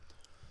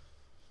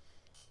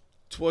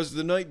'Twas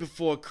the night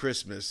before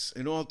Christmas,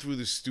 and all through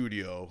the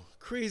studio,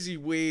 crazy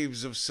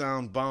waves of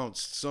sound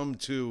bounced, some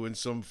to and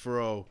some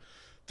fro.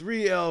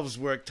 3 elves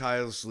worked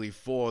tirelessly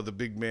for the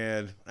big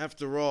man.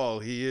 After all,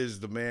 he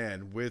is the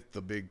man with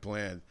the big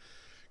plan.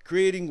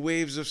 Creating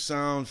waves of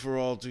sound for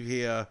all to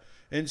hear,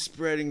 and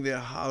spreading their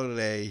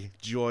holiday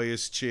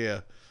joyous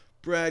cheer.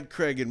 Brad,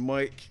 Craig, and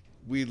Mike,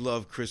 we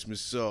love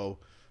Christmas so,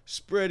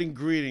 spreading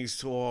greetings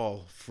to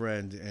all,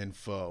 friend and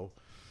foe.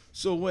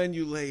 So when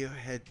you lay your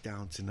head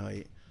down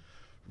tonight,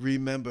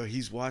 remember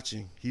he's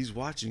watching,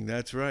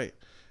 that's right.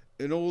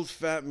 An old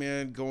fat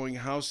man going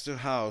house to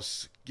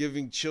house,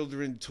 giving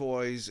children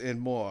toys and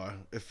more.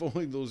 If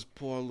only those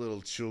poor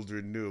little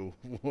children knew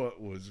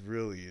what was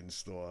really in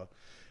store.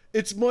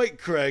 It's Mike,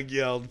 Craig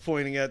yelled,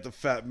 pointing at the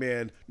fat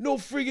man. No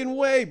friggin'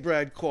 way,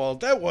 Brad called.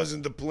 That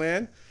wasn't the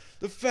plan.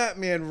 The fat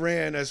man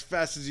ran as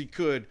fast as he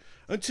could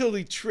until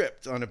he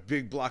tripped on a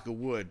big block of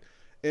wood.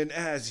 And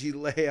as he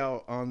lay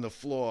out on the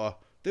floor,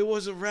 there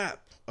was a rap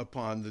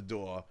upon the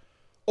door.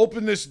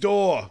 Open this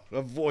door,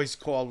 a voice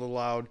called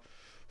aloud,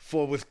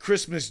 for with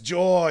Christmas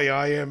joy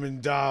I am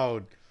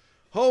endowed.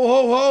 Ho,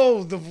 ho,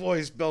 ho, the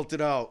voice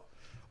belted out.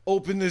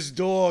 Open this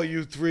door,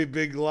 you 3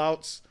 big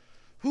louts.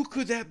 Who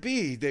could that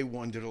be? They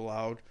wondered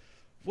aloud.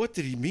 What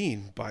did he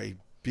mean by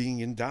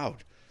being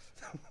endowed?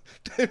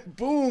 Then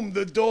boom,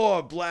 the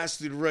door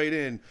blasted right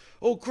in.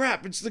 Oh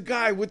crap, it's the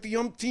guy with the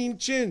umpteen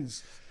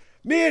chins.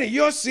 Manny,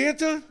 you're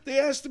Santa? They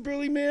asked the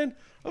burly man.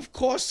 Of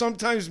course,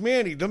 sometimes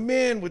Manny, the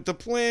man with the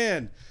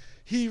plan.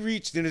 He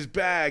reached in his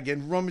bag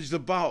and rummaged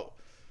about.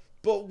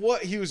 But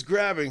what he was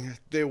grabbing,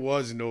 there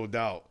was no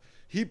doubt.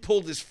 He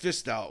pulled his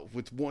fist out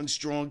with one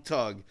strong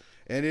tug,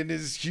 and in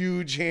his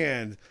huge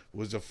hand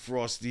was a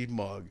frosty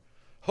mug.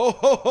 Ho,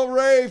 ho,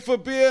 hooray for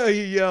beer,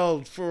 he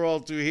yelled for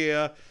all to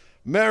hear.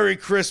 Merry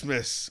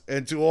Christmas,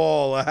 and to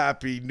all a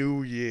Happy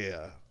New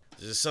Year.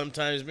 This is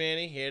Sometimes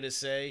Manny, here to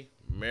say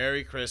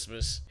Merry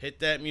Christmas. Hit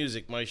that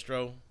music,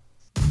 maestro.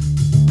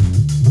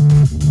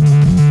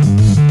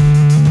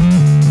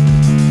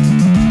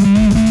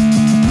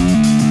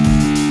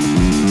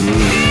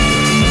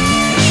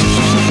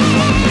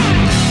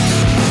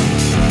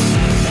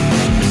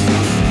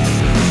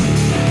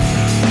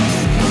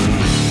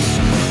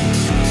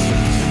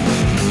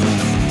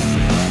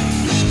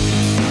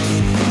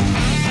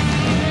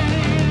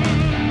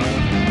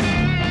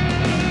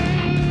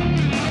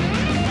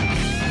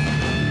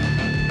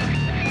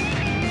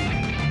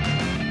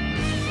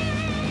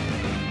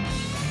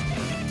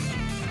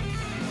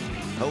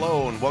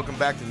 Welcome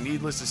back to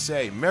Needless to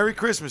Say. Merry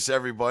Christmas,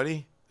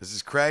 everybody. This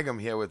is Craig. I'm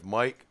here with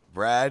Mike,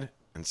 Brad,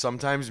 and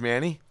sometimes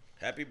Manny.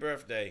 Happy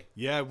birthday.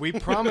 Yeah, we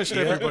promised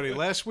everybody.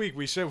 Last week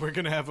we said we're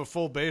going to have a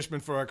full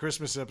basement for our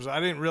Christmas episode.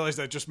 I didn't realize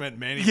that just meant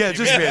Manny. Yeah,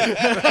 just Manny.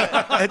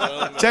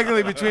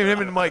 Technically, between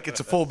him and Mike, it's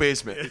a full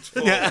basement. It's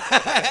full.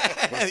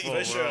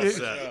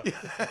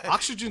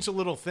 Oxygen's a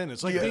little thin.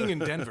 It's like being in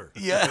Denver.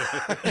 Yeah.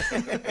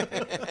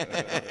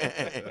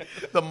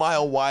 The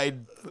mile wide.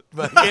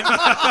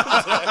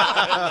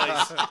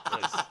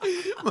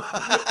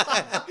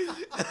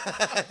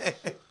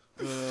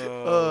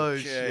 Oh,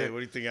 shit. shit. What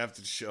do you think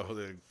after the show?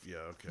 Yeah,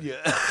 okay.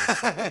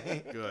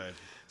 Yeah. Go ahead.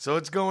 So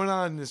what's going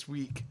on this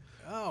week?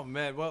 Oh,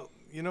 man. Well,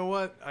 you know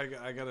what?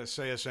 I got to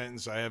say a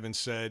sentence I haven't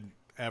said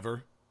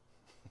ever.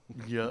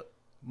 Yeah.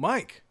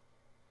 Mike,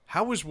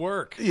 how was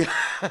work? Yeah.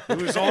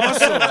 It was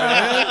awesome, man.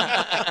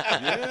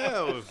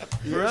 Yeah, it was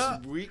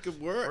first week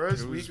of work.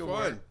 First it was week of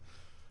fun. work.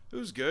 It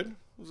was good.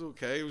 It was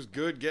okay. It was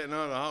good getting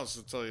out of the house,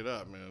 I'll tell you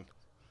that, man.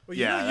 Well,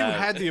 you know you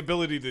had the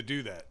ability to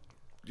do that,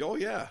 Oh,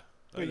 yeah.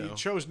 but you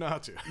chose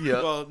not to.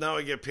 Yeah. Well, now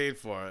I get paid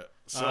for it.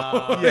 So,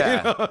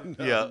 Yeah.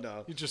 no, Yeah.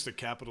 no. You're just a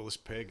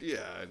capitalist pig. Yeah,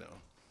 I know.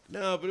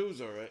 No, but it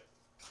was all right.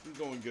 It was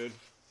going good.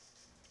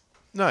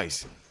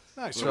 Nice.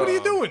 Nice. So what are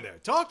you doing there?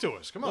 Talk to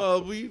us. Come on.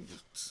 Well,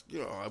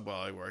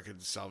 I work at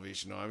the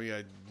Salvation Army.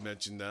 I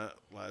mentioned that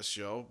last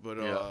show. But,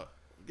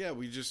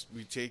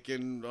 we take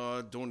in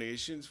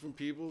donations from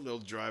people. They'll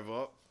drive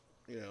up.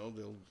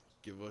 They'll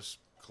give us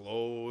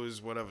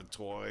clothes, whatever,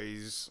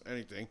 toys,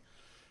 anything.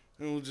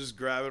 And we'll just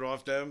grab it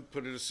off them,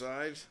 put it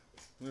aside.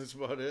 That's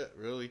about it,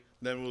 really.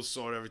 Then we'll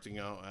sort everything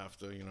out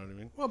after, you know what I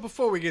mean? Well,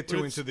 before we get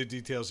too into the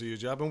details of your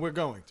job, and we're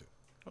going to.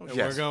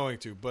 Yes. We're going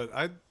to. But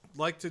I'd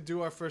like to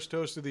do our first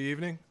toast of the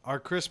evening, our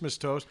Christmas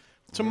toast,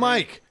 to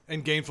Mike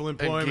and gainful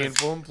employment. And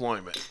gainful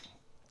employment.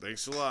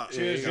 Thanks a lot.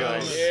 Cheers, There you go.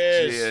 guys.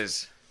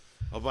 Cheers.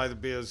 I'll buy the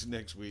beers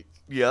next week.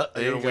 Yeah.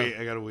 I gotta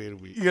wait a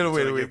week. You gotta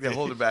wait a until I week. get They paid.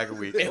 hold it back a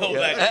week. Hold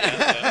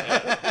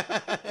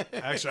back.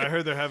 Actually, I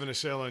heard they're having a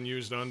sale on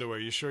used underwear.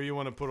 You sure you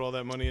want to put all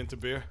that money into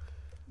beer?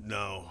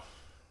 No.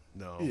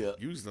 Yeah.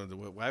 Used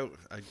underwear.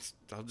 I'll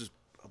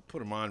put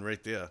them on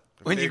right there.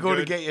 If When you they're go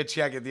to good- get your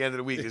check at the end of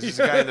the week, there's this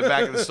guy in the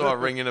back of the store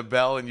ringing a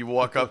bell, and you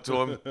walk up to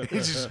him. He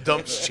just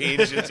dumps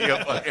change into your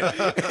fucking.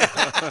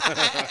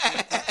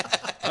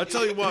 I'll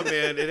tell you what,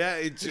 man.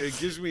 It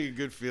gives me a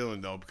good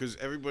feeling though, because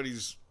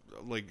everybody's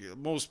like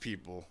most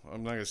people.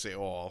 I'm not gonna say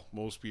all.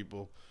 Most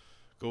people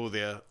go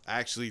there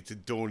actually to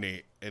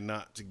donate and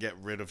not to get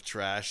rid of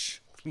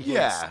trash.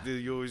 Yeah.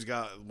 You always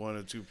got 1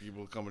 or 2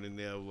 people coming in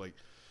there like,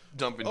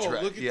 dumping oh,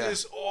 trash. look at Yeah.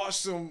 this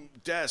awesome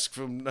desk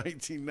from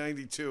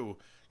 1992.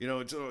 You know,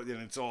 it's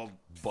all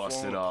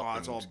Busted falling up apart,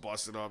 it's and- all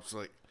busted up. It's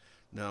like,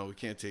 no, we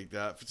can't take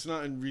that. If it's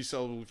not in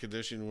resellable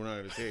condition, we're not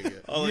going to take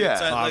it. Oh, Yeah, like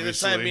the time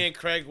obviously. me and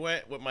Craig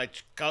went with my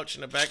couch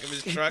in the back of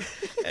his truck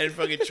and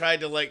fucking tried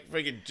to like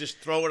freaking just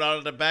throw it out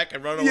of the back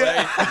and run away.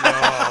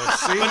 No,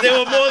 see? But they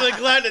were more than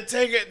glad to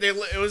take it.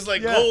 It was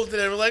like Yeah. gold to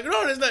them. We're like,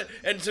 no, there's not.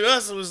 And to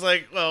us, it was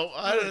like, well,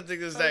 I don't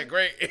think it's that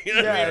great. You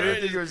know Yeah, what I I mean?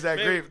 didn't think it was that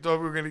Maybe- great.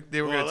 Thought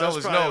they were Well, gonna tell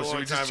that's us probably no, a so long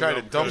we just time tried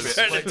ago, to dump because-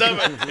 it. Tried to dump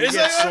it. We It's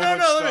get like, so oh, no, much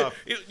no. stuff.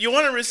 You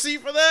want a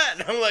receipt for that?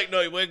 And I'm like,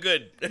 no, we're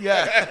good.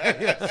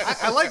 Yeah,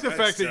 I like the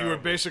fact that you were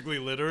terrible. basically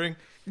littering,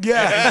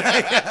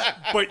 yeah.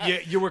 but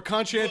yet you were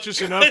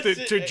conscientious enough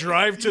to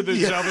drive to the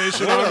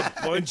Salvation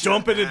Army and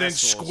dump it and then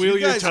Assholes. squeal You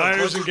your guys are a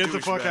tires bunch and of get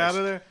the fuck douchebags. out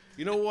of there.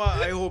 You know what?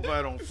 I hope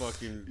I don't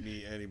fucking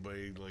meet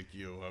anybody like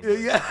you.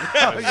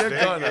 Yeah, you're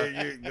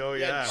gonna. No,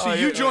 yeah. See, Oh,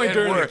 you yeah, joined it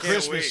during the works.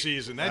 Christmas Can't wait.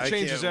 season. That I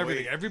changes can't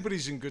everything. wait.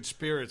 Everybody's in good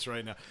spirits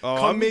right now. Oh,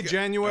 Come I'm-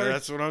 mid-January,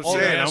 that's what I'm all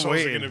saying. the I'm assholes are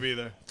waiting. going to be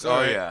there. Oh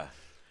Alright. yeah.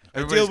 I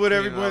Everybody's deal with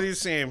cleaning everybody up. the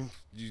same.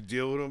 You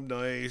deal with them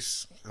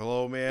nice.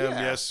 Hello, ma'am.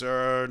 Yeah. Yes,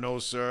 sir. No,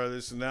 sir.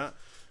 This and that.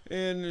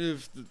 And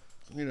if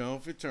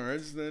if it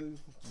turns, then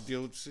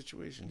deal with the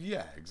situation.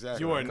 Yeah,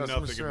 exactly. You are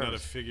Customer nothing if not a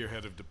service.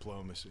 figurehead of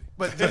diplomacy.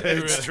 But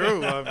It's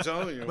true. I'm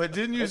telling you. But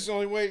didn't you- It's the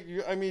only way.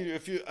 I mean,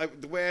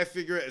 the way I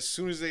figure it, as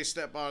soon as they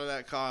step out of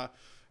that car,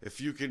 if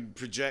you can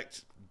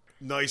project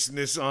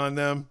niceness on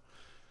them,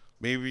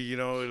 maybe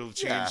it'll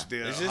change Yeah.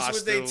 their Is this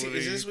what they hostility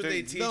is this what they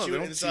thing. teach No, you they in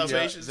don't teach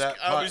Salvation? Is that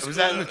Army part- was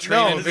that in the School?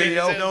 training No,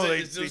 video? they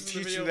Is this teach the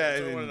you video? that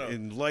That's what I wanna know.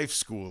 in life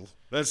school.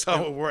 That's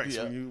how it works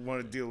Yeah. when you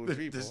want to deal with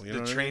people. the you know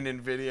what I mean?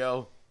 training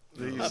video.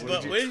 But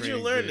where did you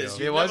training learn video? this?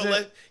 It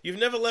wasn't- You've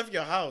never left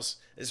your house.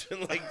 It's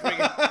been like,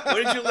 freaking,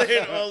 where did you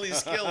learn all these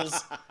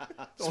skills?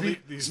 All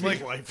these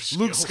like life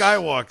Luke skills.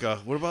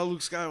 Skywalker. What about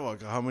Luke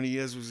Skywalker? How many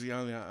years was he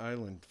on the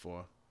island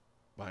for?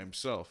 By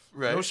himself.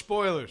 Right. No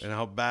spoilers. And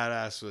how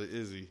badass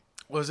is he?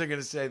 What was I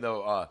gonna say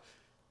though?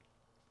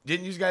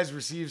 Didn't you guys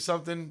receive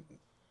something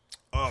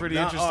pretty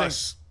Not interesting?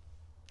 Us.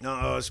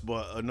 Not us,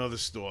 but another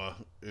store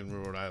in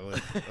Rhode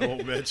Island. I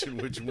won't mention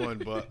which one,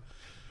 but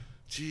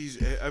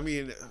geez, I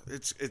mean,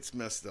 it's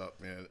messed up,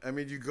 man. I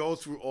mean, you go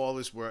through all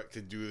this work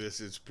to do this.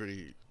 It's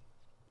pretty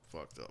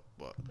fucked up,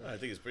 but I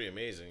think it's pretty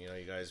amazing. You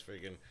guys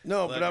freaking.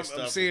 no, let but I'm your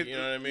stuff, saying You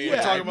know what I mean? Yeah,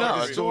 we're talking about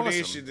no, this it's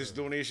donation. awesome. This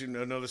donation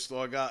another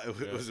store got.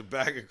 It was a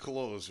bag of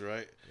clothes,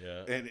 right?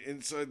 Yeah. And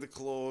inside the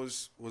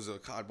clothes was a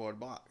cardboard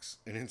box,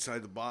 and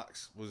inside the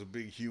box was a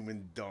big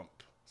human dump.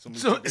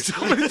 Somebody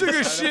took a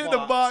inside shit in the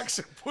box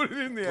and put it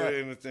in Put there. it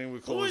in the thing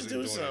with Who would clothes. do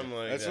and donate. something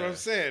like That's that? what I'm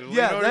saying. Yeah, You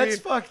know what I that's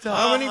mean? fucked up.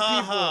 How many Ha,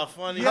 people? ha,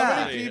 funny.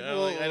 Yeah. funny. People, I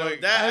don't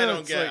like, that. I I don't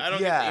don't get. like- I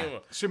don't yeah. get the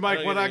humor. See, I Mike,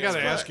 don't what get I the got to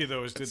humor. ask you,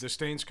 though, is did the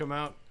stains come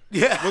out?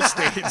 Yeah. What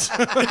stage?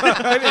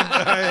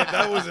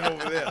 That wasn't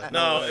over there.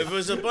 No, if it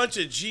was a bunch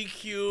of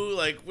GQ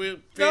like with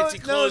fancy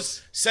no.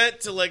 clothes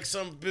sent to like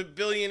some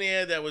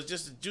billionaire that was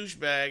just a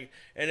douchebag,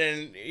 and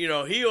then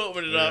he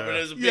opened it up and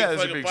there's a big Yeah,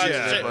 there's a fucking big box shit,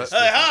 of shit. but-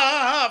 Hey, ha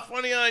ha ha!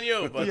 Funny on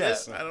you, but Yeah.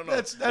 this I don't know.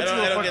 That's I don't,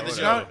 real I don't fucking- get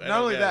the not, joke. I not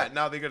don't only get that, it.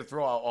 now they got to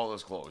throw out all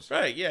those clothes.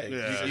 Right? Yeah.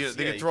 Yeah. They you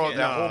can throw can't-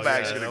 that whole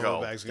bag's yeah, gonna the go.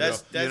 whole bag's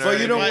That's gonna that's go.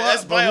 But you know what?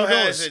 That's But who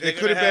knows? biohazard. It They're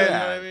could have gonna been. you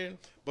know what I mean?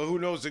 But who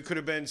knows? It could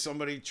have been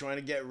somebody trying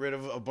to get rid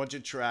of a bunch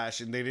of trash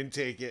and they didn't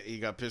take it. He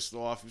got pissed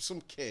off. Some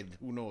kid,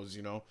 who knows?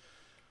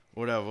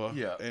 Whatever.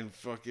 Yeah. And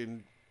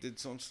fucking did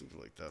something stupid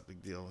like that.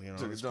 Big deal.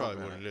 Took a That's dump, probably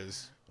man. what it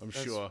is. I'm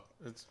That's- sure.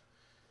 It's,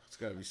 It's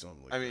got to be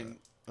something like I that. mean,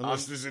 Unless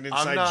I'm- there's an I'm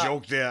inside not-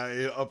 joke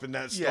there up in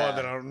that store Yeah.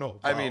 that I don't know.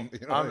 I about, mean,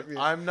 you know what I mean?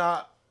 I'm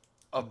not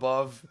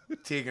above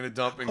taking a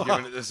dump and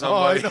giving it to Oh,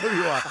 I somebody. know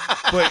you are.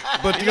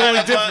 But the You're only not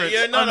above- difference.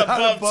 You're not I'm not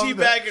above above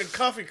that. teabag and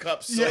coffee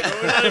cups. So we're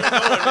not even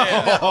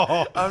going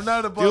there. I'm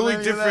not above The only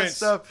any of that difference-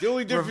 stuff. the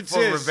only difference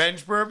for is-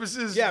 revenge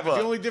purposes. Yeah, but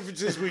the only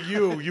difference is with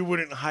you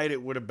wouldn't hide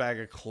it with a bag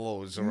of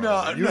clothes around.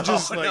 No, you no,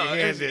 just like no, hand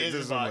it's- it it's to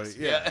a somebody. box.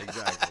 Yeah, Yeah.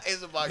 exactly.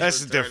 It's a box That's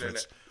the return in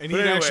difference. it. And But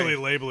he'd anyway. actually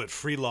label it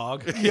free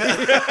log.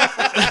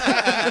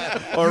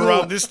 Or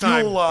around this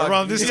time. Yule log.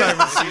 Around this time of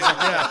the season.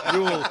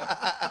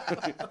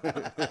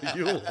 Yeah,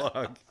 Yule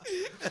log.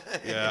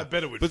 Yeah. I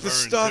bet it would But the burn,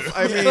 stuff, too.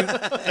 I mean,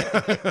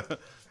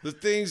 the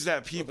things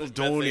that people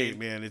donate, methane.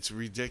 man, it's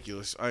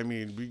ridiculous. I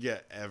mean, we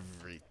get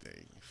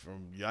everything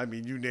from,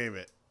 you name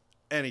it.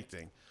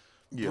 Anything.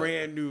 Yeah.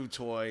 Brand new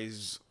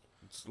toys,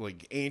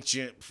 like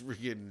ancient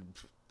freaking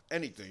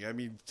anything. I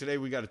mean, today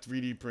we got a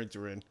 3D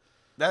printer in.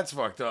 That's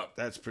fucked up.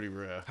 That's pretty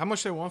rare. How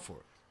much they want for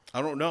it?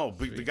 I don't know,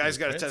 but the guy's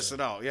got to test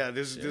it out. Yeah,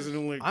 there's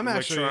an I'm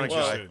actually electronic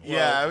guy. interested.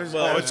 Yeah, I was.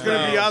 Oh, it's going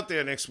to No. be out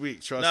there next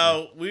week. Trust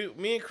me. No,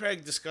 me and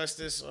Craig discussed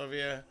this over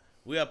here.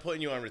 We are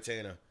putting you on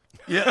retainer.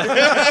 Yeah.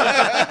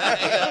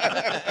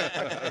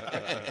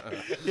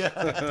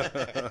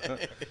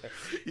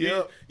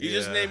 You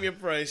just Yeah. name your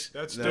price.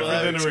 That's No, different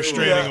than a that's-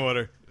 restraining yeah.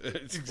 order.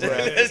 That's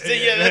the-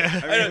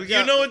 yeah, I know. we You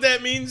got- know what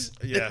that means?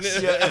 Yes.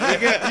 Yeah.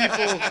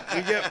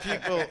 We get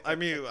people. I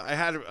mean, I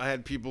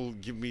had people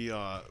give me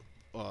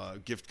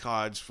gift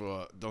cards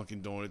for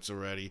Dunkin' Donuts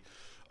already.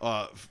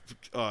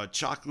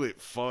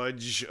 chocolate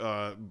fudge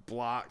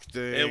block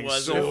thing. It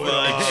wasn't soda,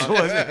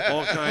 fudge.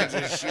 all kinds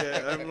of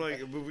shit. I'm like,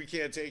 but we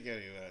can't take any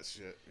of that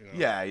shit. You know?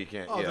 Yeah, you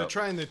can't. Oh, yeah. they're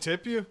trying to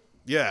tip you?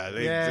 Yeah,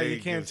 they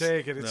you can't give-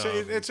 take it. It's, no,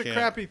 it's a you can't.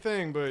 crappy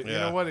thing, but you Yeah.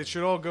 know what? It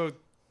should all go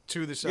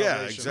to the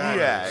Salvation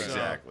exactly. Yeah, Army.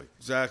 exactly.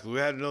 Exactly. We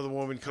had another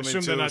woman come in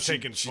Assume they're too. not She,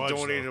 taking she fudge,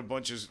 donated though. a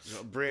bunch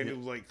of brand new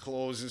like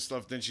clothes and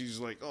stuff. Then she's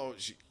like, oh,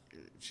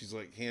 she's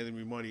like handing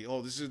me money.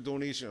 Oh, this is a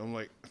donation. I'm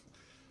like,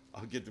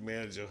 I'll get the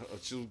manager.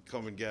 She'll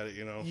come and get it.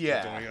 You know.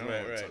 Yeah. I don't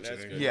Right, wanna right. touch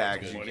That's it good. Yeah,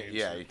 anymore. 'cause Money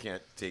you and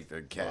can't take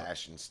the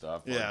cash and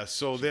stuff. Yeah,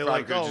 so She they're probably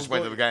like, could've oh, just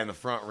went to go- the guy in the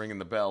front ringing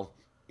the bell.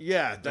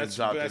 Yeah, that's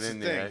dropped that's it the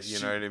in thing. there, you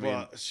know what I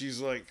mean? But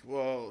she's like,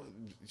 well,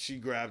 she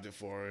grabbed it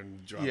for her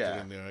and dropped Yeah.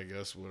 it in there. I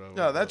guess whatever.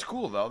 No, that's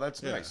cool though.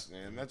 That's Yeah. nice,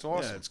 man. That's yeah,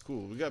 awesome. it's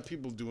cool. We got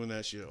people doing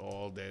that shit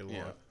all day long.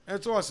 Yeah,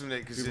 that's awesome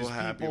because People there's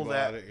happy people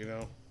about that it.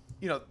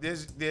 You know.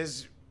 there's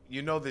there's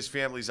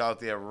families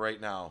out there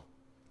right now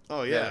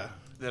Oh yeah.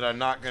 that are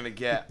not gonna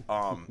get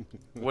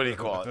what do you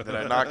call it? That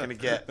are not gonna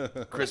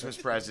get Christmas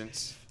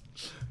presents.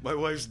 My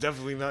wife's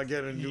definitely not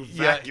getting a new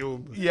Yeah,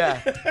 vacuum.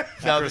 Yeah. Now that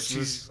Christmas.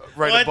 she's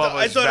right Well, above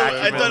I us. thought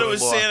vacuuming it the was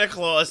floor. Santa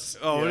Claus.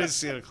 Oh, it is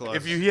Santa Claus.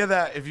 If you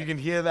can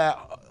hear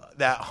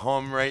that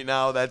hum right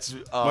now, that's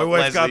My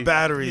wife got Leslie.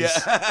 batteries.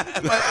 Yeah.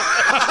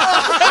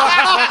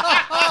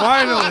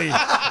 Finally,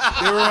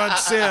 they were on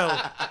sale.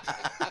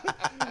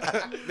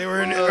 They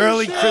were an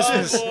early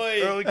Christmas,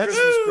 boy. early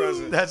Christmas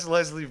present. That's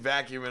Leslie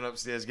vacuuming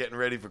upstairs, getting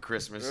ready for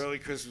Christmas. Early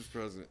Christmas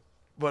present.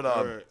 But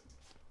All right.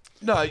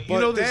 no, you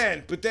know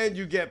this. But then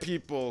you get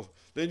people.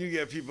 Then you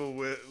get people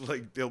with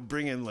like they'll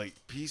bring in like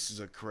pieces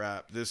of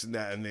crap, this and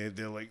that, and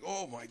they're like,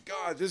 oh my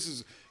god, this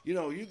is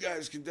you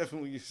guys can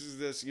definitely use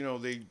this.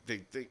 They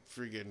think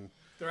freaking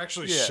They're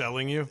actually Yeah.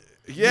 selling you.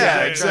 yeah,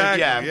 they're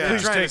exactly trying- yeah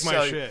Please trying take to my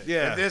sell you- shit.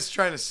 Yeah. If they're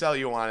trying to sell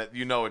you on it,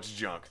 you know it's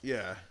junk.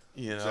 yeah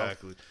You know?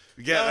 exactly.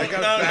 I No, got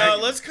a bag.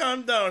 no, let's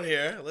calm down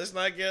here. Let's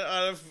not get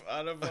out of Before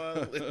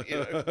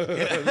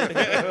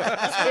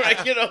I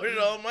get over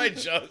to all my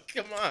junk.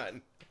 Come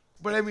on.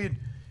 But I mean,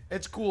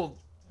 it's cool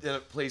that a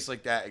place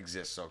like that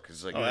exists, though,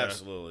 because like Oh,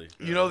 absolutely.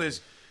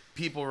 there's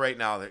people right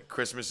now that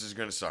Christmas is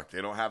gonna suck.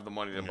 They don't have the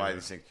money to buy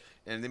these things,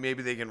 and then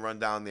maybe they can run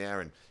down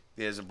there and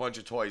there's a bunch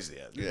of toys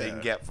there that they can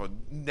Yeah. get for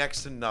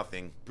next to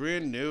nothing.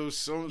 Brand new.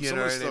 Some You some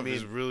know of the what I stuff mean?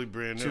 is really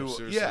brand new. To-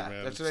 Seriously, yeah,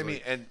 man. that's It's what I mean,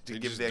 like, and to they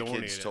give just their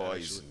donate kids it,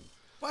 toys. actually.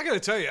 Well, I got to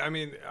tell you, I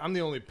mean, I'm the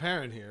only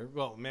parent here.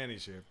 Well,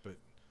 Manny's here, but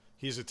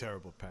he's a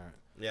terrible parent.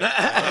 Yeah.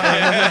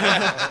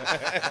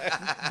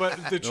 But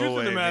the truth of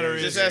way, the matter man.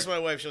 is, Just ask my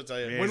wife. She'll tell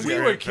you. Yeah. when He's we a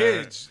were great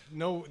parent. kids,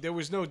 there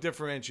was no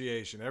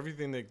differentiation.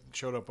 Everything that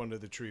showed up under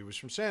the tree was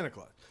from Santa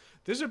Claus.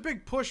 There's a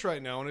big push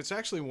right now, and it's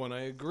actually one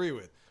I agree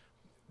with.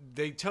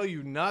 They tell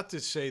you not to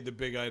say the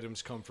big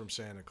items come from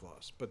Santa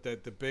Claus, but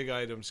that the big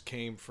items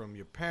came from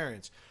your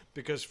parents.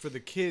 Because for the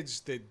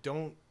kids that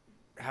don't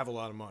have a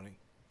lot of money,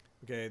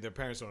 okay, their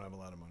parents don't have a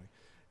lot of money,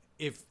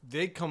 if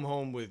they come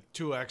home with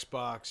 2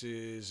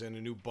 Xboxes and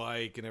a new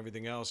bike and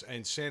everything else,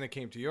 and Santa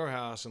came to your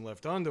house and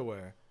left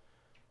underwear,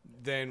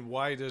 then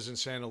why doesn't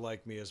Santa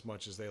like me as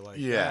much as they like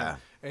Yeah. them?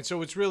 And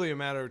so it's really a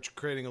matter of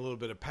creating a little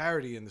bit of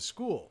parity in the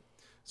school.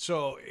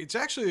 So it's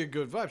actually a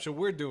good vibe. So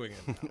we're doing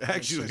it now.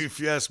 Actually, if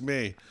you ask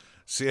me,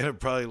 Santa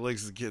probably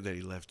likes the kid that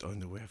he left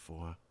underwear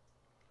for.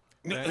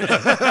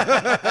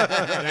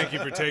 Thank you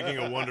for taking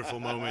a wonderful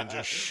moment and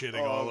just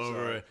shitting all I'm over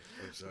sorry. it.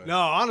 I'm sorry. No,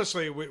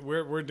 honestly,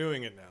 we're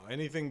doing it now.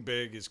 Anything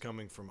big is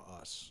coming from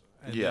us.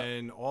 And Yeah.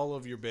 then all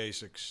of your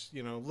basics,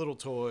 little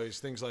toys,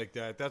 things like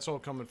that, that's all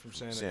coming from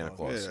Santa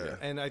Claus. Yeah. Yeah.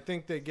 And I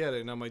think they get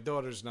it. Now, my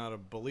daughter's not a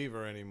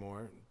believer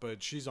anymore,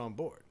 but she's on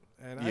board.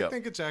 And I Yep.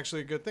 think it's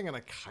actually a good thing. And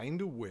I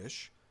kind of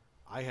wish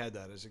I had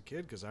that as a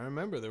kid, because I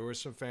remember there were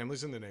some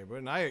families in the neighborhood,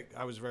 and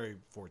I was very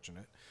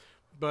fortunate.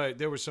 But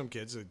there were some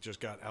kids that just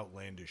got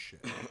outlandish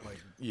shit, like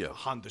Yeah.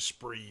 Honda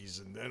Sprees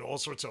and all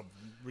sorts of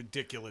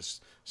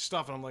ridiculous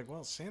stuff. And I'm like,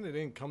 well, Santa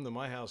didn't come to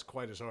my house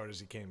quite as hard as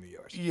he came to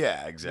yours.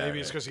 Yeah, exactly. Maybe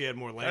it's because he had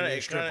more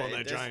landing strip on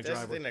that giant That's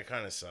the driveway. thing that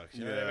kind of sucks.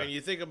 You know what Yeah. I mean?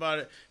 You think about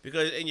it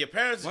and your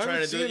parents Why are trying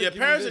would to do. Santa Your give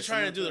you parents are this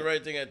trying to and do the that?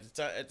 right thing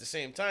at the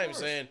same time,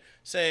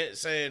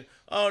 saying,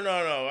 oh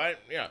no,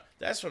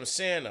 that's from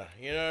Santa.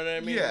 You know what I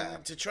mean? Yeah.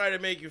 To try to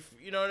make you,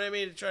 you know what I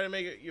mean? To try to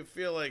make you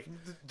feel like to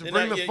they're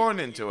bring not- the fun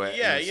into it.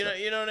 Yeah, and stuff.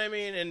 you know what I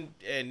mean.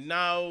 And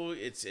now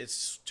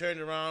it's turned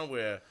around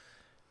where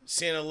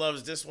Santa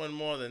loves this one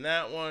more than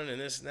that one, and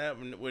this and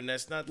that. When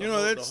that's not the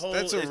whole. That's the whole,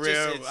 that's a it's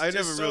rare. Just, it's I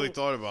just never really so-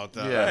 thought about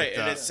that. Yeah. like Right,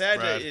 and that, it's sad.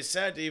 Brad. It's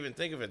sad to even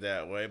think of it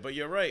that way. But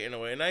you're right in a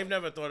way, and I've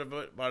never thought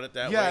about it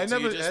that Yeah, way. I until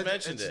never you just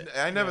it's- mentioned it.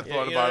 I never Yeah,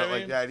 thought you know about what it I like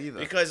mean? that either.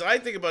 Because I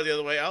think about it the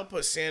other way. I'll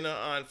put Santa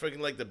on freaking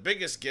like the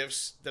biggest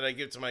gifts that I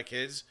give to my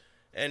kids,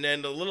 and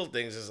then the little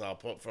things is I'll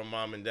put from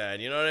mom and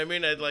dad. You know what I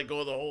mean? I'd like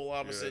go the whole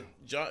opposite,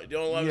 the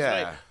whole opposite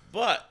Yeah. way.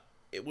 But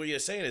what you're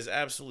saying is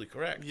absolutely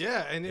correct.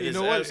 Yeah, and It you is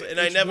know what? and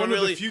I It's never one of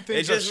the really. few It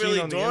things just I've seen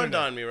really on the dawned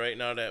internet. on me right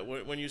now that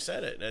when you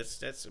said it,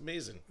 that's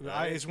amazing.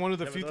 It's one of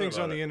the Never few thought things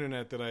about on the it.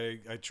 internet that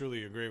I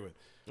truly agree with.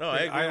 No, I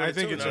agree. I with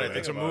think it it's too, now a that I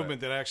it's a think about it.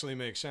 movement that actually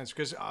makes sense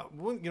because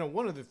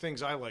one of the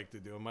things I like to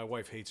do, and my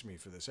wife hates me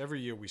for this. Every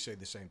year we say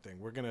the same thing.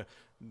 We're gonna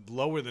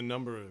lower the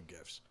number of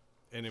gifts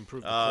and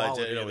improve the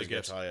quality It of the always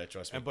gets gifts. higher.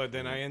 Trust me. But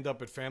then I end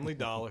up at Family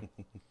Dollar.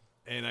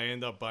 And I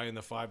end up buying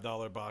the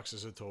 $5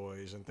 boxes of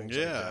toys and things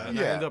like that. And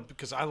I end up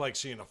because I like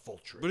seeing a full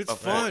tree. But it's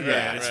fun,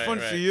 man. It's fun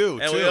for right. you,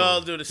 And too. we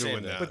all do the same doing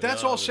thing. that. But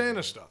that's all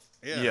Santa stuff.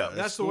 Yeah.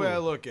 That's the way I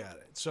look at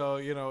it. So,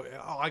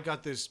 I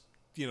got this,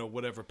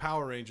 whatever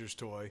Power Rangers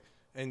toy.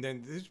 And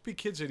then there'd be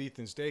kids at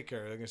Ethan's daycare.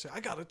 They're going to say,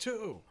 I got it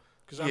too.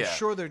 Because I'm Yeah.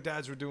 sure their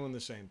dads were doing the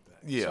same thing.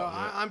 Yeah. So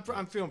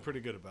I'm feeling pretty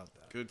good about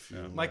that. Good for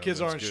you. My kids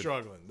That's aren't good.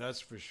 struggling. That's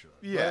for sure.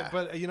 Yeah.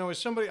 But as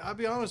somebody, I'll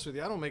be honest with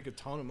you, I don't make a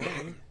ton of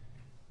money.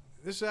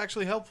 This is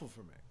actually helpful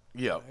for me.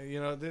 Yeah.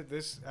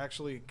 This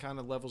actually kind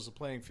of levels the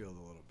playing field a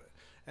little bit.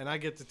 And I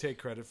get to take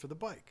credit for the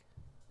bike,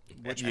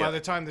 which by the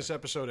time this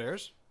episode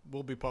airs,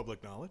 will be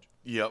public knowledge.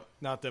 Yep.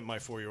 Not that my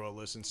 4-year-old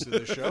listens to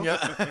this show.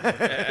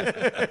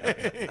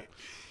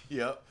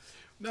 Yep.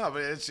 No,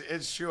 but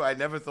it's true. I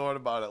never thought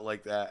about it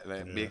like that, and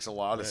it makes a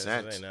lot of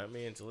sense. Not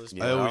me until this.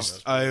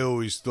 I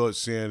always thought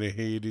Santa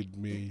hated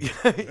me.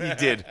 He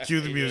did. Cue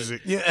the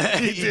music. Yeah,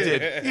 he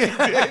did.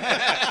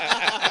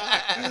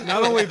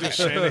 Not only does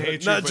Santa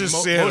hate you, Not but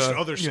just Santa. most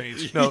other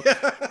saints. No,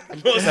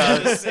 Most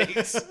of the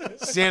saints.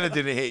 Santa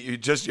didn't hate you.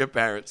 Just your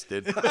parents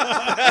did.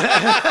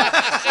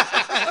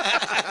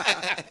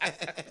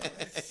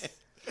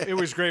 It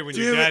was great when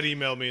your dad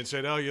emailed me and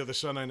said, "Oh, you're the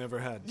son I never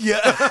had." Yeah.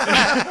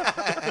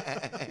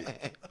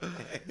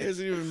 He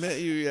hasn't even met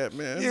you yet,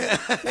 man.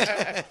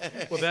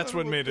 Well, that's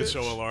what made it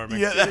so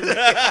alarming.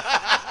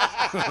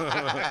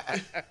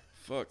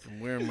 Fuck, I'm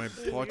wearing my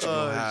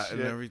Portugal hat and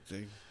shit.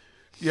 everything.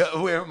 Yeah,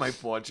 wearing my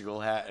Portugal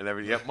hat and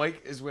everything. Yeah,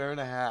 Mike is wearing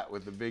a hat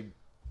with the big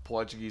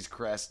Portuguese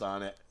crest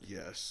on it.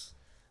 Yes.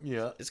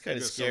 Yeah. It's kind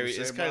of got scary. something to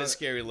say It's kind about of it?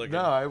 scary looking.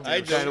 No,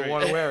 I kind of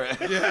want to wear it.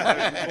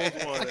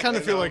 I kind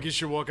of feel like you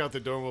should walk out the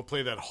door and we'll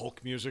play that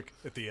Hulk music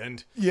at the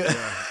end. Yeah.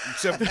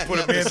 Except put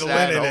a mandolin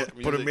sad in Hulk it.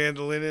 Put a music.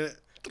 mandolin in it.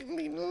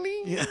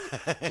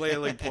 Play it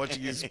like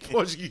Portuguese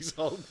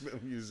Hulk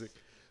music.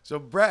 So,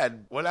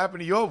 Brad, what happened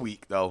to your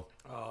week, though?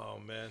 Oh,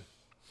 man.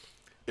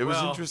 It was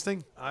Well,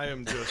 interesting. I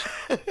am just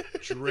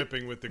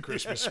dripping with the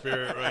Christmas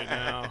spirit right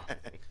now.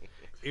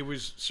 It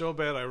was so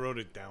bad I wrote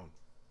it down.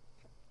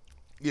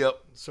 Yep.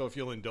 So if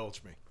you'll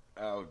indulge me.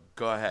 Oh,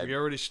 go ahead. We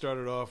already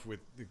started off with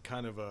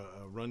kind of a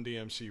Run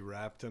DMC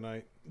rap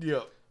tonight,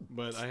 Yep.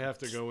 but I have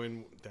to go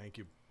in. Thank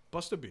you.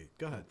 Bust a beat.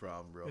 Go ahead. No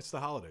problem, bro. It's the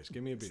holidays.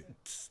 Give me a beat.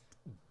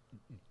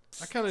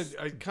 I kind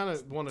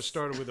of want to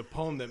start it with a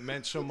poem that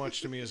meant so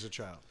much to me as a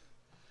child.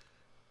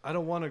 I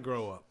don't want to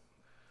grow up.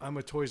 I'm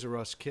a Toys R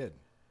Us kid.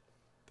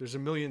 There's a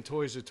million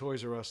toys at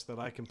Toys R Us that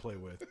I can play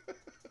with.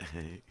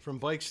 From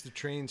bikes to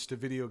trains to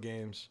video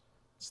games.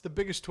 It's the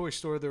biggest toy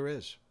store there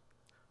is.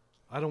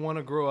 I don't want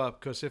to grow up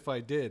because if I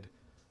did,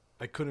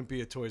 I couldn't be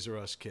a Toys R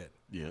Us kid.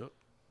 Yep.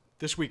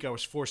 This week I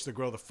was forced to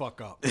grow the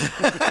fuck up.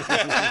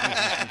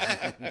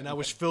 And I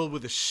was filled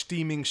with a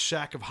steaming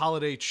sack of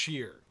holiday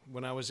cheer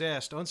when I was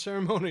asked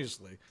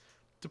unceremoniously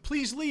to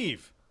please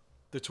leave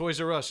the Toys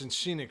R Us in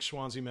scenic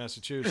Swansea,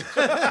 Massachusetts.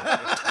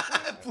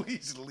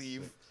 Please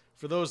leave.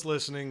 For those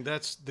listening,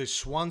 that's the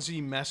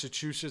Swansea,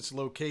 Massachusetts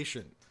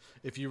location.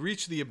 If you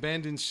reach the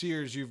abandoned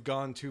Sears, you've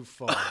gone too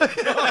far. Oh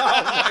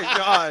my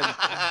God.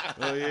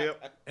 Oh, yeah.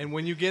 And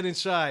when you get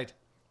inside,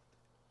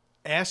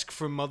 ask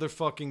for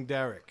motherfucking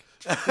Derek.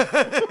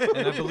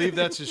 And I believe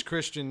that's his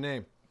Christian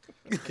name.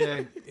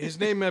 Okay. His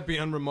name might be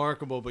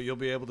unremarkable, but you'll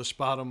be able to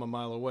spot him a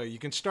mile away. You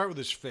can start with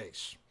his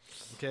face,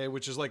 okay,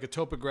 which is like a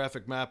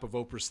topographic map of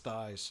Oprah's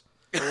thighs.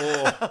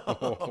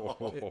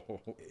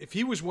 If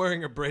he was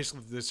wearing a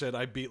bracelet that said,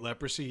 "I beat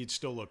leprosy," he'd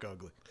still look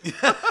ugly.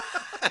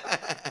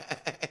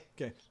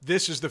 Okay.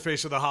 This is the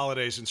face of the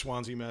holidays in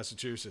Swansea,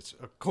 Massachusetts,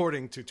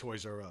 according to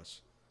Toys R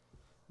Us.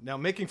 Now,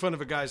 making fun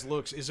of a guy's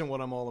looks isn't what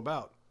I'm all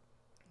about.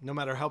 No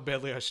matter how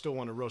badly I still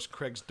want to roast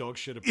Craig's dog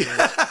shit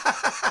appearance.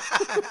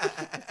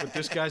 But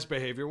this guy's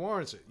behavior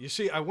warrants it. You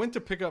see, I went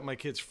to pick up my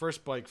kid's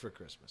first bike for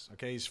Christmas.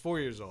 Okay, he's 4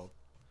 years old.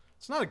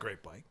 It's not a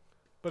great bike,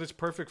 but it's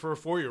perfect for a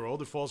 4-year-old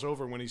who falls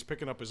over when he's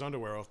picking up his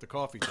underwear off the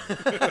coffee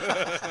table.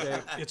 Okay,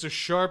 it's a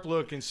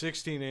sharp-looking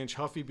 16-inch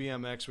Huffy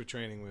BMX with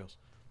training wheels.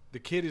 The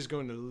kid is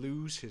going to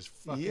lose his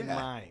fucking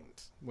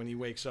mind when he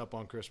wakes up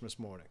on Christmas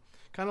morning.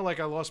 Kind of like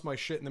I lost my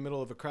shit in the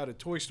middle of a crowded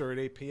toy store at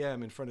 8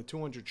 p.m. in front of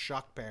 200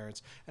 shocked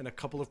parents and a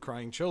couple of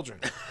crying children.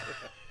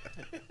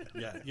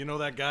 Yeah, you know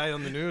that guy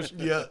on the news?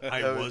 Yeah.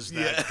 I was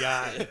that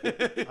guy.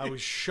 I was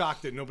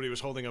shocked that nobody was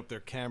holding up their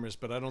cameras,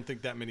 but I don't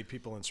think that many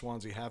people in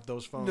Swansea have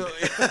those phones. No.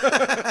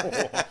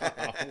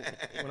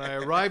 When I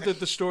arrived at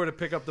the store to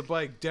pick up the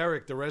bike,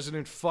 Derek, the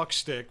resident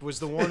fuckstick,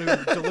 was the one who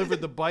delivered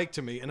the bike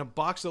to me in a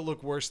box that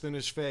looked worse than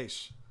his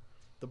face.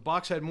 The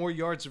box had more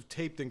yards of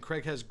tape than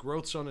Craig has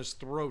growths on his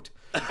throat.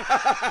 The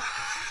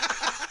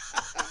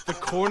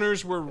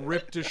corners were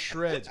ripped to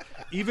shreds.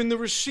 Even the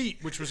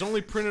receipt, which was only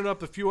printed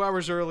up a few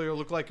hours earlier,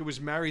 looked like it was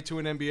married to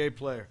an NBA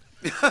player.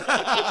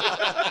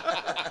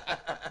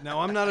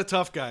 Now, I'm not a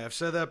tough guy. I've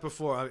said that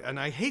before. And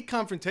I hate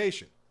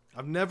confrontation.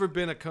 I've never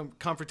been a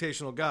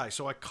confrontational guy.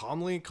 So I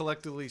calmly and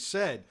collectively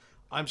said,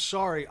 I'm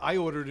sorry, I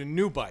ordered a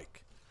new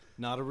bike,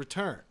 not a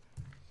return.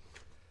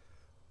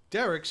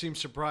 Derek seemed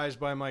surprised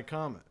by my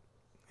comment.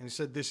 And he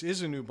said, this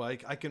is a new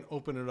bike. I can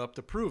open it up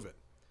to prove it.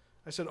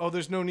 I said, oh,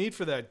 there's no need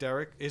for that,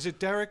 Derek. Is it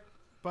Derek,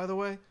 by the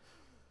way?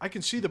 I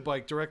can see the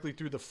bike directly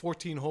through the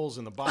 14 holes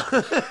in the box.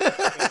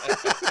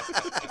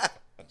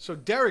 So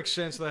Derek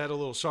sensed that I had a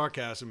little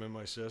sarcasm in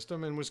my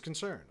system and was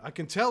concerned. I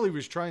can tell he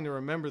was trying to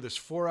remember this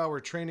 4-hour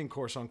training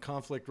course on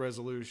conflict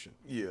resolution.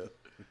 Yeah.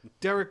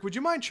 Derek, would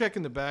you mind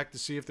checking the back to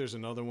see if there's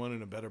another one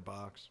in a better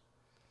box?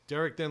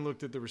 Derek then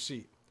looked at the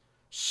receipt.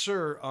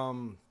 Sir,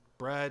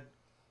 Brad,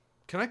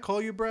 can I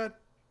call you Brad?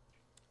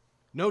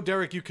 No,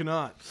 Derek, you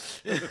cannot.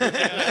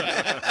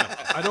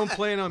 I don't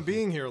plan on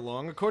being here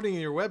long. According to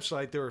your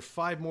website, there are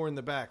 5 more in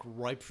the back,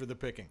 ripe for the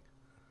picking.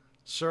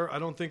 Sir, I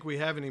don't think we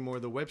have any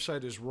more. The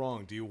website is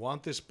wrong. Do you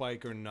want this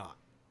bike or not?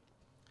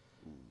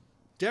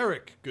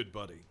 Derek, good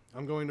buddy,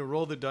 I'm going to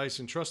roll the dice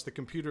and trust the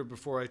computer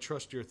before I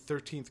trust your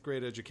 13th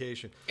grade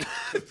education.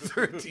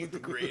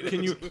 13th grade.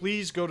 Can you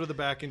please go to the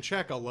back and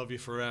check? I'll love you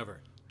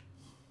forever.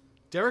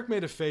 Derek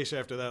made a face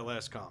after that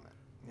last comment,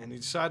 and he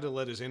decided to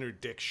let his inner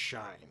dick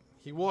shine.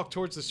 He walked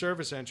towards the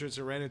service entrance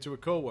and ran into a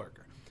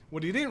coworker.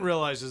 What he didn't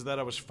realize is that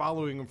I was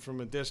following him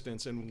from a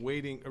distance and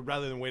waiting,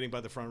 rather than waiting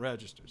by the front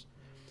registers.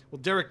 Well,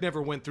 Derek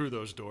never went through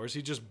those doors.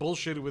 He just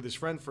bullshitted with his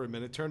friend for a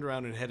minute, turned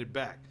around and headed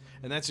back.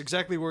 And that's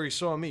exactly where he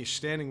saw me,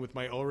 standing with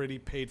my already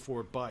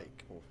paid-for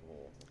bike.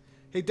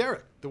 Hey,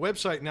 Derek, the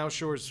website now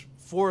shows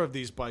 4 of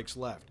these bikes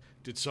left.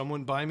 Did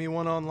someone buy me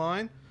one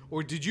online?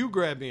 Or did you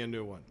grab me a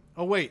new one?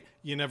 Oh, wait,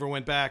 you never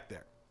went back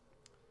there.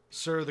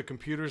 Sir, the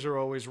computers are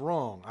always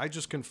wrong. I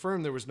just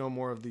confirmed there was no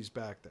more of these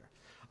back there.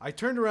 I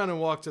turned around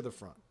and walked to the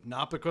front,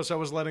 not because I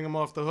was letting them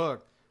off the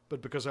hook,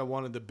 but because I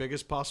wanted the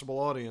biggest possible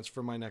audience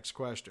for my next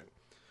question.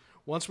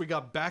 Once we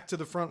got back to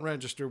the front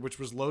register, which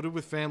was loaded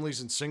with families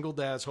and single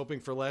dads hoping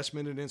for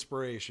last-minute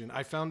inspiration,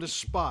 I found a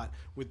spot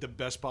with the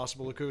best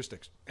possible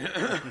acoustics.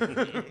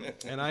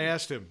 And I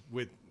asked him,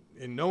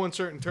 in no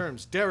uncertain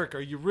terms, Derek, are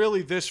you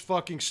really this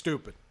fucking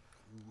stupid?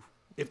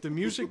 If the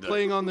music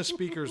playing on the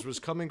speakers was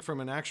coming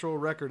from an actual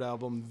record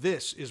album,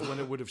 this is when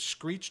it would have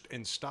screeched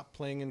and stopped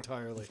playing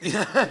entirely.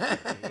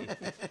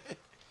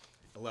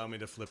 Allow me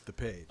to flip the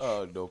page.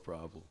 Oh, no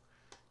problem.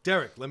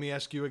 Derek, let me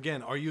ask you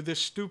again. Are you this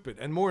stupid?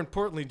 And more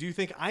importantly, do you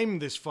think I'm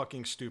this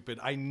fucking stupid?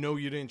 I know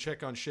you didn't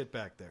check on shit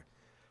back there.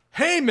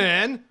 Hey,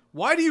 man,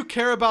 why do you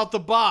care about the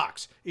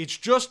box? It's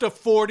just a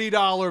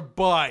 $40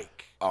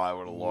 bike. Oh, I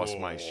would have lost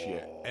my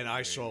shit. And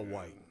I saw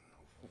white.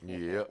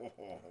 Yep.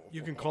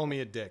 You can call me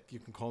a dick. You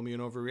can call me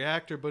an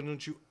overreactor, but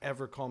don't you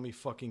ever call me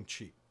fucking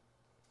cheap.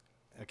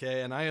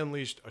 Okay? And I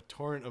unleashed a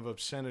torrent of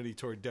obscenity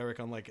toward Derek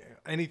unlike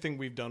anything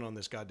we've done on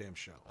this goddamn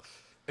show.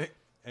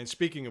 And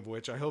speaking of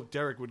which, I hope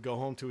Derek would go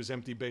home to his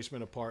empty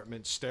basement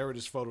apartment, stare at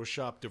his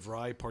Photoshop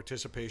DeVry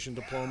participation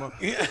diploma,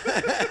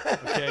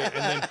 okay, and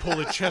then pull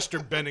a Chester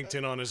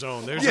Bennington on his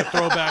own. There's a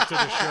throwback to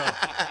the show.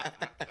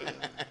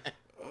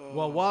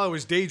 Well, while I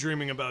was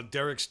daydreaming about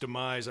Derek's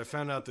demise, I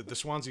found out that the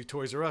Swansea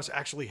Toys R Us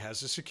actually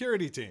has a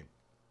security team.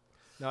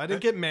 Now, I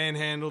didn't get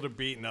manhandled or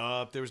beaten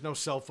up. There was no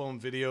cell phone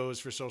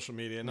videos for social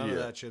media. None of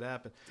that shit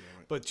happened.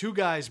 But 2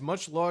 guys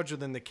much larger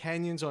than the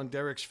canyons on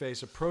Derek's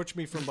face approached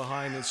me from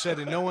behind and said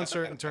in no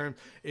uncertain terms,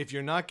 if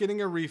you're not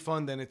getting a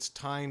refund, then it's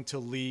time to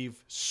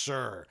leave,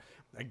 sir.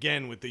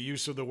 Again, with the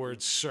use of the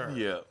word sir.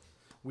 Yeah.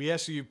 We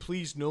ask that you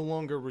please no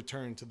longer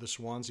return to the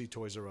Swansea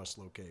Toys R Us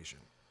location.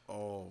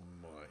 Oh,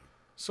 my.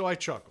 So I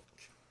chuckled.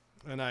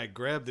 And I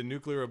grabbed the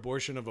nuclear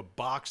abortion of a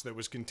box that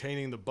was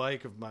containing the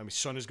bike of my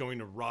son is going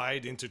to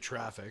ride into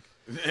traffic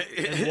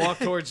and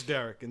walked towards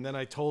Derek. And then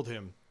I told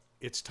him,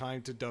 it's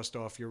time to dust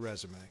off your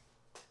resume.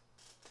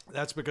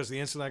 That's because the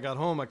instant I got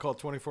home, I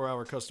called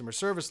 24-hour customer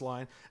service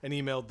line and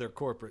emailed their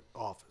corporate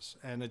office.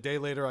 And a day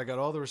later, I got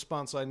all the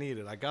response I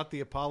needed. I got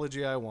the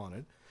apology I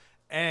wanted.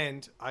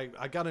 And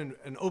I got an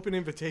open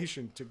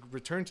invitation to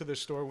return to this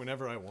store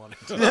whenever I wanted.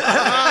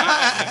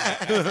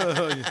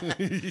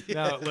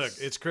 Now, look,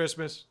 it's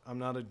Christmas. I'm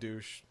not a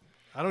douche.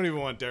 I don't even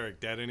want Derek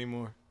dead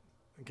anymore.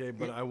 Okay,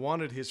 but I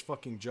wanted his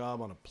fucking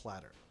job on a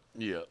platter.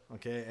 Yeah.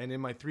 Okay, and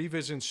in my 3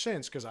 visits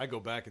since, because I go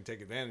back and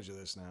take advantage of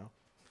this now,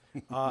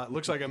 it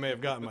looks like I may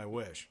have gotten my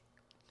wish.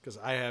 Because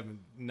I have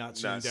not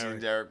seen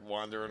Derek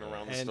wandering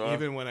around the store. And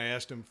even when I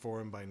asked him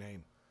for him by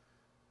name.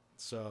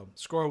 So,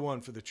 score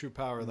 1 for the true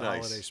power of the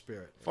holiday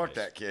spirit. Fuck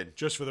that kid.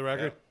 Just for the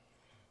record,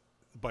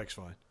 the bike's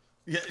fine.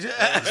 Yeah,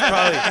 It's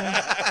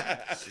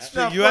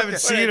probably. You haven't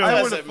seen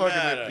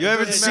him. You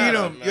haven't seen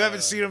him. You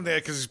haven't seen him there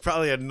because he's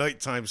probably a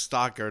nighttime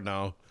stalker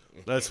now.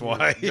 That's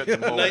why.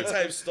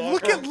 Nighttime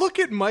stalker. Look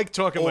at Mike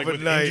talking like with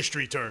Overnight.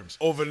 industry terms.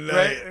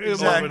 Overnight. Right?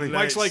 Exactly.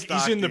 Mike's like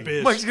he's in the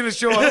biz. Mike's gonna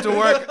show up to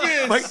work.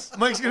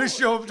 Mike's gonna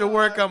show up to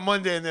work on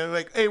Monday, and they're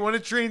like, "Hey, want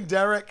to train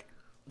Derek?"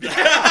 I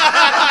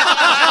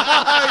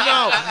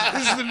know.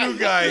 This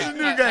guy. He's the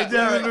new guy, He's the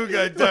Derek. new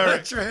guy,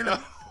 Derek.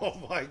 Trainer. Oh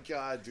my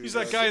God, dude. He's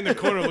that guy in the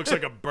corner who looks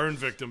like a burn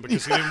victim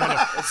because he didn't want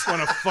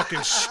to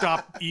fucking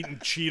stop eating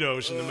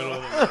Cheetos in the middle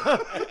of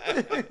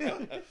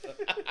the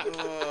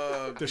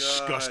Oh,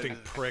 disgusting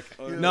God. prick.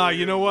 No,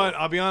 you know what?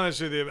 I'll be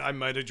honest with you. I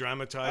might have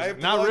dramatized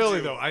it. Not applaud really,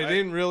 you. though. I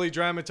didn't really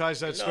dramatize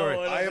that story.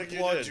 I don't I think you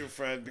applaud did. you,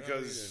 friend,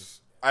 because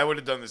I would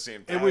have done the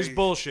same thing. It was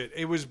bullshit.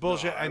 It was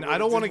bullshit, I and I would've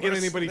don't want to done get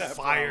worse anybody than that,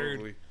 fired.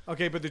 probably.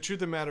 Okay, but the truth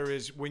of the matter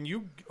is, when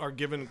you are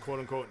given "quote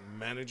unquote"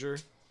 manager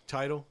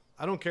title,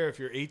 I don't care if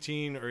you're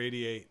 18 or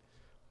 88.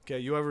 Okay,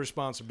 you have a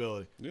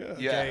responsibility. yeah, Yeah. Okay,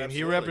 and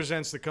he absolutely.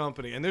 represents the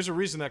company, and there's a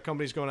reason that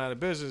company's going out of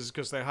business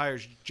because they hire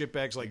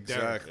jitbags like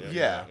Derek. exactly.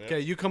 Yeah. Okay,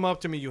 you come up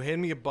to me, you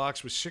hand me a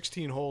box with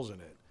 16 holes in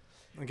it.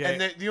 Okay,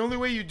 And the only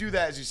way you do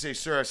that is you say,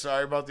 "Sir,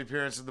 sorry about the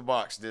appearance of the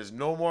box. There's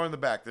no more in the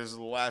back. This is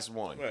the last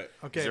one. Right.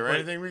 okay, Is there but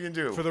anything we can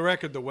do?" for the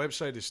record, the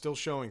website is still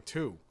showing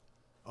 2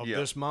 of Yeah.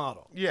 this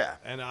model. Yeah.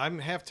 And I'm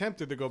half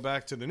tempted to go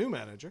back to the new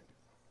manager,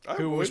 I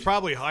who was would.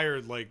 probably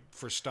hired like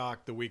for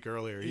stock the week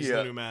earlier. He's Yeah.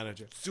 the new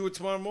manager. Let's do it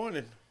tomorrow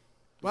morning.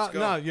 Well, go.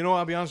 no, you know,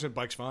 I'll be honest with you,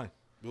 bike's fine.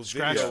 We'll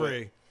Scratch video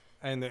free,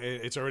 and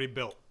it's already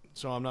built,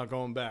 so I'm not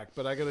going back.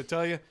 But I got to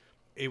tell you,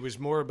 it was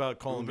more about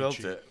calling me built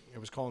cheap. it? It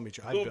was calling me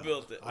cheap. I Who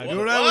built it? I You know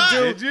built, what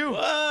I would do? Did you?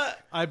 What?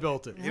 I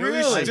built it. You know what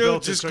you should I do?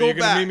 built Just it, so go you're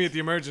gonna back. meet me at the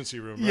emergency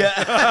room. Right?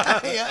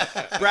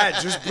 Yeah.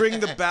 Brad, just bring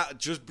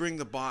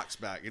the box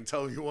back and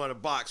tell him you want a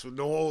box with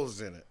no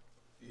holes in it.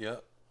 Yeah.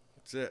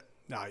 That's it.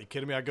 Nah, you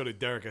kidding me? I go to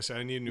Derek. I said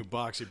I need a new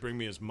box. He'd bring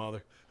me his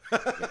mother.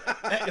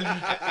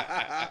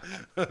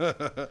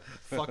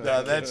 Fuck No,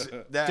 that. that's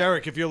that.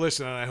 Derek, if you're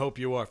listening, I hope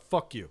you are.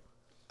 Fuck you.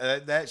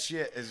 That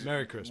shit is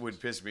Merry Christmas. would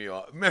piss me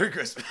off. Merry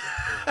Christmas.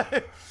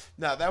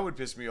 No, that would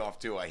piss me off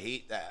too. I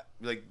hate that.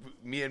 Like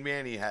me and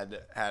Manny had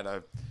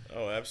a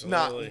Oh, not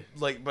absolutely.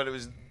 like, but it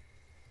was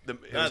the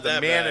Not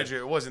that bad. manager.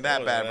 It wasn't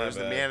that It wasn't bad, but that it was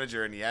the bad.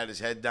 manager, and he had his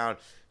head down.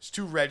 It's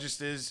 2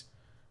 registers,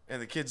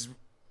 and the kid's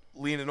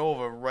leaning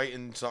over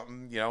writing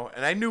something, you know.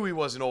 And I knew he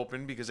wasn't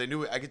open because I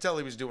could tell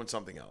he was doing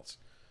something else.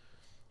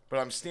 But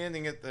I'm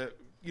standing at the,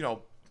 you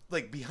know,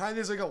 like behind.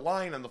 There's like a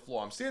line on the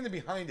floor. I'm standing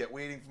behind it,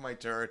 waiting for my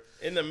turn.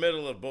 In the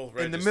middle of both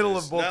registers. In the middle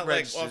of both Not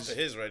registers. like off to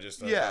his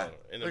register. Yeah,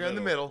 no, like in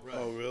the middle.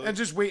 Oh, really? And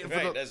just waiting for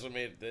Right, the. that's what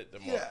made the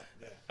more. Yeah.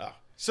 Oh.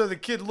 So the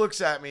kid looks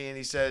at me and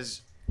he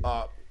says,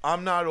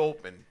 "I'm not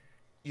open.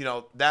 You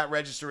know, that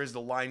register is the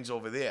lines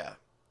over there."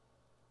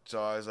 So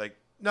I was like,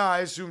 "No, I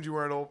assumed you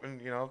weren't open,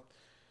 you know."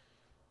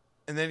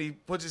 And then he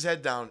puts his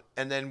head down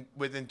and then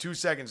within 2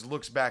 seconds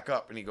looks back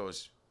up and he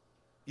goes,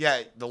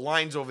 "Yeah, the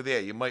line's over there.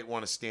 You might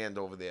want to stand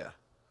over there."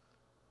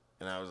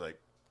 And I was like,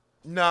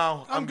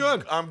 "No, I'm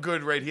good. I'm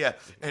good right here."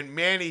 And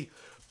Manny,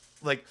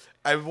 like,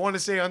 I want to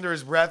say under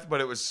his breath, but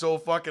it was so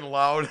fucking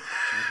loud.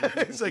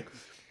 It's like,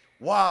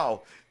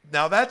 wow.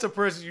 Now that's a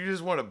person you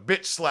just want to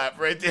bitch slap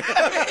right there.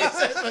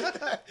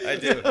 I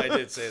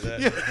did say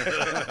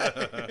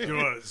that. You know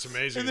what? It's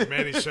amazing.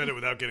 Manny said it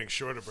without getting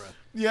short of breath.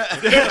 Yeah.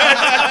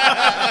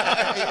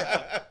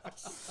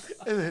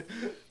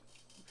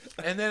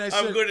 And then I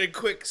said, I'm good in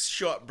quick,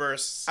 short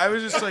bursts. I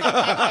was just like,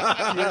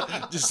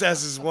 Just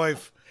ask his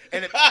wife.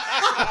 and it,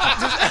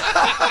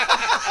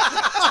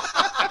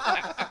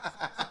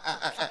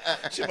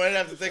 She might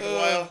have to take a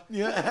while.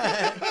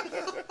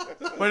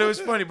 but it was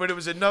funny. But it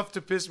was enough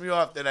to piss me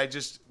off that I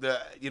just, the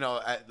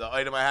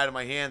item I had in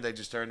my hand, I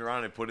just turned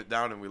around and put it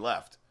down and we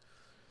left.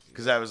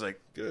 Because I was like,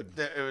 Good.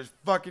 It was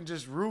fucking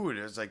just rude.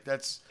 It was like,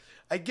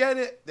 I get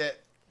it that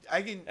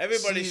I can.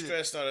 Everybody's see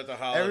that- stressed out at the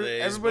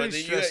holidays. everybody's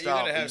but stressed you're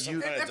out, gonna have but some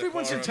you- kind of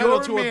Everyone's decorum.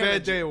 entitled to You're a a bad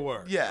manager. day of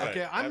work. Yeah. Okay.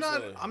 Right, I'm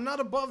absolutely. not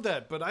above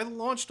that, but I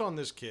launched on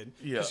this kid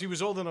because Yeah. he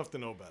was old enough to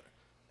know better,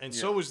 and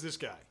so was this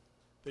guy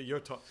that you're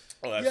talking.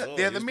 Oh, absolutely.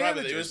 they're He the was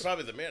probably- He managers. was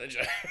probably the manager.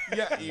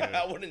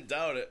 Yeah. I wouldn't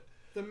doubt it.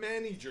 The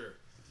manager.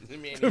 The The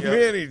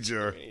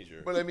manager.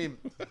 manager. But I mean,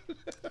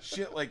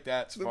 shit like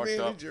that's The fucked up.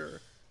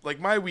 manager. Like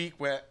my week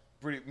went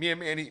pretty. Me and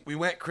Manny, we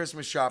went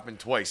Christmas shopping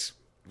twice.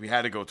 We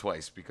had to go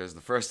twice because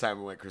the first time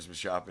we went Christmas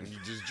shopping, You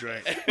just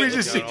drank. we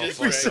just, got all we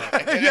fucked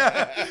up.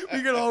 yeah,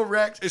 we got all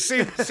wrecked.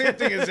 Same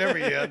thing as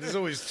every year. There's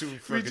always 2 We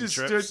freaking just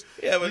trips.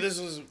 stood. Yeah, but this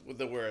was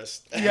the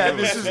worst. Yeah,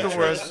 this is the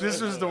worst.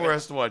 This was the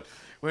worst one.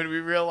 When we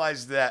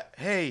realized that,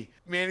 hey,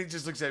 Manny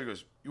just looks at me and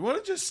goes, "You want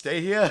to just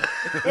stay here?"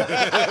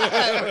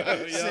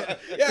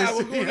 Yeah,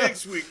 we'll go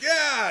next week.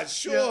 Yeah,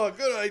 sure.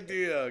 Good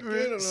idea.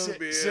 Get another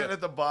beer. Sitting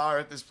at the bar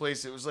at this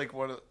place. It was like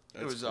one of.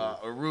 It was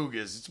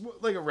Arugas. It's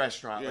like a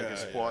restaurant, like Yeah, a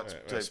yeah, sports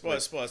Right, type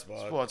sports bar.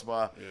 sports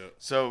bar. Yeah.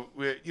 So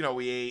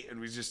we ate and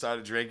we just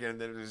started drinking,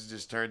 and then it was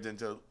just turned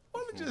into,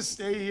 "Why don't we just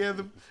stay here?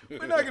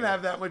 We're not gonna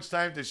have that much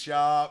time to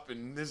shop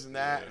and this and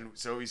that." And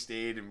so we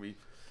stayed and we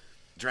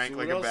drank So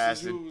like what a else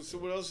bastard. So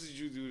what else did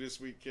you do this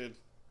week, kid?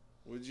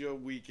 What'd your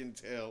week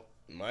entail?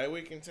 My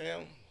week in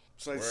town.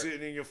 Besides Work.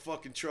 sitting in your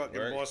fucking truck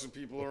Work. and bossing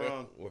people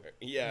around.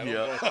 Yeah,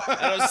 Yeah.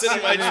 I don't sit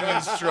in my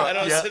truck. truck, I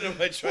don't yeah. sit in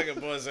my truck and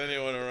boss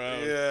anyone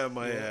around. Yeah,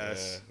 my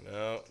ass.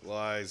 No,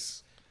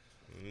 Lies.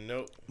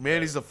 nope.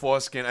 Manny's the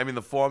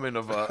the foreman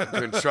of a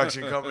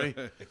construction company.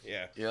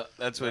 Yeah. Yeah,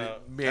 that's what No.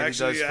 Manny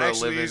Actually- does for a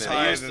actually living. he's And-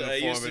 higher I used than to, the I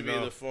used to foreman, be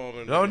no. the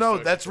foreman. No, of no,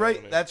 the that's construction right.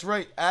 company. That's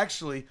right.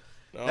 Actually,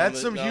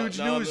 That's some huge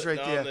news right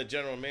there. I'm the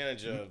general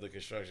manager of the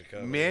construction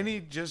company. Manny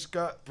just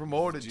got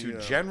promoted to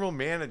GM. general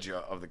manager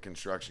of the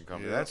construction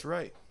company. Yeah. That's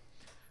right.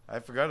 I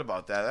forgot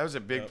about that. That was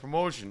a big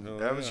promotion. Oh,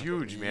 that was yeah.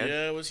 huge, man.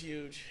 Yeah, it was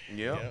huge.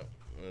 Yep.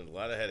 A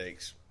lot of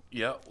headaches.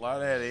 Yep, a lot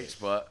of headaches,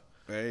 but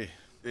Hey,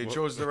 they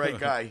chose the right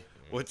guy.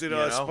 what did You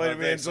know?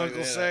 Spider-Man's Thanks, uncle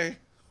yeah. say?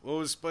 What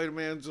was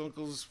Spider-Man's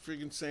uncle's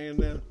freaking saying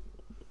there?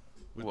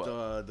 With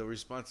What? the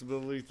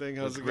responsibility thing?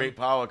 How's With it great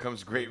power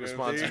comes great There you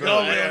responsibility. go,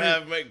 I man. don't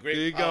have my great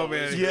There you go,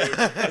 powers. man.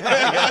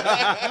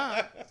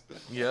 Yeah.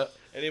 Yeah.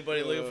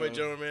 Anybody looking for a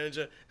general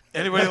manager?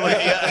 Anybody like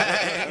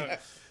yeah.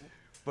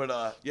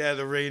 But Yeah,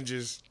 the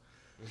Rangers.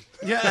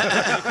 yeah.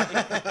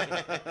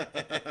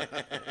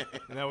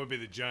 And that would be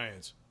the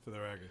Giants, for the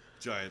record.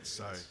 Giants,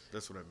 sorry.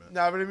 That's what I meant.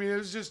 No, but I mean it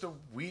was just a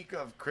week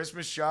of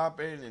Christmas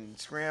shopping and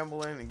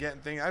scrambling and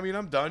getting things. I mean,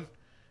 I'm done.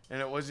 And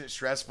it wasn't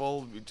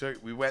stressful.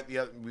 We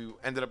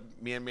ended up,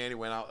 me and Manny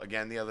went out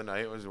again the other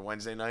night. It was a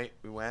Wednesday night.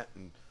 We went,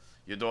 and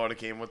your daughter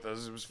came with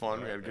us. It was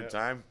fun. We had a good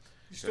time.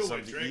 You still went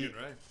something to drinking, eat.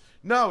 right?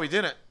 No, we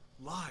didn't.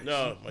 Lies.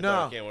 No, my No.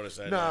 daughter can't want us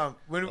that night. No.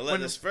 When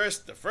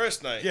The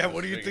first night. Yeah, was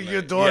what do you drinking think night.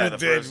 your daughter Yeah, the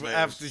did first night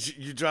after was-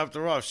 you dropped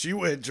her off? She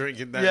went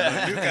drinking that Yeah.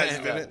 night. You guys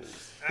didn't.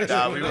 Actually,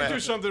 Nah, we let's went- do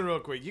something real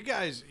quick. You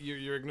guys,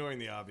 you're ignoring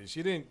the obvious.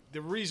 You didn't.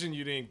 The reason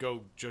you didn't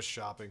go just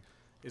shopping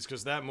is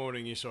because that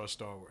morning you saw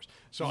Star Wars.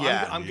 So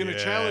Yeah. I'm going to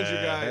challenge you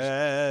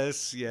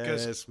guys.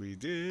 Yes, we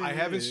did. I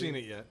haven't seen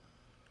it yet.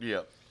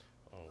 Yeah.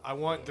 I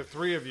want the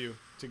three of you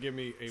to give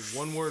me a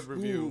one-word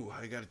review Ooh,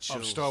 I got a chill.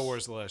 of Star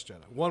Wars: The Last Jedi.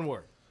 One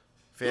word.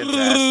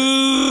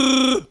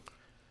 Fantastic.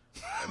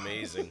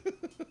 Amazing.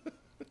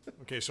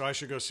 Okay, so I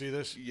should go see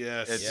this.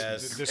 Yes.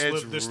 Yes. This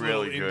It's little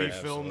really indie good.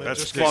 film that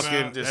That's just came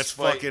fucking. out. That's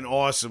Despite- fucking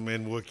awesome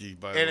in Wookiee,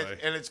 by the way.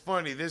 And it's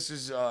funny. This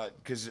is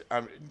because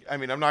I'm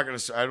not gonna.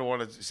 I don't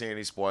want to say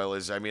any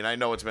spoilers. I mean, I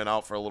know it's been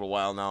out for a little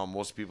while now, and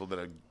most people that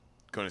are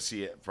gonna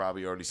see it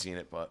probably already seen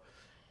it, but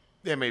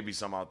there may be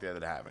some out there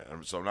that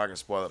haven't. So I'm not gonna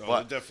spoil it. Oh,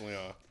 but they definitely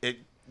are.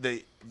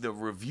 the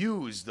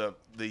reviews, the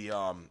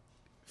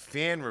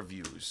fan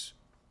reviews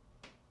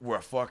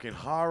were fucking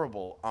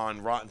horrible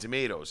on Rotten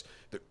Tomatoes.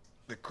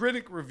 The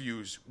critic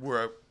reviews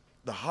were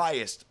the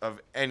highest of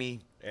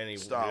any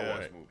Star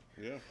Wars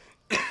movie.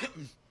 Yeah.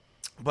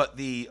 But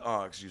the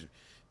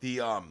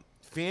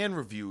fan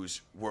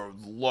reviews were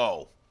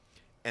low.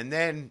 And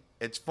then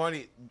it's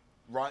funny,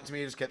 Rotten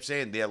Tomatoes kept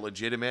saying they're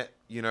legitimate,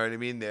 you know what I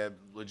mean? They're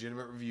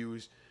legitimate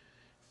reviews.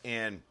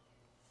 And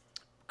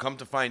come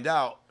to find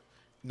out,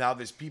 now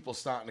there's people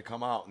starting to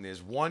come out, and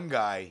there's one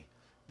guy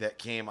that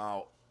came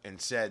out and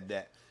said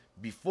that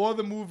before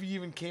the movie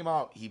even came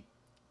out, he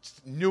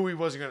knew he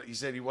wasn't gonna. He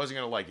said he wasn't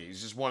gonna like it.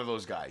 He's just one of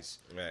those guys.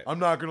 Right. I'm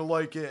not gonna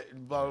like it.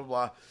 And blah blah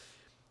blah.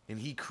 And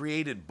he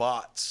created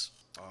bots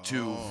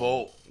to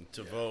vote.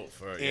 To vote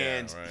for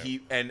And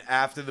right. and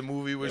after the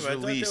movie was Yeah, but I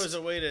thought there released, was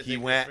a way that he they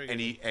could went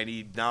friggin- and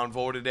he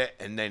downvoted it,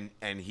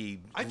 and he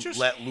I just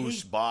let hate-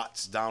 loose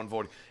bots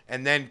downvoting,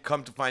 and then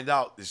come to find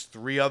out, there's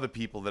 3 other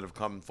people that have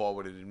come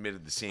forward and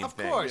admitted the same Of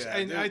thing. course.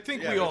 And I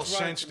think we all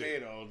sensed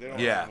it.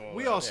 Yeah.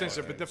 We all sense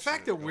it, but the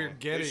fact that we're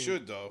getting,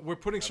 should, though. we're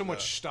putting so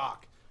much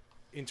stock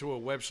into a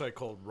website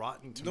called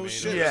Rotten No Tomatoes.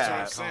 shit. Yeah.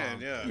 That's what I'm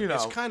saying. Yeah. You know,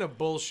 It's kind of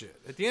bullshit.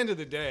 At the end of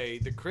the day,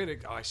 the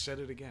critic. Oh, I said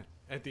it again.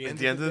 At the at end,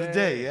 the end of the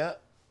day, yeah,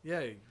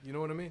 Yeah, you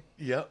know what I mean.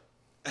 yep,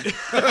 You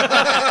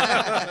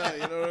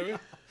know what I mean?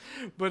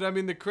 But I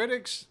mean, the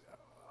critics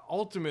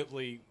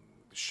ultimately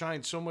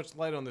shined so much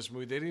light on this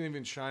movie. They didn't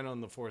even shine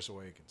on The Force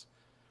Awakens.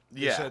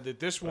 They yeah, said that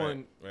this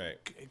one Right.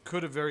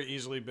 could have very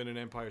easily been an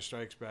Empire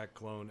Strikes Back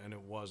clone, and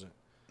it wasn't.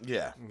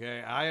 yeah.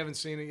 Okay, I haven't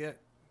seen it yet.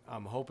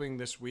 I'm hoping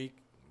this week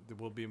there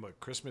will be a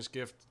Christmas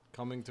gift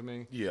coming to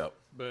me. Yep.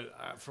 But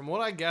from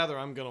what I gather,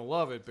 I'm gonna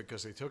love it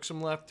because they took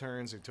some left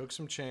turns, they took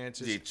some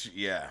chances.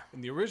 Yeah.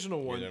 In the original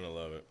You're one, gonna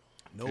love it.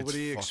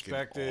 nobody It's fucking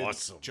expected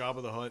awesome.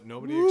 Jabba the Hutt.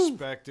 Nobody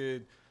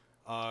expected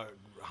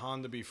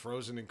Han to be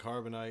frozen in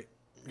carbonite.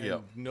 And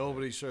Yep.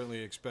 nobody certainly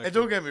expected. And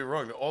don't get me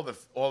wrong, all the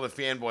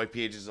fanboy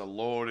pages are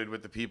loaded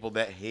with the people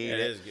that hate It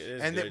it, is- it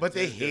is and good. but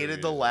they It is good hated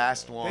the reviews.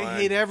 last one.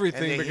 They hate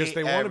everything and because hate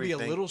they want to be a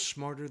everything. little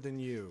smarter than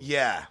you.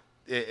 Yeah,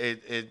 they're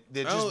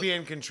Well- just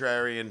being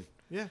contrarian.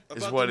 Yeah. Is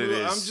About what the it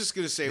movie, is. I'm just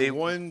gonna say They-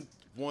 one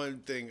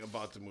thing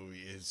about the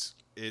movie is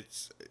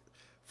it's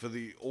for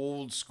the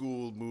old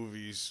school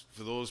movies.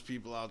 For those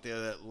people out there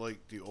that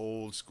like the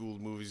old school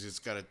movies, it's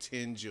got a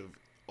tinge of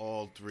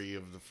all 3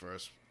 of the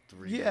first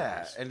 3. Yeah,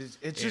 movies. and it's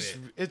in just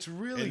it. it's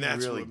really and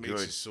that's really what makes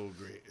good. it so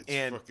great. It's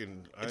And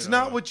fucking. It's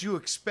not what you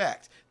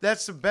expect.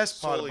 That's the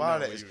best part Solely about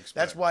not it. what Is you expect.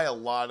 that's why a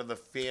lot of the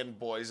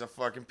fanboys are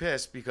fucking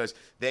pissed because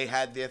they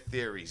had their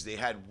theories. They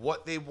had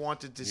what they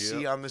wanted to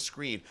see Yep. on the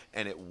screen,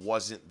 and it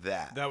wasn't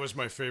that. That was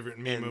my favorite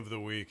meme And- of the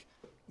week.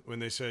 When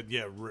they said,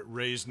 yeah,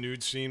 Ray's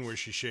nude scene where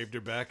she shaved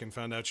her back and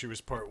found out she was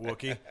part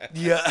Wookiee.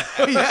 Yeah,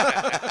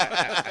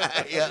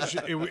 yeah, yeah.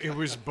 It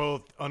was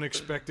both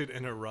unexpected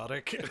and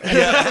erotic.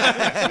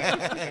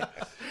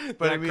 But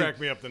that I mean, cracked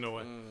me up to no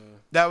end.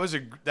 that was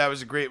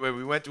a great way.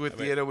 We went to a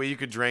theater where you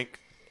could drink.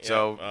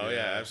 So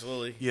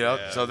absolutely. You know,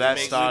 Yeah. so that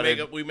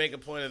started. We make a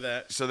point of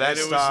that. So that And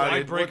it was started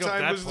like, break what up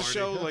time that was the party.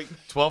 show? Like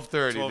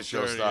 12:30. The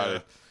show 12:30, started.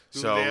 yeah.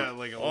 So Yeah,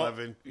 like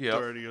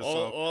 11:30 or so.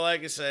 All I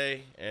can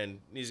say, and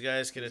these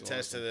guys can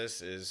attest to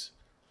this, is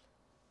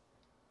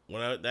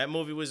when that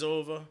movie was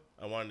over,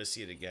 I wanted to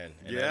see it again.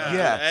 And Yeah.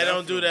 Yeah. I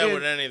don't do that And-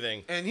 with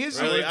anything. and here's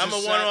the Really, I I'm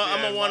just a sat one. there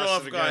I'm a and one-off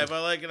watched it guy. again. If I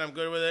like it, I'm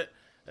good with it,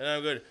 and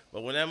I'm good.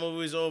 But when that movie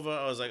was over,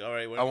 I was like, all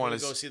right, when I can wanna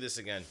we go s- see this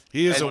again?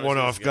 He is I a wanna see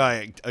one-off this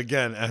guy.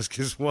 Again, ask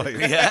his wife.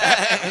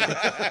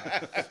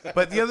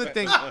 But the other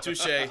thing, again.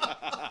 Touche.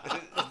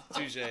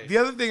 Touche. the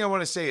other thing I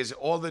want to say is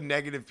all the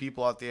negative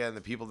people out there and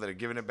the people that are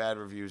giving it bad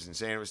reviews and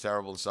saying it was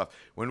terrible and stuff.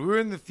 When we were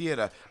in the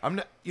theater,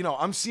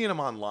 I'm seeing them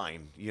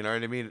online. You know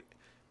what I mean?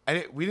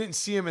 We didn't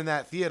see him in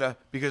that theater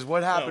because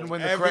what happened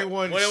when the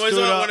Everyone When it was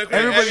stood on, up. when it,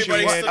 Everybody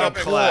everybody should stood up and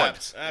applaud.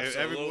 clapped.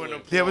 Absolutely.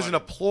 Everyone there was an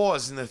applauded.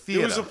 applause in the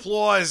theater. There was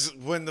applause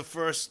when the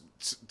first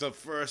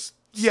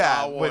yeah,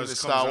 Star when Wars the comes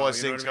Star out, Wars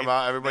you know things what I come mean?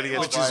 out, everybody gets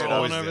Which is fired up.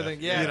 always and there.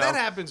 everything. Yeah, You that know?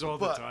 happens all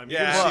the But- time. You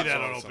Yeah, don't but- see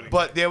that on opening.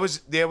 But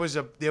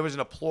there was an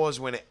applause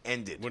when it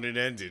ended. when it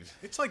ended.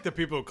 It's like the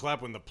people who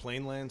clap when the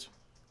plane lands.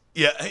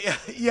 Yeah.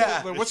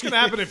 Like, what's gonna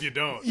happen if you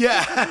don't?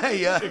 Yeah,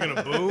 yeah. You're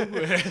gonna boo.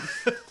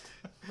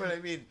 But I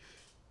mean,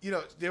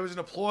 there was an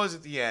applause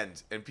at the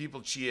end, and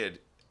people cheered.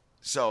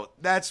 So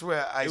that's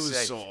where I It was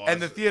say, so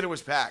and the awesome. theater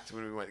was packed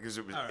when we went because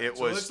it was. All right, it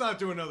so was let's not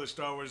do another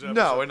Star Wars episode.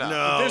 no, we're not.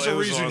 No. There's it a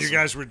was reason you awesome.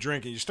 guys were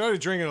drinking. You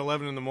started drinking at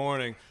 11 in the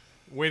morning,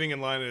 waiting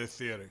in line at a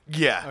theater.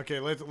 Yeah,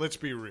 Okay, let's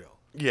be real.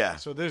 yeah.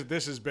 So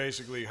this is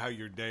basically how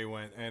your day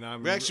went, and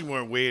I'm We actually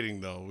weren't waiting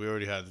though. We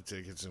already had the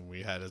tickets and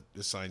we had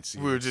assigned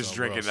seats. We were just so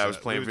drinking. all I was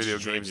set. playing We were video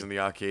just games in drinking. the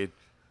arcade.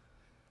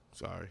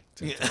 Sorry.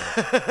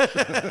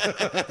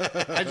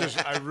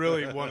 I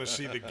really want to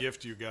see the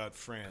gift you got,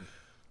 Fran,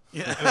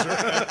 Yeah.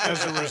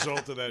 as a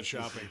result of that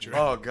shopping trip.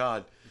 Oh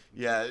God.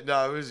 Yeah.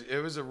 No, it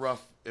was a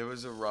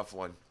rough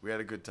one. We had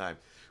a good time.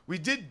 We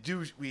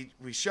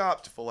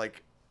shopped for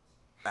like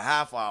a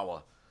half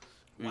hour.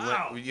 We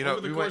Wow! went,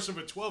 Over the we course went,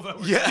 of a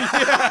 12-hour.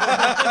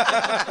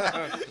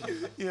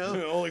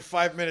 Yeah. Only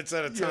 5 minutes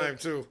at a time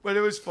too. But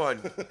it was fun.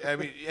 I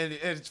mean, and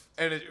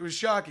it was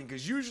shocking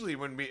because usually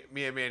when me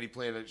and Mandy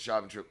plan a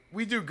shopping trip,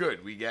 we do good.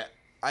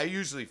 I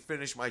usually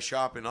finish my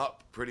shopping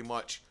up pretty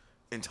much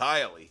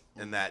entirely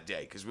in that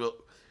day because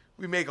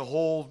we make a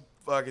whole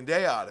fucking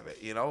day out of it,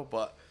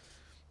 But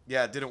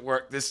yeah, it didn't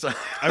work this time.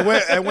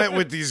 I went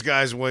with these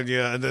guys one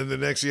year, and then the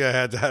next year I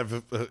had to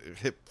have a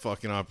hip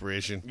fucking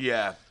operation.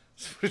 Yeah.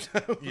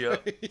 Yeah.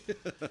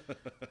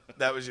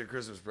 That was your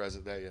Christmas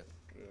present that year.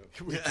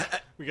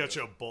 We got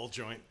you a ball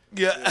joint.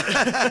 Yeah.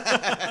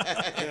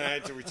 And I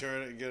had to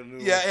return it and get a new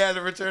one. Yeah, I had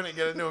to return it and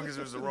get a new one because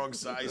it was the wrong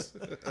size.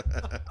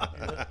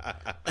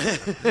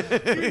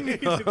 You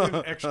needed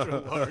an extra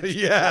large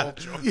Yeah. ball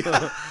joint.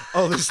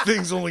 Oh, this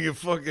thing's only a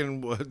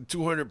fucking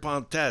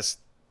 200-pound test.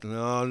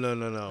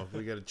 No.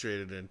 We got to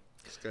trade it in.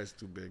 This guy's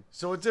too big.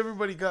 So what's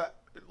everybody got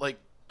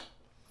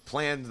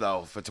planned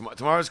though for tomorrow?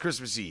 Tomorrow's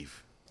Christmas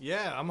Eve.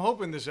 Yeah, I'm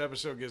hoping this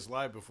episode gets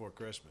live before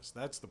Christmas.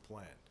 That's the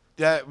plan.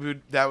 That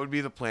would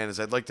be the plan. Is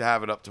I'd like to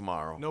have it up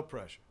tomorrow. No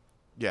pressure.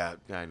 Yeah,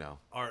 I know.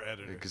 Our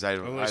editor. Because I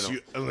don't. Unless I don't,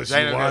 you- unless 'cause I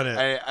you don't want have, it.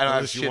 I don't have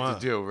Unless you shit want.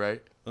 to do,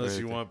 right? Unless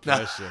you Right. want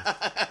pressure.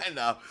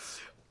 No.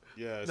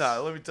 Yes.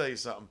 No, let me tell you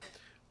something.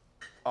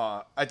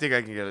 I think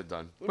I can get it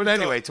done. But Let me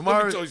anyway, tell-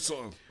 tomorrow, Let me tell you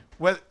something.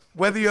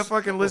 whether you're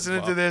fucking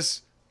listening to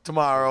this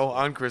tomorrow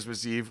on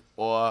Christmas Eve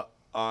or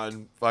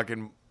on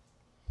fucking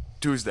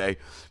Tuesday,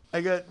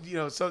 I got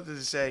something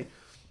to say.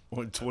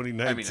 On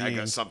 2019. I mean,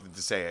 I got something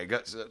to say. I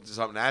got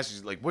something to ask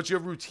you. Like, what's your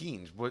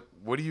routines? What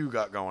do you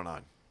got going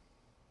on?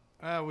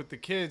 With the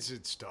kids,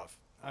 it's tough.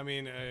 I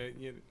mean,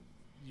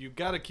 you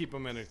got to keep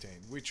them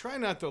entertained. We try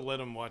not to let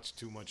them watch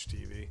too much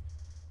TV.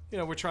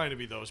 We're trying to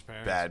be those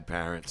parents. Bad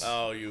parents.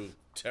 Oh, you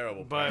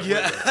terrible. But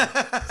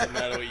What's the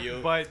matter with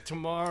you? But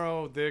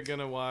tomorrow they're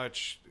gonna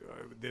watch.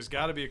 There's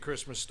got to be a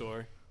Christmas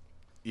Story.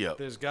 Yep.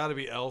 There's got to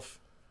be Elf,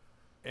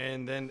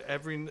 and then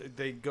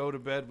they go to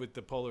bed with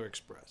the Polar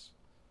Express.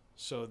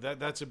 So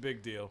that's a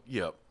big deal.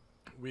 Yep.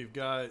 We've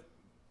got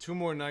 2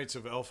 more nights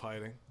of elf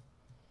hiding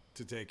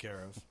to take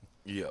care of.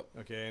 Yep.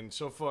 Okay, and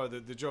so far the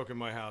joke in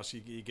my house,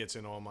 he gets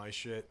in all my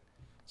shit.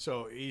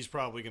 So he's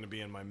probably going to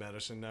be in my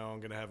medicine now. I'm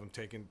going to have him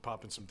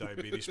popping some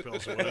diabetes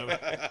pills or whatever.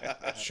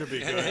 Should be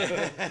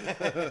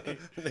good.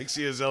 Next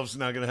year's elf's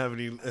not going to have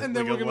any And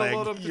then we're going to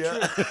load up the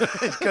trip.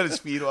 He's got his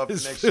feet off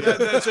next year.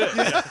 That's it.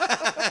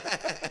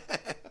 Yeah.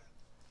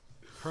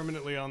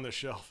 Permanently on the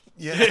shelf.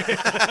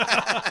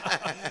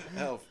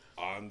 elf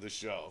on the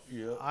shelf.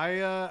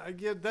 Yeah.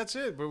 Yeah, that's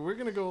it. But we're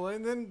gonna go,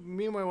 and then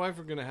me and my wife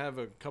are gonna have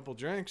a couple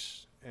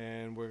drinks,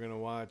 and we're gonna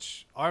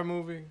watch our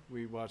movie.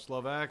 We watched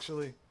Love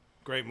Actually,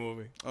 great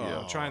movie.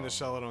 I'm trying to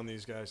sell it on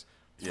these guys.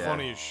 It's Yeah.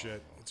 funny as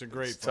shit. It's a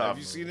great tough. Have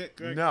you seen it,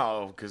 Greg?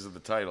 No, because of the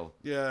title.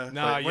 Yeah.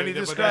 Nah, But when he but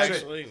described that's it,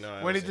 Actually, no,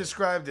 I when he haven't seen it.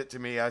 described it to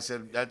me, I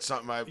said that's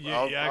something You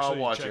I'll actually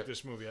watch check it.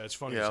 this movie. It's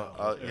funny. Yeah, as hell.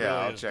 I'll- It yeah,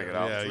 I'll is check good. it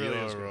out. Yeah, It really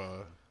is you're,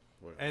 good.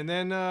 And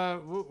then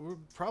we'll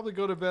probably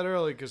go to bed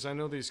early because I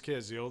know these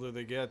kids. The older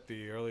they get,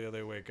 the earlier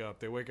they wake up.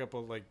 They wake up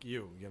like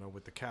you,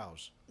 with the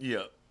cows.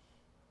 Yeah.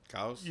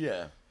 Cows?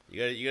 Yeah.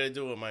 You gotta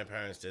do what my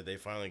parents did. They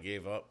finally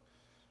gave up,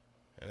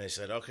 and they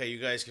said, "Okay, you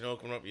guys can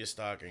open up your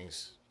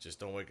stockings. Just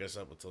don't wake us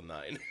up until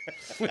 9."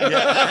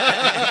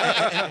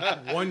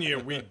 One year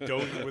with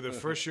the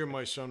first year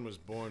my son was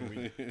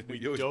born, we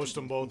dosed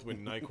them both with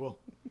NyQuil.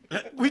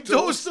 We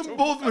dosed them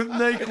both with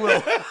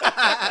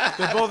NyQuil.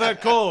 They both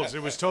had colds.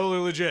 It was totally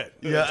legit.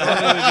 Yeah.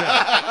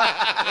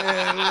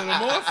 And a little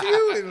more for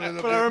you. And a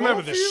little But bit I remember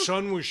more the for you.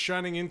 sun was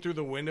shining in through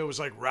the window. It was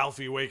like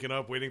Ralphie waking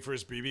up, waiting for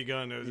his BB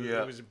gun.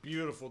 Yeah. It was a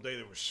beautiful day.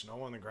 There was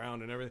snow on the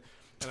ground and everything.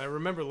 And I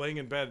remember laying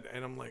in bed,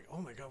 and I'm like, oh,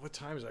 my God, what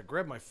time is it? I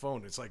grabbed my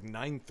phone. It's like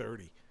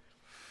 9:30.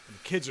 And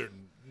the kids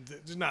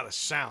there's not a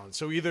sound.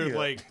 So either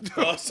Yeah.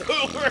 Oh, so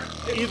it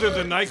worked. either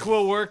the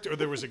NyQuil worked or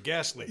there was a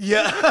gas leak.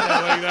 Yeah.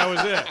 That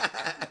was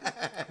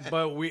it.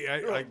 But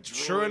I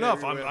sure drooling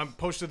enough, everywhere. I'm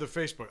posted to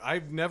Facebook.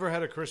 I've never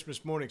had a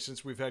Christmas morning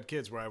since we've had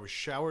kids where I was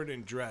showered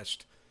and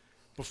dressed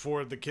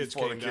before the kids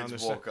Before came the down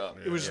kids the woke stairs. up.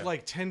 It was Yeah.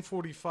 like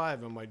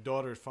 10:45, and my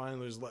daughter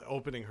finally was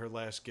opening her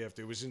last gift.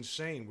 It was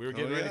insane. We were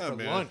getting ready yeah, for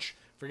man. lunch.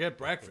 Forget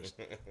breakfast.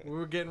 We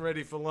were getting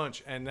ready for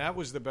lunch, and that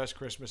was the best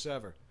Christmas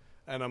ever.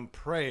 And I'm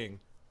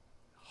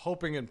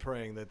hoping and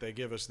praying that they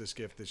give us this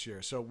gift this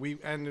year. So we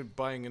ended up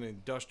buying an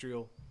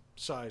industrial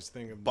size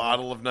thing of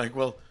Bottle of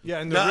NyQuil. yeah,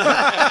 and,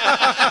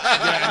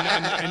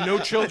 and no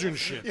children's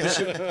shit.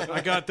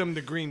 I got them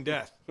the Green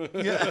Death.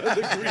 Yeah,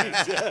 the Green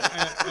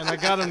Death. And I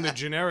got them the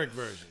generic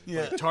version,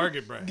 like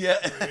Target brand. Yeah.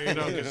 You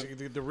know, because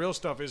the real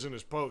stuff isn't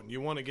as potent.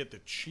 You want to get the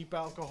cheap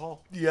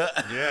alcohol. Yeah.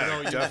 Yeah, You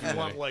know, you definitely.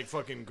 want like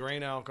fucking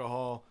grain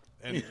alcohol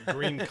and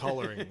green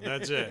coloring.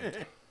 That's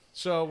it.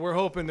 So we're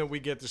hoping that we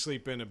get to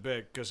sleep in a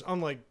bit, because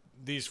unlike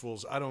these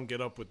fools, I don't get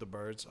up with the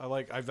birds.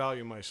 I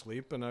value my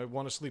sleep, and I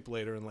want to sleep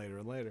later and later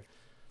and later.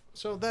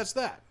 So that's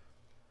that.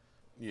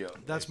 Yeah.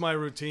 That's my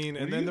routine,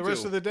 and do then you the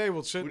rest do? of the day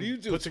we'll sit What do you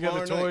and do put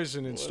together tomorrow night? toys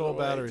and install What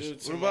do I batteries. do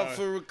What tomorrow? about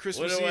for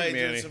Christmas What do I Eve, do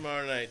Manny?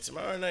 tomorrow night?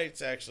 Tomorrow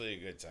night's actually a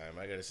good time.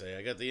 I gotta say,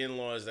 I got the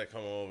in-laws that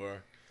come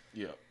over.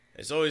 Yeah.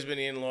 It's always been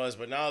the in-laws,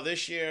 but now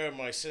this year,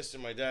 my sister,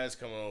 my dad's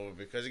coming over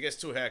because it gets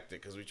too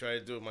hectic. Because we try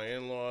to do it with my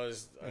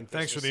in-laws. on And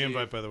thanks for Christmas the Eve.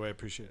 invite, by the way. I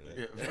appreciate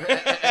it.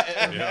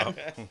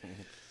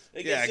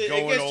 It Yeah, gets,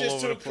 going it gets all just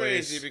over too the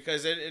place. crazy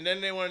because and then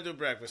they want to do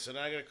breakfast, so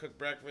now I gotta cook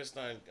breakfast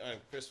on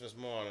Christmas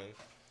morning,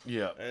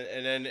 Yeah.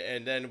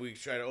 and then we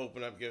try to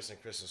open up gifts on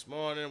Christmas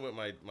morning with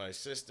my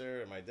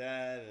sister and my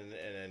dad, and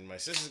then my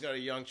sister's got a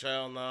young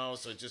child now,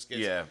 so it just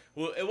gets Yeah.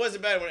 Well, it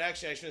wasn't bad when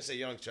actually I shouldn't say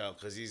young child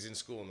because he's in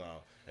school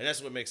now, and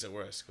that's what makes it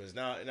worse because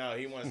now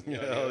he wants Hell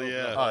to open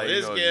yeah. up all he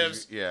his knows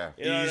gifts. Yeah.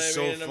 You know He's what I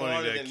so mean? In the funny,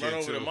 morning, that then run kid,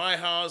 over to too. my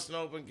house and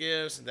open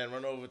gifts, and then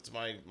run over to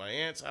my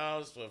aunt's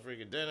house for a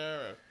freaking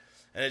dinner.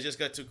 And it just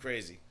got too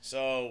crazy.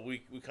 So we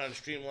kind of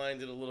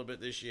streamlined it a little bit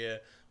this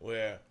year,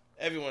 where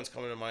everyone's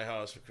coming to my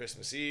house for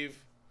Christmas Eve.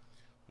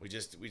 We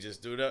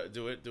just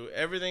do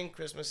everything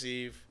Christmas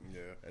Eve, Yeah.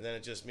 and then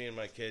it's just me and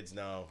my kids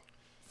now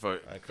For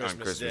on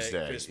Christmas,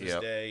 Day. Christmas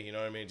Yep. Day, you know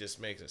what I mean? It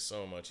just makes it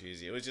so much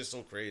easier. It was just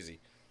so crazy.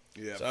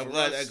 Yeah. So I'm for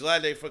glad us-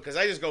 they because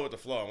I just go with the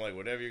flow. I'm like,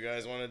 whatever you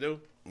guys want to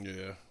do,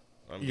 Yeah.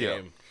 I'm Yeah.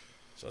 game.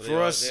 So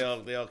For us-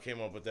 they all came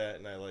up with that,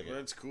 and I like it.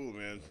 That's cool,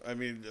 man. I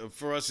mean,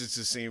 for us, it's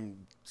the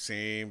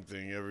same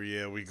thing every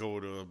year. We go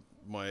to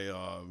my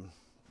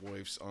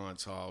wife's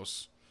aunt's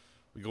house.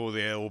 We go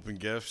there, open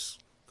gifts.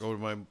 Go to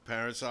my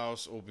parents'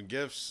 house, open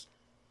gifts.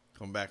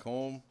 Come back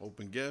home,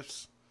 open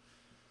gifts,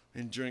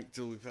 and drink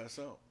till we pass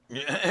out. When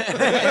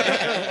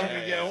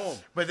we get home.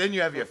 But then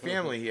you have your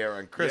family here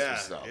on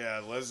Christmas, though. Yeah,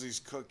 Leslie's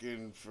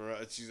cooking for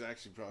us. She's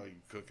actually probably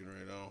cooking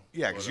right now.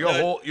 Yeah, because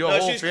But, your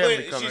whole she's family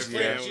clean- comes she's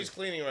here. She's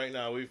cleaning right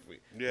now. We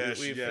Yeah,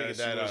 she figured was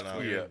that out now.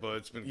 cleaning, Yeah. but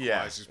it's been Yeah.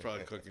 quiet. She's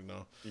probably cooking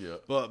now. Yeah.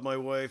 But my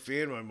wife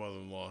and my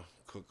mother-in-law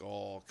cook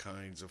all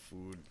kinds of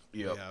food.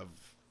 Yep.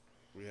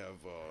 We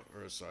have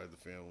her side of the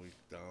family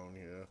down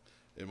here,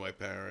 and my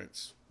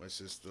parents, my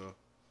sister.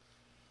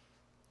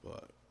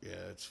 But yeah,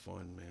 it's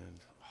fun, man.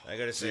 I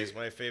gotta say, it's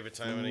my favorite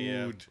time of the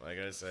year. Food. I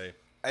gotta say.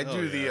 I Hell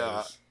do yeah, the. it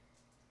is.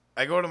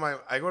 I go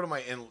to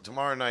my in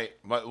tomorrow night.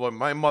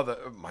 My mother.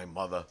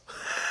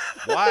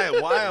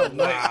 Wild, wild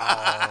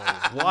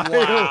night.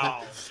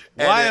 Wow.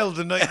 Wild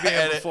the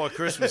nightmare before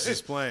Christmas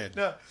is playing.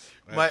 No,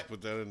 I my have to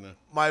put that in there.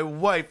 my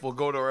wife will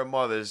go to her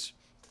mother's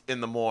in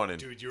the morning.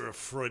 Dude, you're a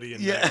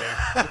Freudian Yeah.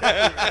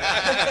 nightmare.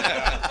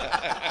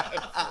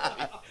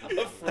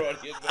 A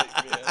Freudian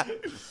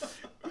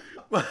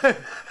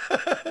nightmare.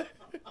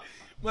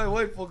 My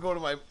wife will go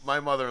to my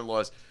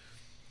mother-in-law's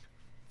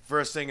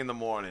first thing in the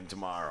morning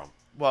tomorrow.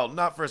 Well,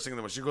 not first thing in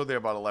the morning. She'll go there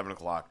about 11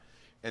 o'clock,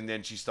 and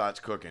then she starts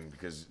cooking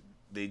because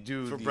they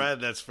do. For the-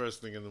 Brad, that's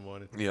first thing in the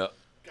morning. Yeah.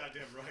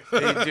 Goddamn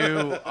right.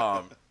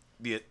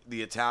 They do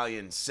the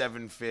Italian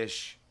 7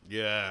 fish.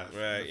 Yeah.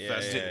 Right, The yeah,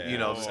 fest- yeah, you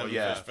know, The so, Seven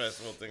yeah. Fish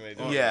Festival thing they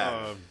do.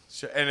 Yeah.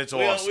 So, and it's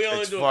We, awesome. we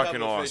only It's do a fucking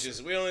couple of awesome.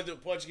 fishes. We only do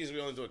Portuguese. We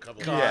only do a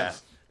couple. Yeah.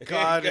 Of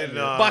God and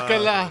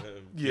Bacala.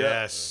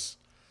 yes.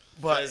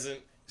 But Pheasant.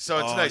 So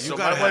it's nice. You So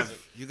gotta my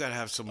wife. you gotta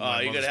have some. Oh,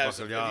 you gotta have motherfucking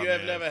some. yum, If you have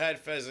man. never had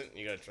pheasant,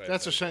 you gotta try.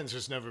 That's a pheasant. sentence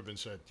that's never been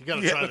said. You got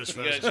to try this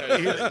You gotta pheasant. try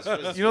pheasant.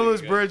 Pheasant's You know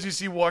those pretty birds you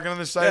see walking on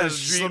the side Yeah, of the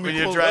just street let me when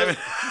you're pull driving?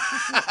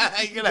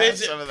 You gotta have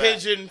some good. of that.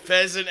 Pigeon,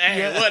 pheasant,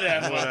 hey,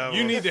 whatever. Whatever.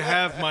 You need to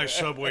have my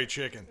Subway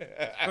chicken.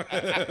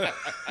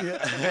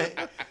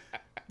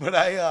 But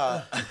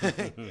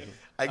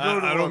I go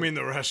to. I don't mean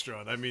the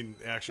restaurant. I mean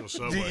the actual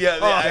Subway. Yeah,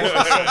 the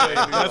actual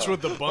Subway. That's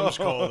what the bums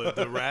call it.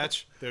 The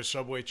rats, they're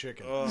Subway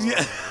chicken.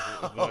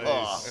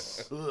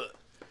 Nice.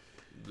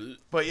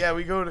 But yeah,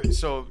 we go to.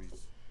 So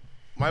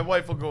my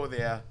wife will go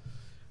there.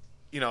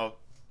 You know,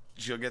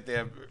 she'll get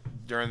there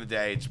during the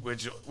day,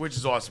 which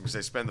is awesome because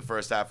I spend the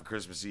first half of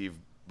Christmas Eve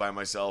by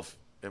myself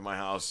in my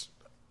house.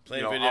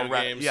 Playing You know, video I'll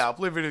wrap, games. Yeah, I'll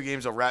play video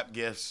games. I'll wrap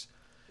gifts.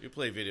 You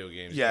play video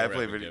games. Yeah, I you don't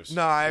play wrap video. gifts.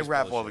 No, I That's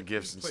wrap all the bullshit.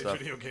 gifts and Play stuff.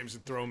 video games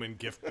and throw them in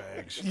gift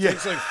bags. Yeah,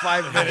 It's like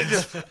 5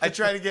 minutes. I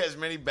try to get as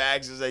many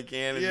bags as I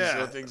can and just Yeah.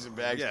 throw things in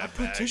bags. Yeah.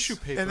 Put tissue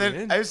paper And then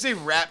in. I would say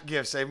wrap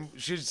gifts. I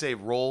should say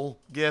roll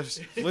gifts.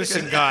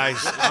 Listen,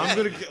 guys, I'm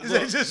gonna get.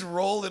 They just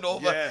roll it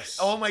over. Yes.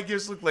 All my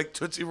gifts look like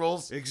Tootsie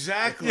Rolls.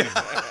 Exactly.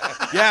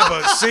 Yeah,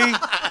 but see,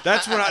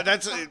 that's what I.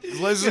 That's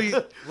Leslie.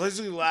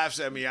 Leslie laughs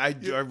at me. I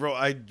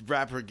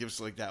wrap her gifts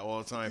like that all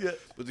the time. Yeah.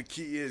 But the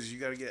key is you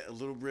got to get a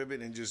little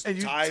ribbon and just And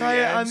you tie, tie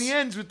the it on ends. the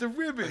ends with the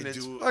ribbon. I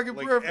It's do fucking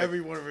like perfect. every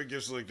one of her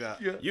gifts like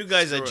that. Yeah. You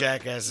guys are Screw it.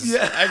 jackasses.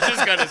 Yeah. I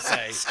just gotta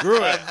say. Screw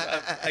it.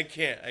 I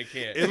can't.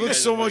 It You looks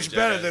guys so are much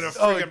better than a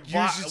jackasses. Oh, freaking you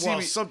box. should see Well,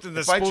 me. something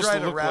that's If I supposed try to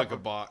to look wrap like a- a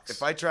box.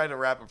 If I try to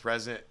wrap a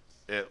present,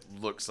 it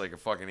looks like a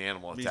fucking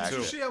animal Me attack. too.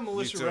 Did you see how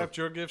Melissa too. wrapped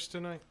your gifts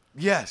tonight?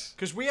 Yes.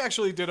 Because we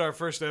actually did our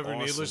first ever, Awesome.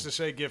 needless to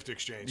say, gift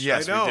exchange.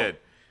 Yes, I know. we did.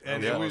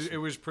 And Yeah. it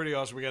was pretty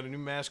awesome. We got a new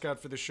mascot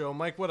for the show.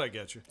 Mike, what'd I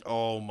get you?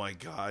 Oh my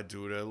god,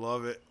 dude, I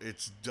love it.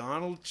 It's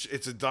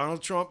a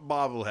Donald Trump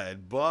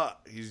bobblehead,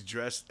 but he's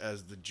dressed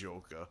as the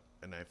Joker,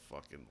 and I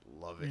fucking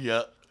love it.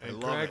 Yeah.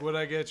 And love Craig, it. what'd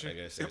I get I you?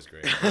 gotta say it's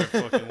great. I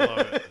fucking love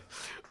it.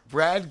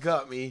 Brad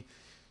got me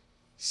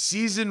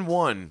season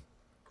 1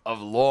 of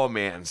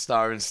Lawman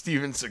starring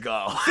Steven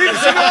Seagal.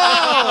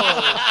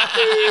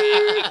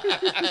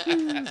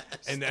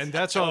 And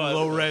that's on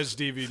low res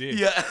DVD.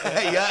 yeah.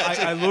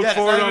 I look yeah,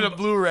 for it's it not on even a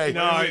Blu-ray.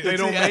 No, they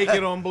don't make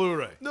it on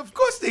Blu-ray. No, of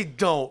course they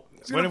don't.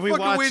 It's When gonna are we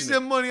fucking watching waste it? their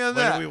money on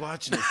When that. are we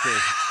watching it,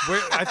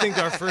 kid? I think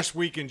our first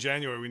week in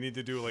January, we need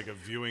to do like a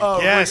viewing.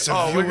 Oh, Yes, a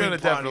we're viewing gonna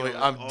party. definitely.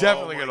 I'm Oh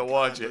definitely my gonna God,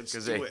 watch it let's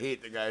because do I it.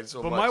 hate the guy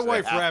so but much. my that I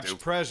wife have wraps to. We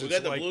presents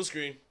got the like, blue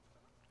screen.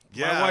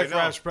 Yeah, wife I know.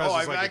 wraps presents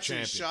I've like a actually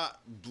champion. shot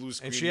blue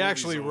screen and she movies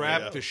actually over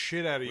wrapped there. the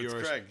shit out of With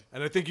yours. Craig.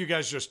 And I think you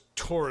guys just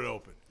tore it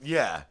open.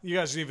 Yeah. You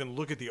guys didn't even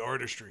look at the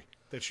artistry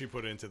that she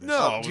put into this.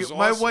 No, it was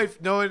my awesome.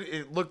 wife. No,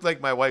 it looked like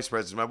my wife's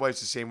presents. My wife's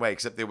the same way,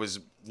 except there was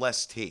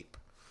less tape.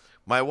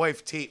 My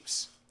wife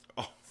tapes.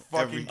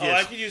 Every fucking Oh, I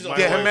gift. could use a My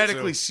They're wife,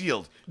 hermetically too.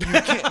 sealed. You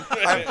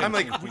can't. I'm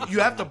like, you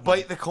have to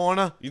bite the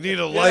corner. You need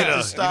a lighter.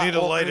 to stop You need a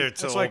opening. lighter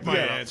to It's like open my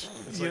it up. aunts.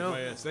 It's You like know? my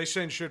aunts. They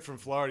send shit from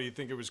Florida. You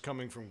think it was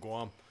coming from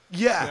Guam.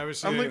 Yeah. Never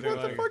seen I'm like, anything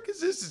what the like fuck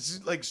is this?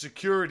 It's like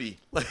security.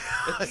 Like,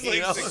 you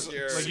like know?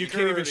 security. Like you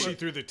can't even see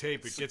through the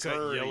tape. It gets that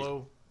Security.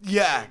 yellow.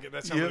 Yeah.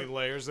 That's how Yeah. many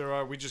layers there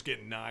are. We just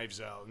get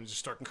knives out and just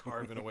start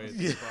carving away at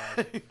the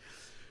spot.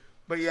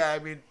 But yeah, I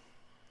mean,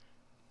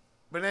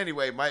 but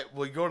anyway,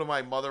 we go to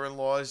my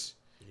mother-in-law's,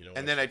 You don't and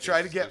want then your I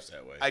try to gifts get used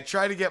that way. I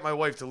try to get my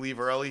wife to leave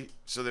early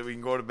so that we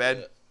can go to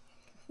bed.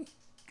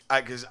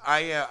 Because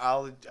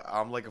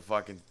I'm like a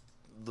fucking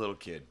little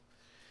kid.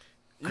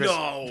 Chris-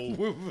 No.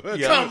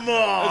 Yeah. Come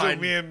That's what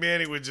on, me and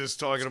Manny were just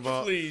talking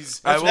about.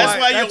 please. I That's will-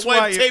 why that's your why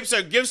wife you- tapes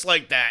her gifts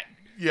like that.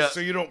 Yeah. So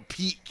you don't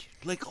peek.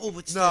 Like, oh,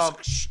 what's No.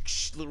 this? Shh,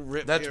 shh, little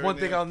rip. That's here one and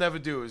thing there. I'll never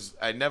do is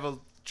I never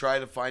try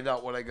to find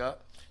out what I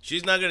got.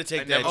 She's not gonna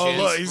take I that never- Oh,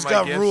 chance. look, he's for my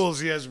got gifts. rules.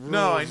 He has rules.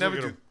 No, I Look never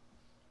at do. him.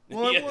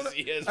 Well, Yes,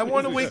 yes. I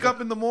want to wake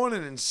up in the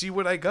morning and see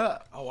what I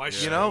got. Oh, I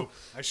snoop. You know?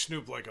 I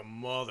snoop like a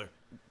mother.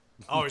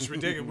 Oh, it's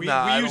ridiculous. We,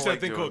 Nah, I we don't use that like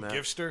thing doing called that.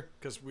 Giftster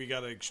because we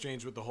got to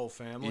exchange with the whole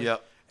family.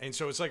 Yep. And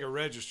so it's like a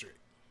registry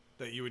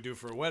that you would do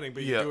for a wedding,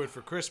 but you Yeah. do it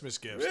for Christmas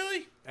gifts.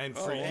 Really? And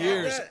for Oh, wow.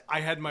 years, Yeah. I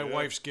had my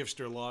wife's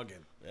Giftster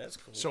login, That's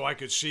cool. so I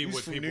could see He's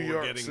what from people New were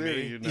York getting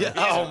City, me. you know. Yeah.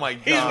 Oh my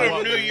He's god.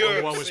 from New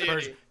York One was City.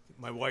 pers-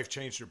 my wife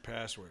changed her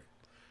password,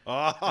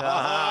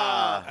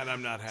 Ah, and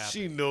I'm not happy.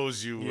 she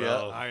knows you Yeah.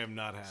 well. I am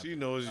not happy. She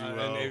knows you And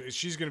well.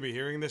 she's going to be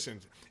hearing this,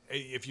 and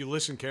if you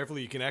listen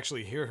carefully, you can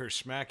actually hear her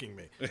smacking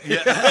me.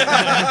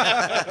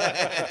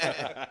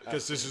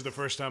 Because this is the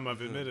first time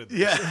I've admitted this.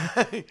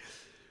 Yeah.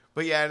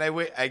 But yeah, and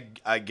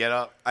I get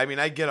up. I mean,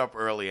 I get up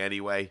early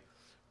anyway,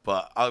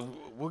 but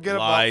we'll get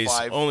up Lies. about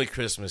 5. Only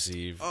Christmas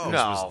Eve. Christmas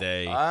No,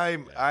 Day.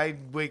 I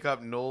wake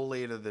up no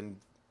later than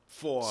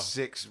 4.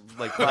 6,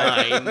 like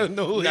 5. Nine.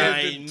 No,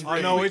 Nine.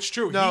 Oh, no, it's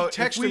true. No, He if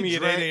texted we me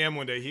drank- at 8 a.m.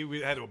 one day. He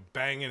had a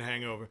banging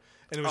hangover.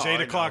 And it was Oh, 8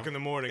 I o'clock know. in the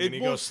morning. It and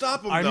he won't goes,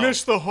 stop him, I though.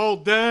 missed the whole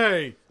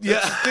day.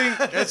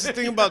 That's the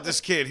thing about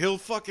this kid. He'll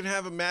fucking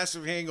have a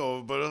massive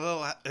hangover,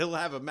 but he'll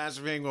have a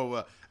massive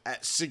hangover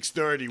at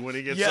 6:30 when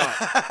he gets Yeah.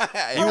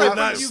 up. You would But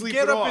not you sleep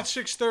get it up off. at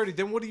 6:30.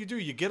 Then what do?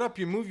 You get up,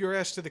 you move your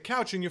ass to the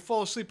couch, and you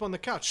fall asleep on the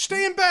couch.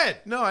 Stay in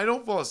bed. No, I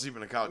don't fall asleep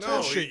on the couch.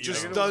 No, shit, he you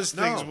just don't. does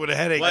things No. with a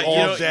headache What,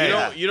 all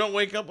day. you don't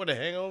wake up with a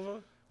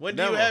hangover? When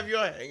do Never. you have your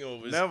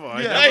hangovers? Never.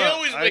 I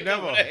always wake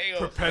up never. with a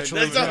hangover.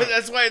 Perpetually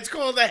That's why it's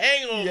called a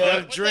hangover. Yeah,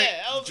 What the drink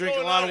hell's a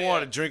going lot on of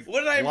water. here? Drink What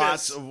did I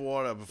lots miss? of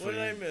water before What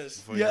did I you miss?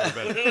 before Yeah. you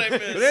go to What bed. did I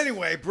miss? But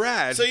anyway,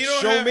 Brad, So you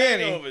don't show have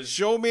Manny. hangovers.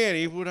 Show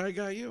Manny what I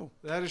got you.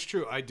 That is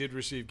true. I did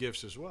receive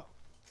gifts as well.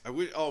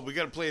 We got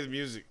to play the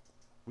music.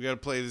 We got to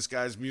play this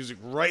guy's music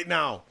right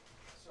now.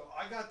 So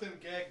I got them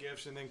gag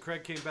gifts, and then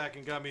Craig came back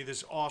and got me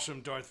this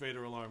awesome Darth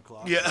Vader alarm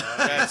clock. Yeah.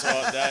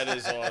 That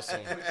is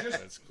awesome.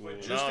 That's cool.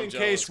 Just No, I'm in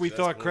jealous, case we 'cause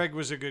that's thought cool. Craig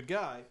was a good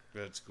guy,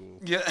 That's cool.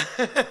 Yeah.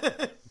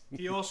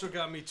 he also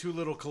got me 2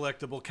 little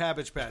collectible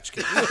Cabbage Patch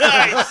Kids.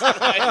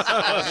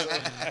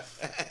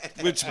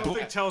 Which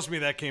Something tells me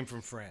that came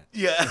from Fran.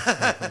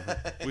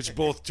 Yeah. which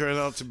both turned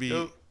out to be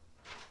Nope.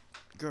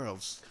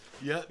 girls.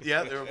 Yeah. They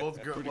were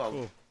both girls. Pretty Well,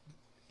 cool.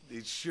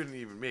 they shouldn't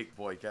even make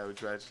boy Cabbage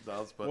Patch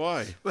dolls, but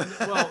Why?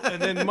 Well,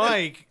 and then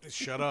Mike,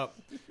 shut up.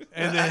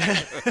 And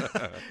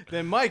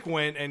then Mike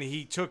went and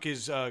he took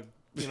his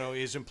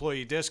his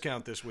employee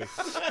discount this week.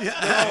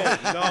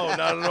 No,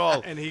 not at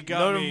all. And he got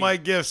None me of my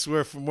gifts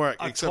were from work.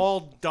 A except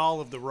tall doll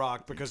of The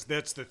Rock, because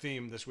that's the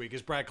theme this week,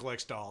 is Brad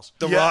collects dolls.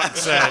 The Yeah. Rock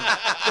said.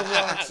 The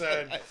Rock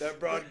said that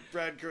Brad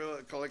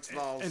collects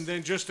dolls. And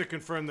then just to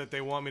confirm that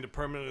they want me to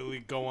permanently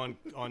go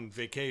on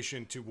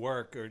vacation to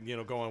work, or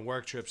go on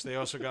work trips, they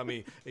also got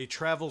me a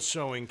travel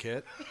sewing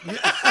kit,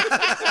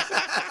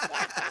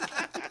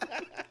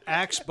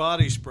 Axe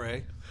body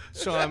spray.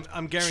 So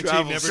I'm guaranteed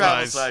Travel never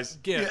travel size. size.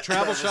 Yeah,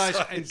 travel size,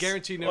 and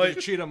guaranteed never to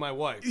cheat on my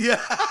wife. Yeah.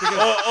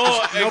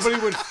 Nobody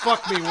would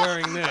fuck me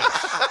wearing this.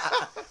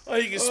 Oh,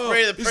 you can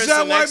spray the Is person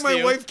that why next to my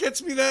you. wife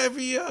gets me that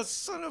every year?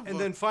 Son of a... And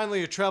then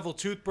finally a travel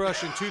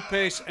toothbrush and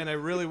toothpaste, and I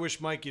really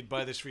wish, Mike, you'd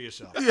buy this for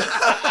yourself.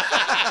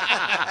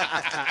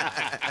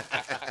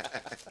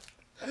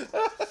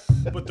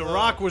 But The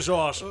Rock was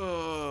awesome.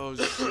 Oh,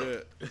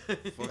 shit.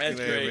 Fucking That's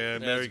A, great.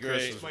 man. That's Merry great.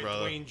 Christmas, My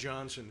brother. Dwayne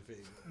Johnson thing.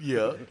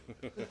 Yeah.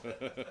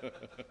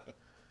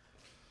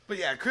 But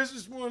yeah,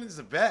 Christmas morning's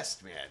the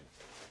best, man.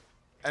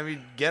 I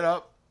mean, get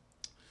up.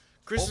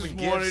 Christmas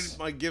Open morning, gifts.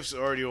 my gifts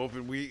are already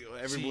open.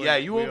 Everyone, yeah,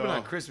 you we open all-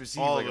 on Christmas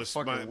Eve all like of a us,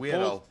 fucking my-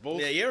 weirdo.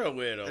 Both, Yeah, you're a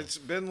weirdo. it's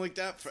been like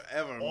that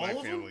forever in All my of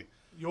them? family.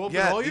 You open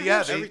Yeah, all your yeah,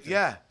 gifts? they, Everything.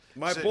 yeah.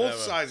 My So- both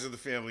sides of the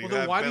family. Well, then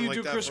have why been do you like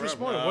do that Christmas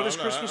forever. morning? What is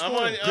Christmas I'm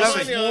morning? on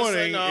Christmas the other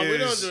morning side. No, we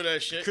don't is do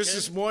that shit.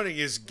 Christmas kid. morning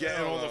is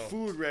getting all the No.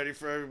 food ready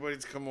for everybody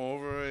to come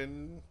over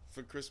and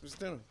for Christmas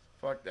dinner.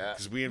 Fuck that.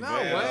 Because we No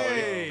invite.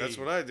 way. That's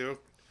what I do.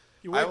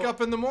 You wake I will- up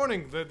in the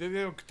morning,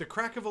 the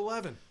crack of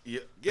 11.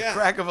 Yeah, Yeah. The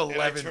crack of And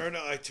 11.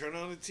 I turn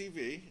on the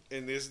TV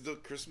and there's the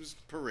Christmas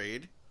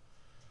parade.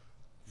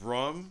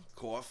 Rum,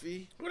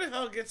 coffee, Who the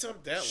hell gets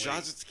up that shots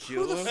late? of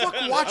tequila. Who the fuck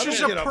I watches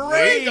don't a get up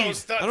parade? Don't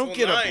start I don't till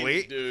get up 9,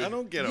 late. dude. I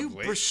don't get You up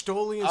late.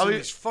 Bristolians I'll in be-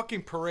 these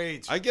fucking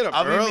parades. I get up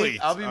I'll be early.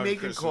 I'll be on making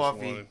Christmas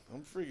coffee. morning.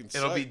 I'm freaking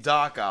It'll be psyched.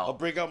 dark I'll out.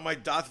 break out my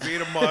Darth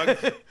Vader mug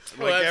like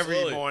every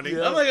absolutely. morning.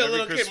 Yeah. I'm like a every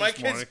little kid.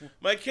 Christmas morning.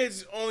 My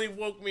kids only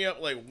woke me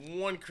up like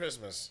one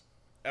Christmas,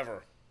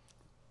 ever.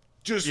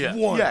 Just Yeah,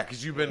 one. yeah,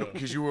 because you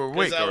were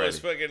awake Because I already. was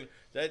fucking.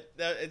 I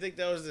think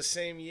that was the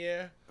same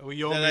year. Well,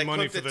 you owe that me I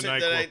money cooked for the tur-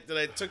 night that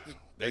I took the.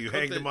 That I you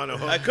cooked hanged them on a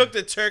hook. I cooked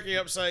the turkey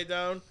upside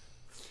down.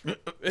 I'm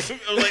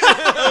like,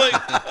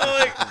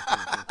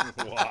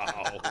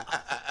 Wow.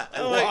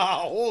 I'm like, Wow.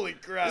 Holy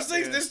crap.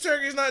 man. this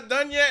turkey's not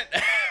done yet.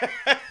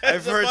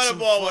 I've the heard some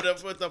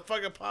butterball with the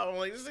fucking pop. I'm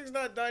like, this thing's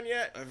not done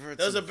yet. I've heard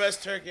that was the some-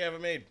 best turkey I ever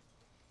made.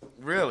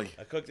 Really?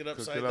 I cooked it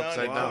upside it down.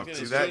 upside and down. cooked it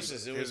See in that?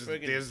 juices. It was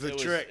freaking. There's the it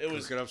was, trick. It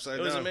was Cook it upside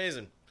It was down.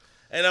 amazing.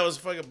 And I was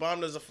fucking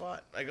bombed as a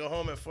fart. I go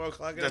home at 4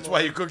 o'clock. That's why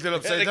you cooked it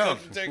upside down.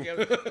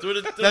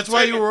 That's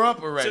why you were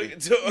up already.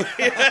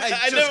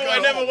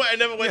 I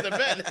never went to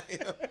bed.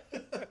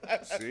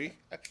 See?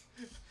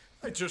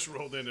 I just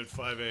rolled in at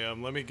 5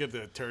 a.m. Let me get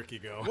the turkey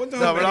going. Wonder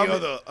No,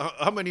 but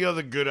how many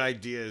other good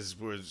ideas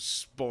were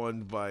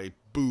spawned by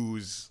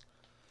booze?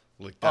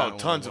 Like that Oh, one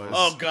tons of was? them.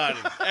 Oh God,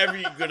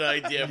 every good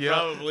idea Yep.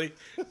 probably.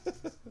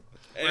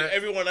 And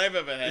everyone I've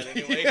ever had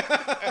anyway.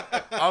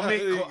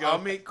 I'll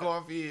make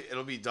coffee.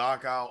 It'll be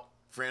dark out.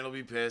 Fran will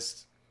be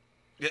pissed.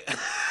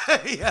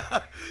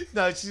 Yeah.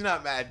 No, she's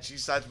not mad. She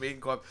starts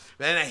making coffee.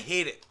 Man, I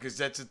hate it because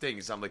that's the thing.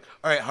 Is I'm like,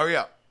 all right, hurry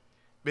up.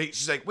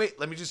 She's like, wait,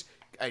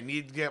 I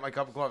need to get my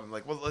cup of coffee. I'm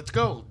like, well, let's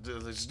go.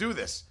 Let's do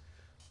this.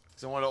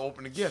 So I want to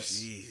open the gifts.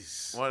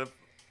 Jeez.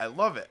 I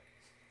love it.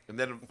 And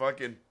then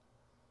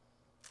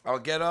I'll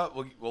get up.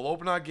 We'll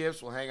open our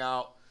gifts. We'll hang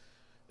out.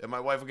 And my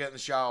wife will get in the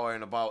shower.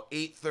 And about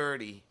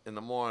 8:30 in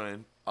the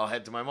morning, I'll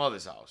head to my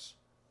mother's house.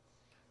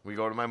 We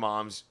go to my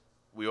mom's.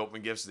 We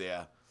open gifts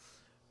there.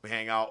 We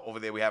hang out over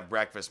there. We have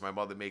breakfast. My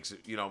mother makes it.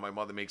 My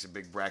mother makes a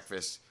big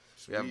breakfast.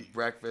 We have Sweet.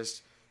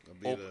 breakfast.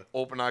 I'll be there.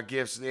 Open our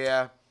gifts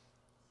there.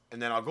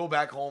 And then I'll go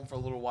back home for a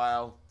little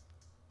while.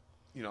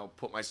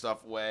 Put my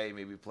stuff away.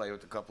 Maybe play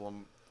with a couple of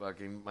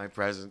my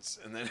presents.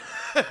 And then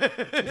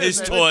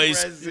His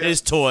toys. Yeah.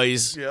 His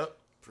toys. Yep.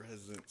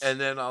 Presents. and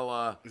then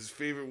I'll His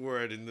favorite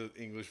word in the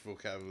English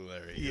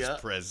vocabulary Yeah.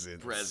 is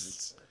presents.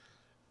 presents.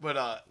 But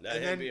Not and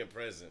him then being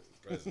presents.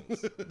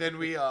 then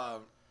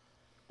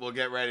we'll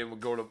get ready and we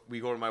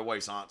go to my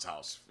wife's aunt's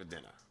house for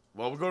dinner.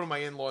 Well, we go to my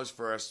in-laws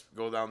first.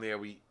 Go down there.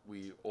 We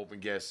open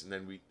gifts, and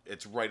then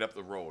it's right up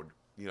the road.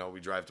 You know, we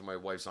drive to my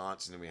wife's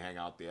aunt's, and then we hang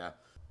out there,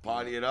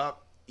 party it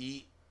up,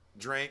 eat,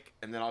 drink,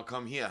 and then I'll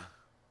come here,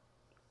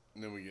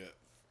 And then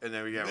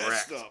we get wrecked.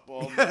 messed up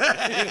all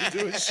night.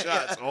 Doing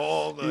shots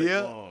all night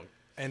Yeah. long.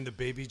 And the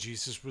baby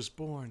Jesus was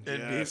born. And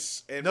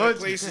Yes. And No, my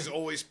it's- place is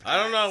always packed. I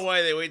don't know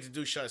why they wait to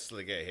do shots till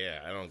they get here.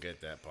 I don't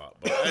get that part.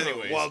 But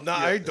anyways, Well, no,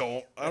 I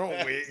don't. I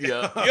don't wait.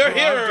 Yeah. you're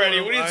here I'm already.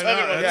 doing- What are you I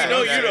talking about? yeah, You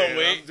know yeah, you don't I'm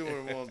wait.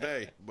 doing them all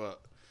day,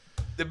 but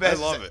The I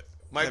best. love it.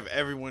 My- I have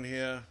everyone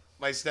here.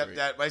 My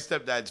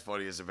stepdad's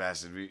funny as a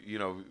bastard.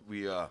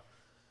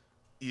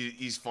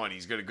 He's funny.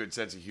 He's got a good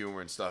sense of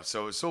humor and stuff.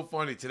 So it's so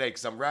funny today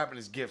because I'm wrapping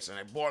his gifts and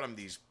I bought him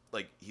these,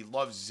 like, he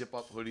loves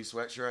zip-up hoodie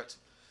sweatshirts.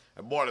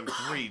 I bought him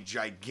 3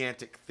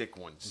 gigantic thick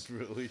ones.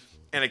 Really?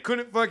 And I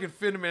couldn't fucking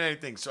fit him in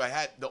anything. So I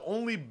had, the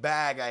only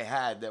bag I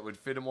had that would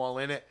fit him all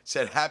in it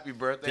said happy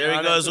birthday There he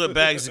on goes it. with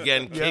bags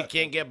again. Yeah.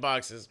 Can't get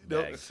boxes.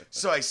 Nope. Bags.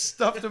 So I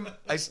stuffed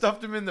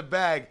him in the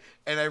bag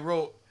and I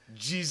wrote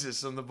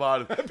Jesus on the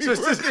bottom. So it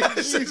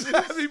says,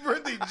 happy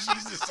birthday,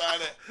 Jesus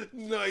on it.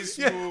 Nice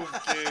move,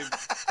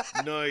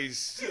 kid.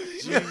 Nice.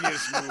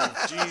 Genius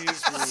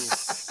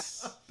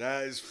move.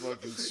 That is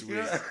fucking sweet.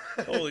 Yeah.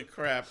 Holy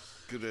crap.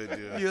 Good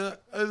idea. Yeah,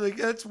 I was like,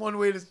 that's one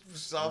way to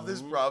solve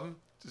this problem.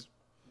 Just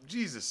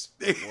Jesus.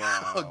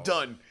 Wow.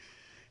 Done.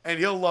 And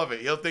he'll love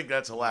it. He'll think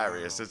that's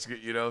hilarious. That's good, I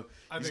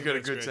he's think got a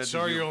that's good great. sense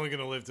Sorry, of you're humor. only going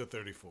to live to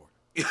 34.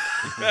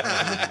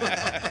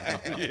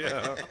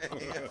 Yeah.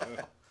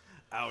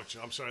 Ouch.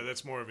 I'm sorry.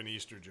 That's more of an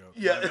Easter joke.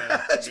 Yeah.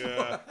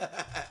 Yeah.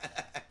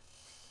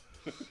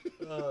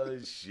 Oh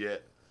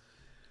shit.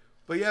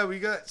 But yeah, we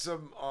got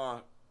some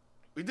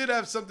we did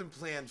have something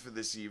planned for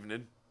this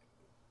evening.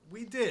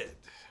 We did.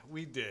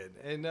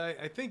 And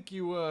I think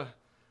you,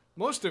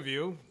 most of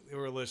you who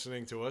are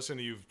listening to us and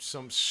you've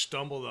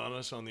stumbled on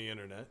us on the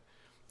internet,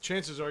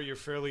 chances are you're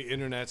fairly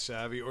internet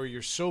savvy or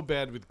you're so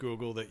bad with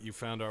Google that you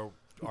found our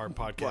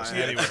podcast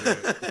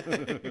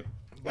anyway.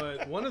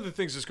 But one of the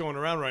things that's going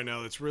around right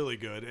now that's really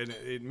good and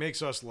it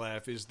makes us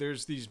laugh is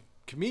there's these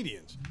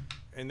comedians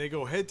and they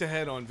go head to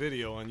head on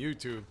video on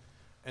YouTube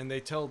and they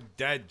tell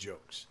dad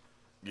jokes.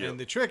 Yep. And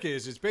the trick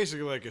is it's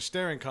basically like a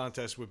staring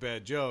contest with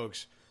bad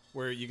jokes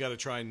where you got to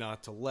try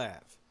not to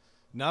laugh.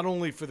 Not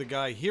only for the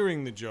guy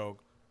hearing the joke,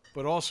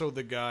 but also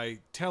the guy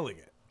telling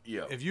it.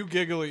 Yeah. If you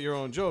giggle at your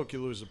own joke,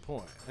 you lose a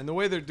point. And the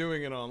way they're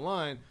doing it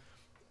online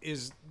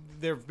is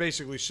they're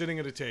basically sitting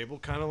at a table,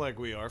 kind of like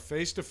we are,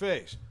 face to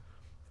face.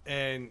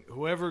 And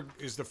whoever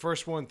is the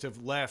first one to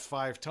laugh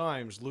 5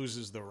 times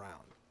loses the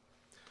round.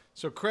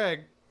 So,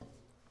 Craig,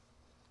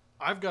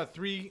 I've got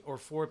 3 or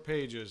 4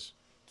 pages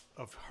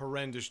of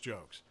horrendous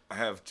jokes. I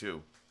have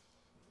 2.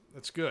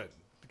 That's good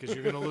because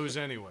you're going to lose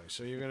anyway.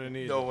 So you're going to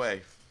need No it.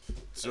 way.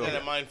 And then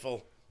a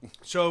mindful.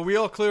 So we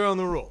all clear on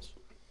the rules.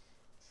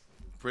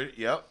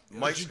 Yep.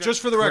 Mike's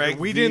Just for the record, Craig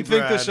we v. didn't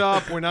think this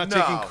Brad. up. We're not No.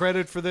 taking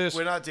credit for this.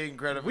 we're not taking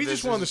credit for We this.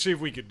 just wanted to This is- see if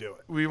we could do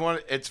it. we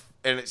want it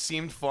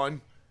seemed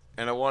fun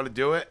and I want to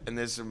do it and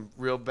there's some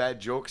real bad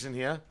jokes in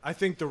here. I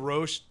think the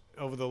roast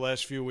over the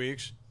last few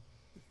weeks,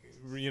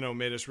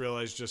 made us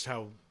realize just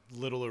how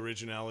little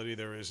originality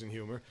there is in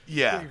humor.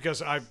 Yeah.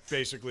 Because I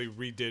basically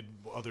redid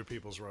other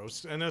people's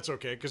roasts, and that's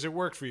okay because it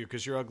worked for you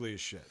because you're ugly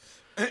as shit.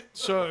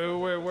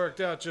 So it worked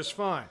out just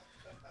fine.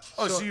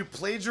 Oh, so you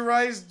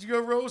plagiarized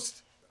your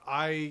roast?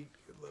 I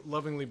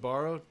lovingly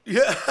borrowed.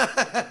 Yeah.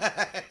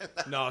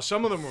 No,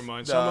 some of them were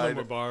mine. Some No, of I them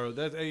were know. borrowed.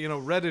 That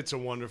Reddit's a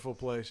wonderful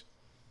place,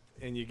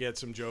 and you get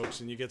some jokes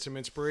and you get some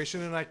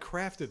inspiration. And I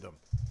crafted them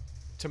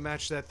to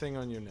match that thing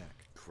on your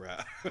neck.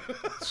 Crap.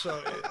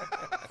 So,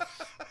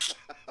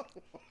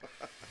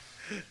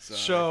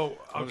 so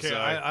okay.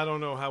 sorry. I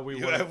don't know how we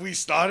You- went. have we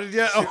started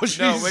yet? Oh, Jesus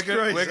No, we're gonna,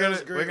 Christ. we're that gonna,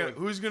 was a great we're gonna,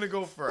 one. who's gonna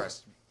go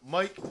first?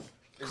 Mike?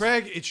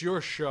 Craig, it's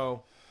your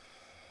show.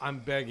 I'm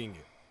begging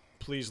you.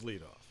 Please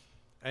lead off.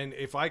 And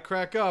if I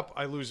crack up,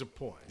 I lose a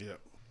point. Yep.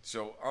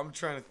 So I'm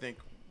trying to think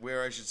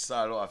where I should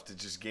start off to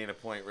just gain a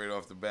point right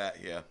off the bat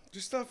here.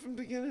 Just start from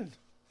the beginning.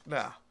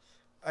 Nah,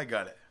 I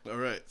got it. All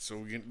right. So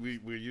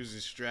we're using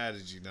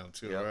strategy now,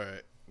 too. Yep. All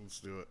right. Let's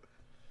do it.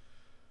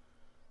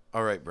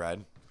 All right,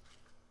 Brad.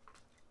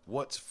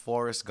 What's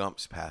Forrest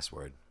Gump's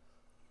password?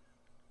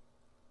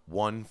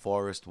 1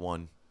 Forrest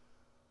 1.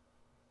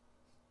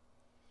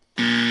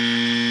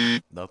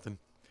 Nothing.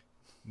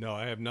 No,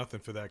 I have nothing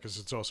for that because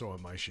it's also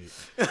on my sheet.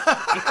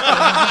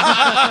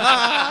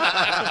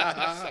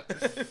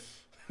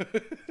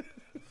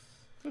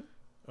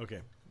 Okay.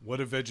 What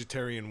do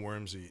vegetarian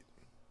worms eat?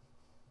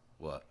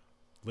 What?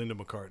 Linda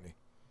McCartney.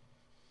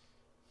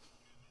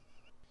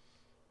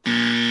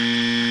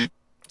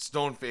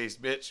 Stone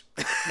faced bitch.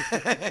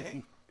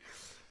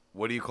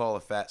 What do you call a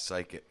fat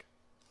psychic?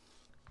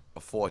 A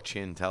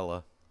 4-chin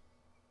teller.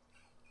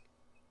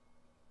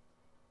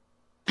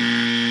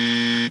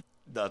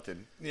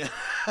 Nothing. Yeah.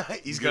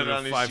 He's You got it a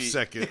on his 5 sheet.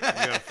 second. You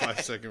got a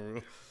 5 second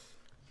rule.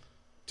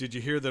 Did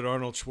you hear that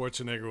Arnold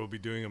Schwarzenegger will be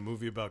doing a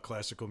movie about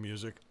classical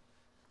music?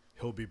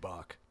 He'll be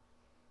Bach.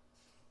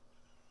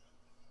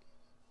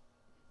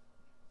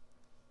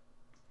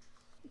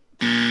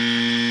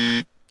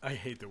 I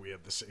hate that we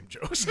have the same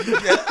jokes.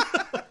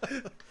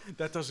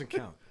 That doesn't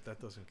count. That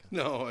doesn't count.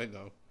 No, I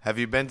know. Have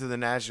you been to the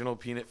National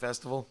Peanut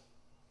Festival?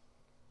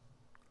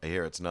 I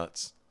hear it's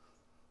nuts.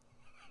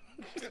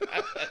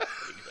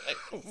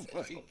 Oh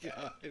my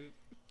god.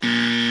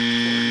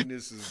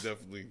 This is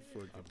definitely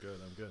fucking.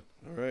 I'm good.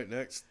 All right,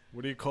 next.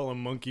 What do you call a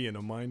monkey in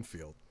a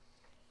minefield?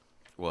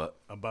 What?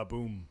 A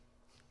baboom.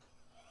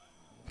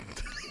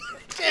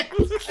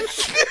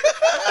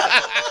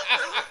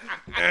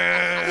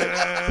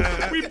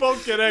 We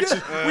both get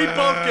X's. We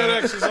both get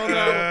X's on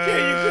that one. Yeah,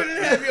 you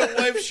couldn't have your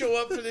wife show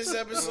up for this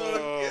episode.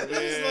 Oh,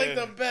 This is like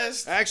the man.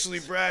 best. Actually,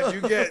 Brad,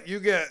 you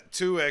get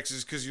 2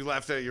 X's because you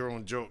laughed at your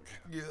own joke.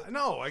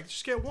 No, I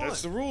just get one.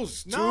 That's the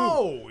rules.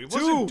 No, it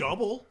wasn't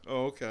double.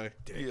 Oh, okay.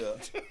 Yeah.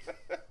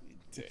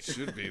 It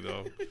should be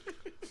though.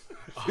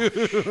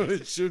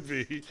 It should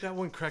be. That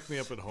one cracked me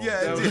up at home.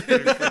 Yeah, That it was did.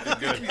 pretty fucking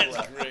good.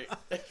 That's great.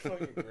 That's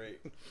fucking great.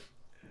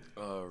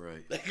 All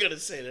right. I gotta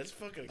say, that's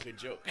fucking a good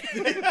joke.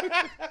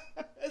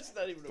 That's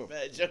not even a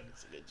bad joke.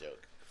 It's a good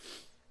joke.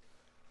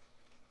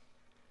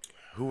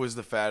 Who was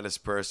the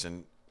fattest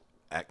person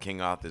at King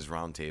Arthur's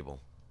round table?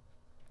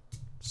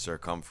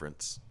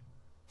 Circumference.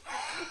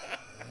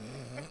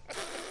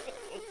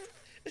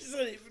 It's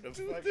not even a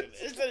fucking.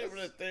 It's not even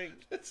a thing.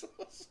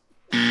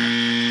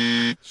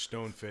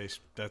 Stone face.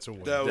 That's a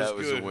win. That That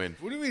was was a good. win.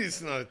 What do you mean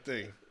it's not a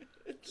thing?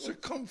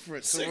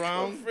 Circumference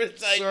around.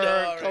 Circumference, I know.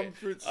 Right?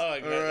 Circumference. Oh my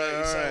god, All right, you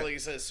all sound right. like you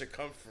said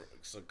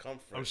circumference.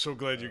 I'm so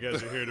glad you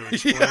guys are here to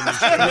explain these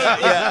jokes.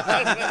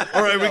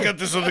 All right, we got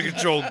this under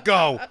control.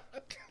 Go.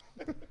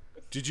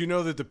 Did you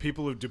know that the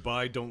people of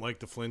Dubai don't like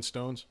the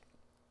Flintstones,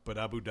 but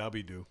Abu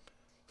Dhabi do?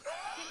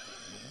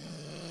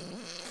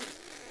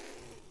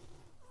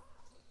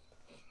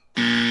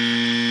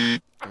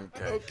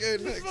 Okay. Okay,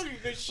 next. fucking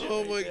good shit.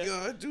 Oh right my there.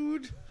 god,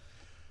 dude.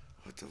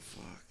 What the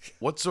fuck?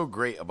 What's so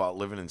great about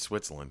living in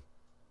Switzerland?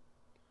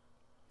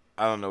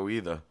 I don't know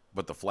either,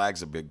 but the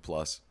flag's a big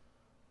plus.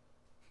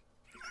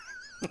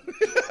 I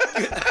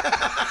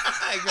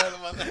got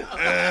him on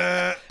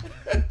that.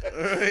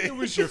 It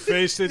was your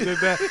face that did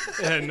that.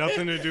 It had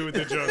nothing to do with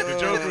the joke. The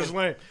joke was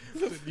lame.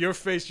 Your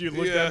face, you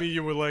looked Yeah. at me,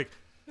 you were like,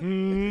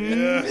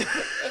 Yeah.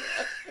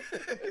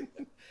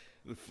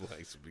 The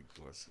flag's a big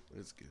plus.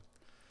 That's good.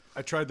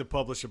 I tried to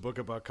publish a book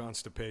about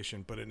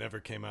constipation, but it never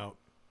came out.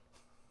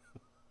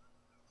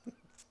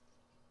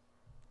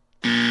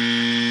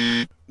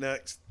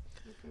 Next.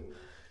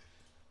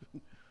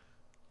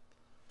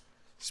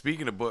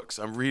 Speaking of books,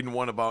 I'm reading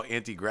one about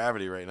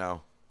anti-gravity right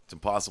now. It's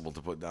impossible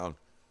to put down.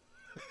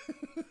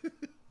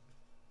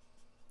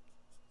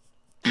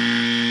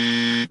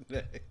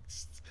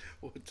 Next.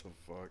 What the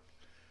fuck?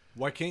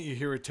 Why can't you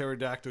hear a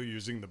pterodactyl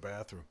using the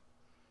bathroom?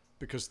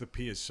 Because the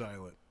P is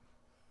silent.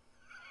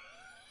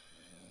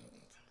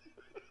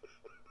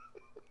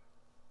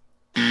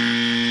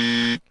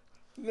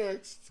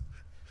 Next.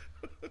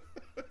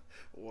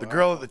 The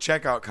girl at the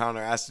checkout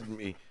counter asked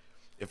me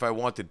if I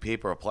wanted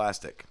paper or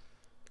plastic.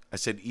 I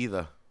said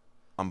either.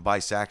 I'm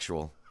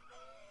bisexual.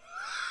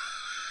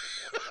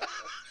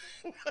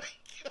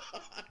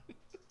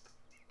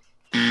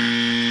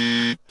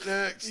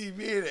 Next. He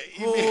made it.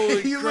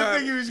 Holy He looked crap.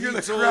 like he was going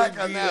to He told crack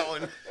me on that that.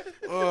 one.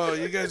 Oh,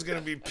 you guys gonna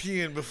be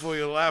peeing before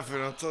you're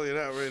laughing. I'll tell you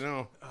that right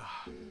now. All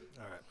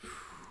right.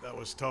 That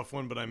was a tough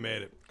one, but I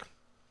made it.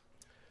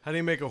 How do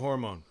you make a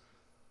hormone?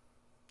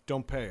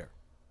 Don't pay her.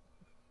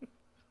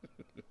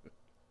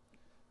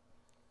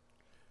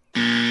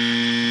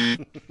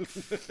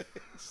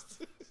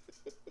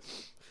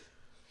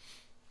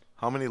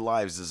 How many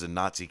lives does a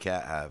Nazi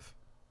cat have?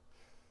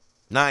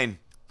 9.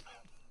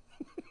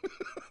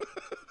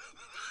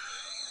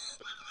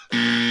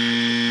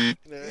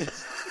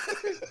 Next.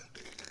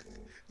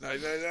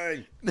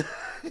 999.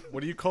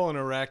 What do you call an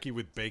Iraqi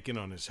with bacon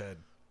on his head?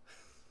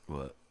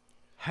 What?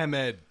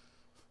 Hamed.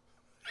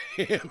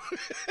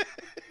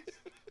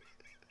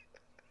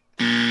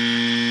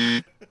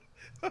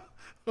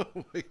 Oh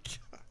my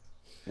god.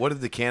 What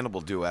did the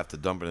cannibal do after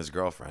dumping his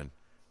girlfriend?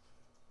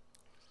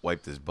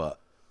 Wiped his butt.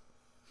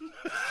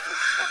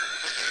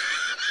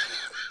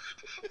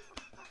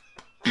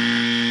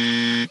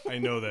 I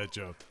know that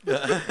joke.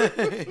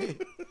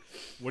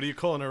 What do you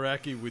call an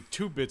Iraqi with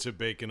 2 bits of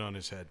bacon on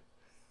his head?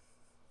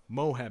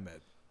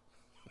 Mohammed.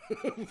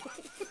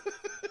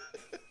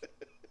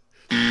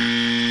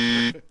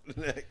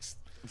 Next.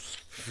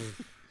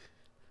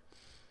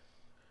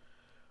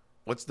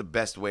 What's the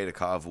best way to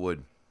carve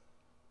wood?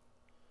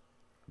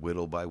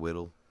 Whittle by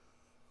whittle.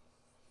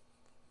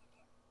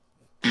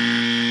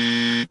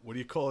 What do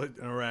you call it,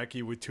 an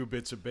Iraqi with 2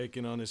 bits of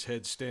bacon on his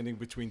head standing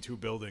between 2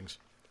 buildings?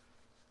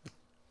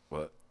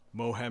 What?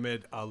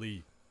 Mohammed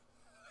Ali.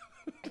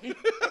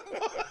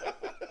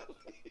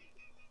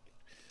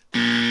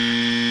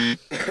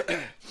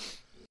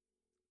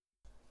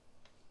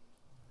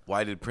 Why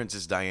Why did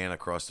Princess Diana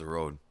cross the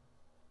road?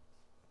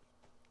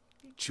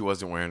 She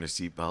wasn't wearing a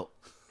seatbelt.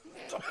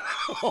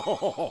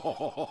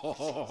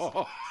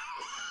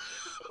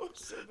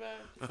 So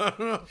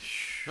bad.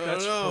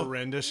 That's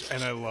horrendous,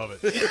 and I love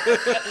it.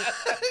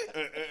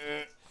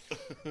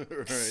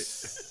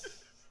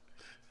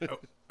 Right.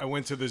 I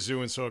went to the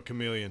zoo and saw a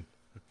chameleon.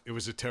 It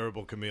was a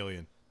terrible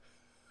chameleon.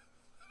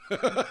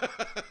 That's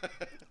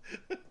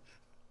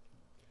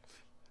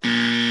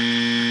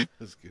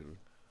good.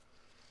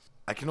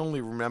 I can only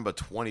remember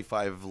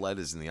 25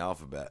 letters in the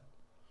alphabet.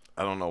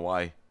 I don't know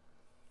why.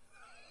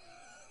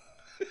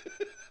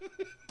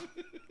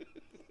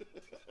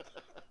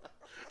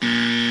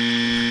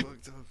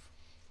 Fucked up.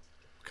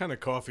 What kind of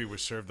coffee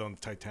was served on the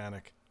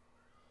Titanic?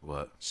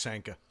 What?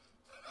 Sanka.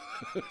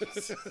 You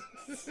lost it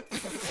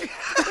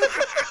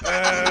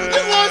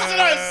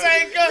on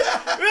Sanka.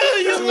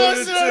 Really, you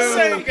lost it on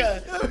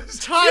Sanka.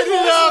 Tied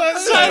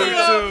it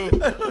up.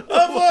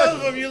 Of all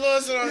of them, you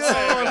lost it on I'm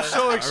Sanka.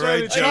 so All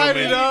excited. right, Tied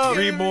it gentlemen. up.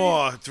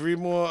 Three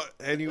more.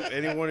 Any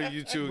one of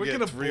you two We're get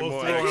gonna three blow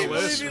more. through our I can't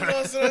extras. believe you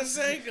lost it on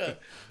Sanka.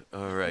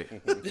 All right.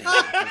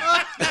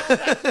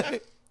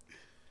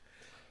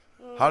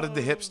 How did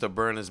the hipster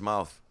burn his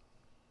mouth?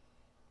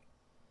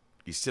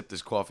 He sipped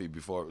his coffee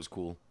before it was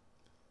cool.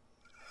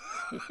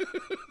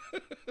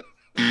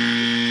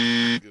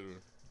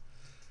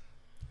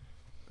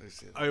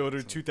 I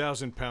ordered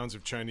 2,000 pounds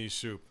of Chinese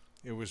soup.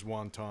 It was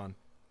wonton.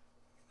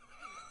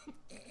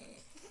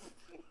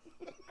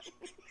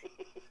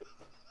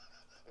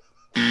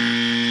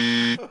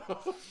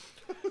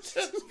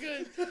 That's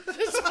good.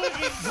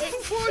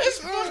 That's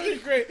fucking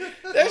great.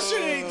 That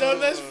shit ain't dumb.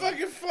 That's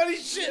fucking funny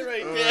shit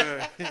right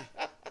there.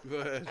 Go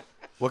ahead.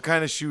 What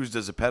kind of shoes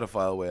does a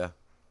pedophile wear?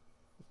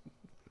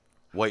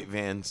 White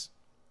Vans.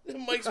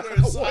 Mike's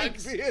wearing socks.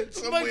 White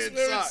Vans. I'm Mike's wearing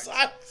wearing socks.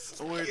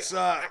 socks. I'm wearing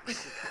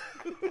socks.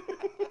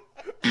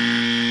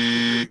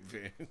 White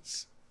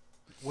Vans.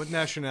 What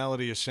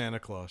nationality is Santa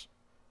Claus?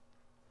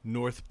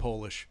 North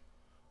Polish.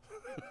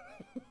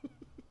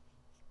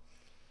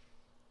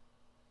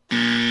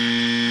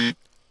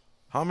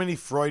 How many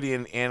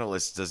Freudian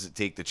analysts does it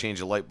take to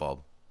change a light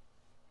bulb?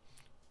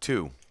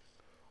 2.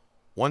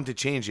 1 to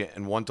change it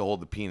and 1 to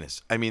hold the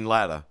penis. I mean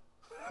ladder.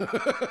 That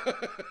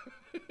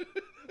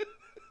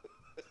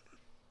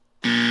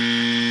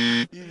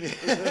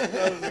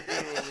was a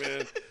good one,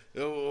 man.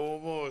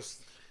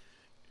 Almost.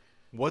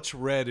 What's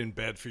red and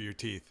bad for your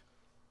teeth?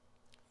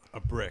 A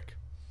brick.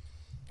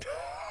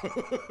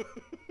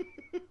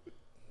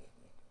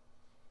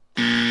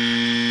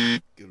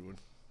 Good one.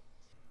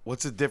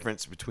 What's the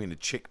difference between a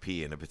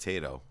chickpea and a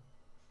potato?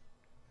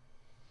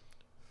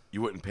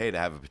 You wouldn't pay to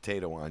have a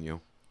potato on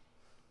you.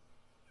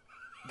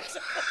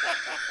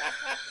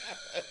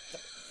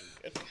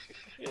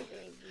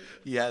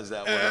 He has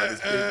that one on his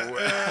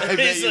paperwork. I bet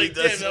He's you he like,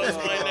 damn, does. that was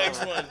my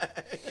next one.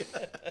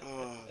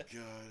 Oh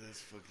God,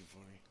 that's fucking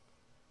funny.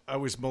 I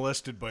was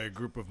molested by a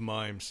group of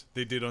mimes.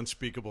 They did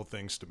unspeakable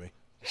things to me.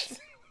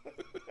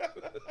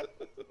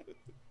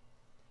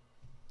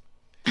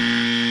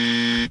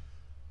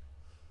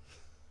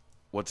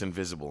 What's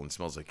invisible and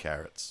smells like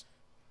carrots?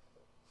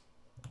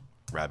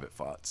 Rabbit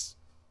farts.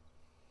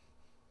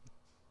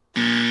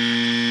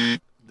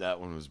 That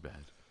one was bad.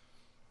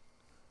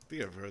 I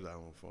think I've heard that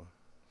one before.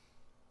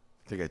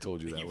 I think I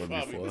told you that You one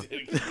probably before.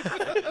 did.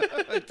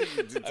 I think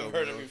you did tell I've me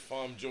heard that every one.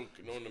 farm joke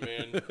known to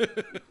man.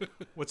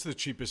 What's the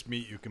cheapest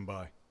meat you can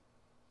buy?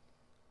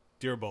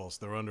 Deer balls.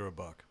 They're under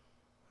 $1.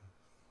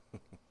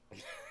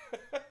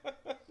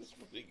 It's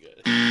pretty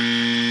good.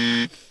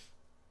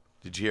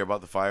 Did you hear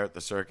about the fire at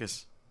the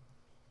circus?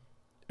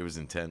 It was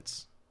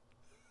intense.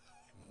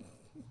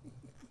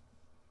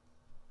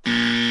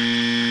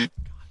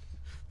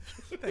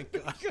 Thank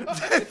God.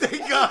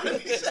 Thank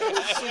God. So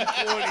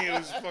corny, it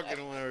was fucking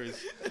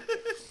hilarious.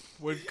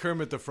 What did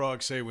Kermit the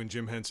Frog say when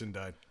Jim Henson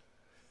died?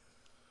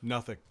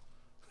 Nothing.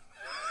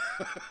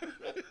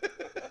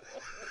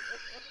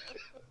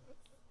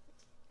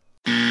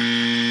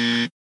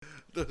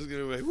 That was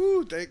gonna be,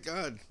 woo, thank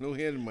God. No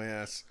hand in my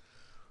ass.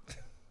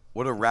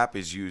 What do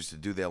rappers use to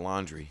do their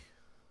laundry?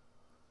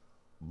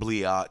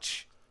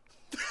 Bleach.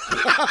 Are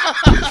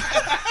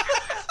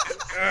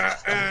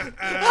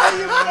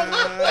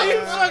you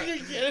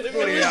fucking kidding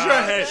me?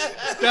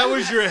 That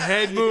was your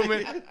head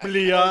movement.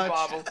 Bleach.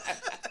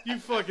 You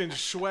fucking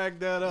swagged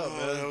that up, Oh,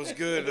 man. that was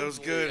good. That was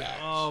good.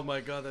 Oh my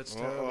God, that's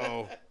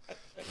terrible.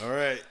 All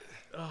right.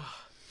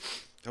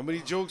 How many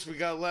jokes we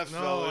got left, No,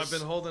 fellas? I've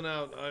been holding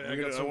out. I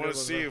got I some want good to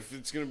ones see left. if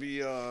it's gonna be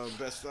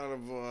best out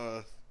of.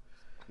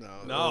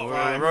 No, we're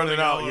I'm running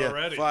out, yeah.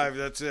 already. 5.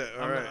 That's it.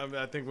 All right.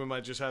 I think we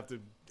might just have to.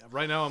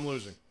 Right now, I'm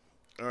losing.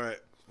 All right.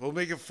 We'll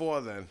make it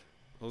 4 then.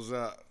 How's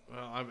that?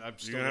 Well, I'm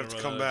still You're gonna have to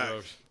run come out of back.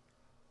 jokes.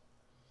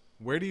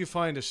 Where do you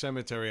find a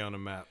cemetery on a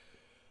map?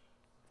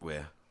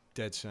 Where?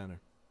 Dead center.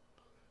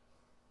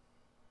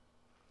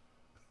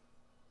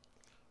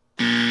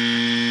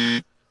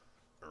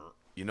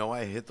 You know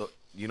why I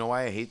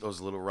hate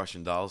those little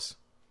Russian dolls?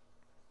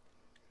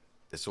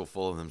 They're so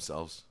full of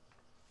themselves.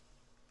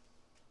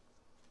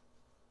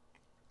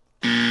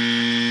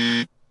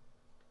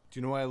 Do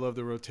you know why I love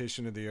the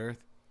rotation of the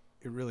Earth?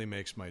 It really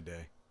makes my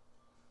day.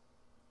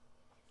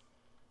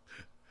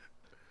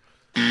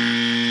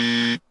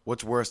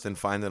 What's worse than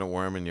finding a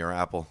worm in your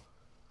apple?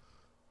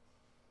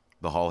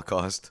 The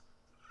Holocaust.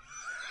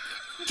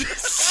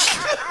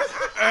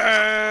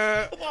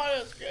 Oh,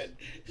 that's good.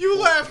 You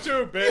laugh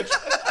too, bitch.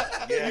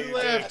 You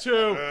laugh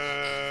too.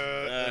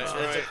 That's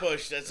a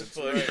push. That's a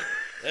push.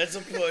 That's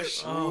a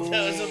push. That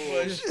was a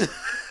push.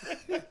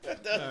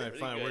 All right,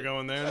 fine. We're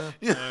going there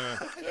now.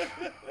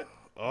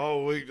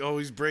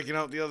 He's breaking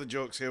out the other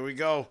jokes. Here we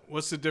go.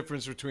 What's the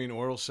difference between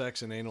oral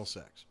sex and anal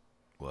sex?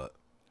 What?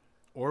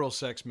 Oral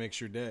sex makes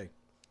your day.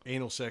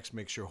 Anal sex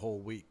makes your whole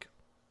week.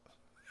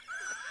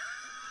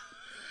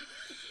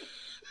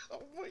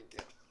 Oh my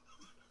god.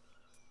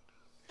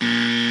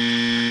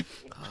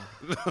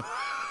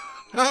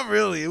 Not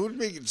really. It would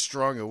make it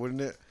stronger,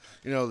 wouldn't it?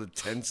 You know, the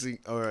tensing.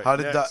 All right. How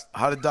did next.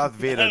 Darth I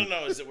Vader? don't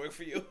know. Does it work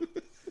for you?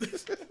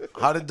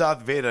 How did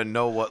Darth Vader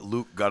know what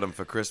Luke got him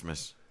for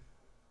Christmas?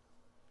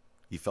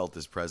 He felt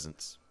his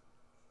presence.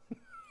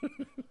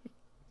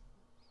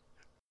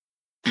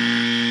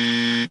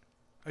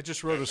 I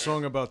just wrote a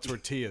song about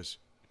tortillas.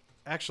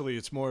 Actually,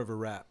 it's more of a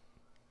rap.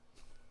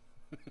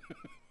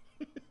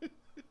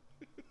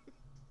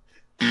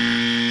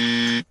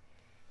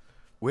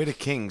 Where do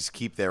kings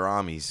keep their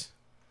armies?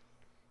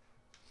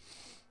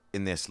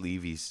 In their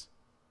sleeveys.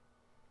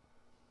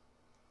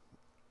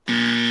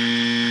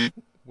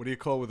 What do you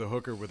call with a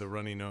hooker with a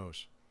runny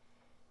nose?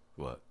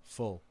 What?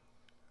 Full.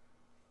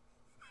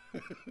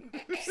 Wow,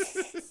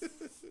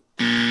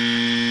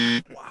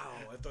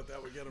 I thought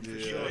that would get him for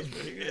sure.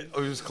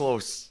 Oh, it was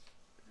close.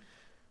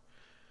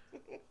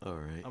 All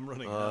right. I'm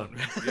running out.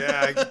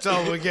 Yeah, I can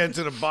tell we're getting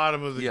to the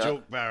bottom of the Yeah.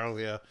 joke barrel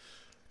here.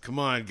 Come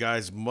on,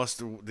 guys.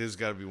 There's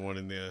got to be one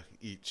in there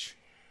each.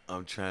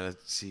 I'm trying to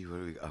see what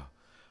do we got. Oh.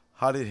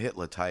 How did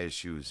Hitler tie his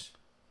shoes?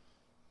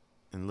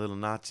 In little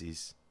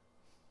Nazis.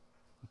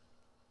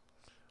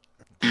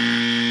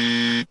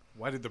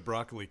 Why did the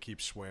broccoli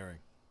keep swearing?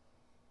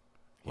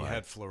 He Why?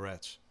 had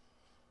florets.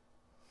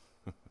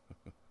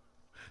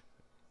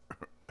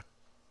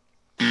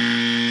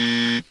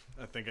 I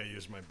think I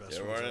used my best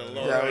They're ones. running already.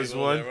 low. That right, was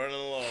Will. one. They're running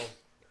low.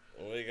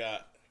 What we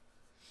got?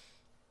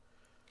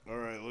 All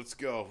right, let's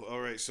go. All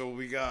right, so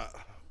we got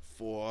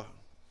 4,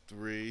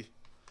 3.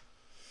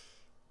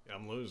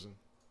 I'm losing.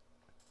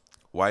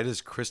 Why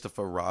does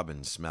Christopher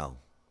Robin smell?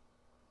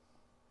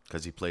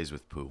 Because he plays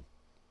with poo.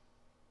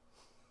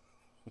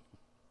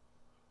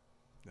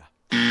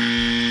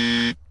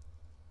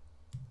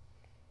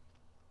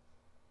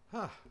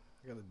 Huh.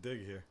 I got to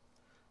dig here.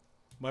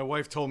 My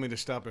wife told me to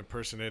stop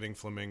impersonating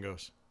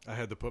flamingos. I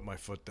had to put my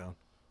foot down.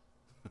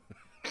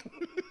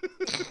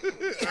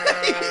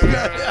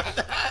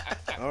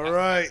 All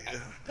right.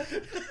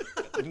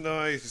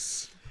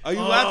 Nice. Are you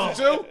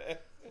laughing too?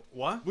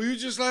 What? Were you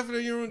just laughing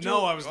at your own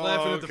joke? No, I was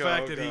laughing at the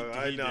fact that he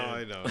I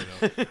know,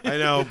 did. I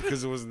know,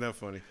 because it wasn't that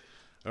funny.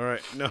 All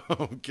right, no,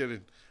 I'm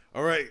kidding.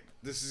 All right,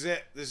 this is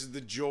it. This is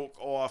the joke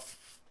off.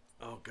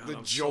 Oh, God, The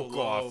I'm joke so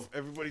low. off.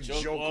 Everybody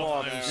Joke joke off,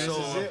 off. man. This So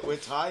is it. We're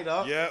tied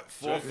up. Yeah,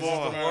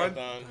 4-4.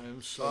 Marathon.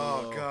 I'm so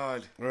Oh, low.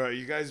 God. All right,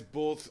 you guys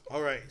both.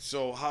 All right,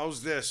 so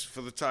how's this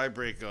for the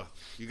tiebreaker?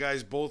 You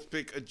guys both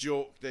pick a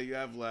joke that you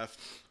have left,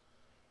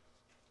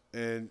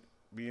 and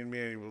me and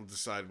Manny will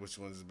decide which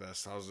one's the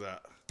best. How's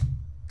that?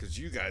 Because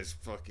you guys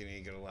fucking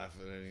ain't gonna laugh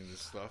at any of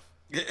this stuff.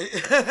 I've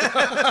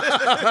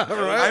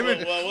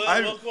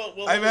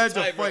had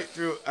to fight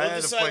through. I We'll had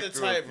to decide fight the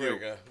through a few.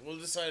 tiebreaker. We'll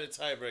decide the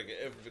tiebreaker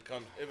if it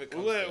comes.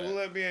 We'll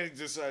let Manny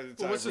decide the tiebreaker.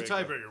 Well, what's the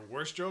tiebreaker?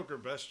 Worst joke or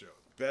best joke?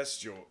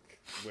 Best joke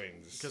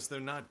wins. Because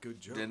they're not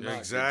good jokes. They're not.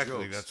 Exactly,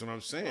 good jokes. that's what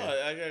I'm saying.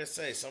 I gotta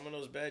say, some of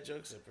those bad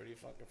jokes are pretty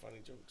fucking funny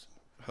jokes.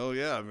 Hell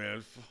yeah,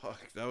 man. Fuck,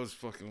 that was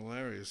fucking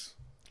hilarious.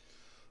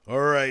 All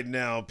right,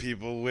 now,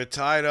 people, we're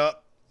tied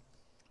up,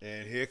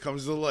 and here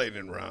comes the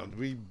lightning round.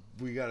 We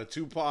got a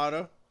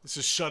two-parter. This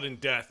is sudden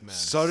death, man.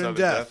 Sudden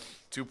death.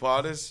 2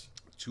 potters.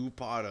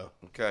 Two-parter.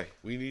 Okay.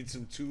 We need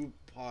some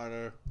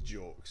two-parter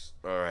jokes.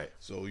 All right.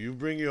 So you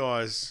bring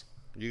yours.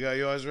 You got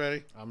yours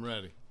ready? I'm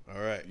ready.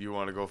 All right. You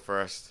want to go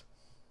first?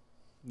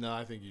 No,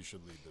 I think you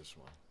should lead this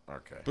one.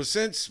 Okay. But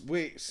since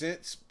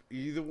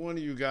either one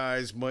of you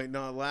guys might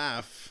not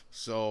laugh,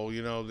 so,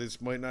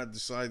 this might not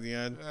decide the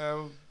end.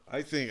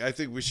 I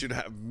think we should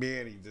have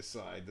Manny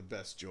decide the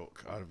best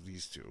joke out of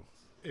these two.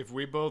 If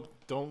we both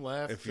don't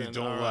laugh, If you then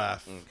don't all right.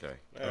 laugh. Okay.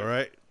 All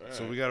right?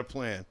 So we got a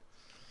plan.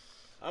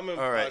 I'm All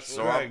right, impressed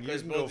so with I'm-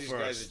 because you can both go these guys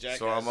first. are jackasses.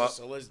 So I'm up.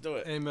 So let's do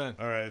it. Amen.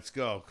 All right, let's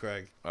go,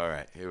 Craig. All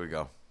right. Here we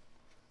go.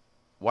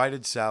 Why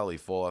did Sally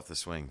fall off the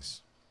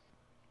swings?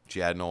 She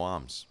had no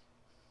arms.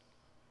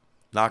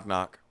 Knock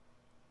knock.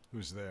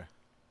 Who's there?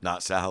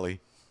 Not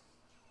Sally.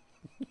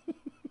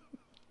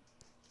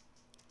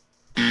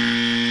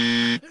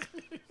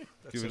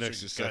 That's Give an such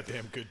extra a second.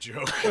 goddamn good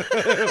joke.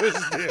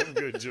 Damn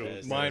good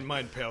joke.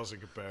 mine pales in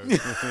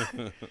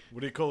comparison.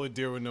 What do you call a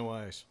deer with no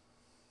eyes?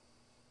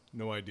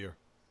 No idea.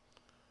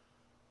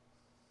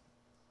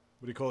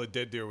 What do you call a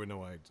dead deer with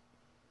no eyes?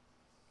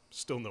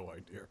 Still no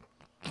idea.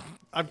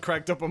 I'm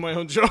cracked up on my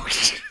own joke.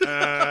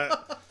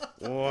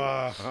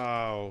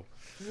 Wow.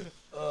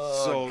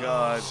 Oh,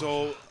 God.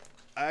 So,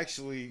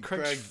 actually,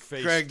 Craig's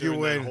face Craig, you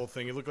during that win. whole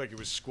thing. He looked like he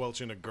was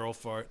squelching a girl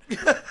fart.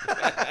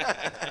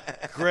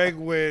 Craig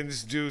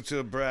wins due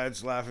to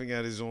Brad's laughing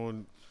at his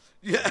own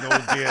no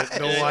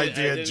I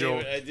idea didn't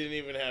joke. I didn't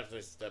even have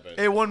to step in.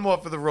 Hey, one more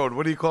for the road.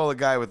 What do you call a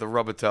guy with a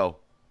rubber toe?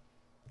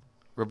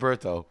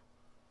 Roberto.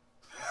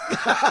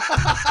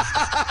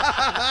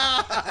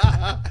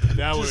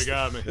 That would have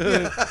got me.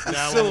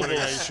 That one would have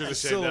got you. Should have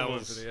saved that one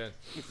for Syllables. the end.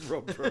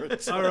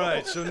 Roberto. All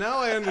right, so now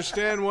I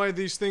understand why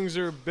these things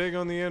are big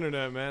on the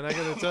internet, man. I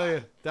got to tell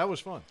you, that was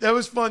fun. That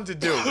was fun to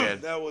do,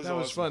 man. That was That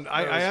was awesome. fun.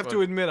 I was have fun.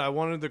 to admit, I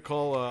wanted to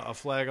call a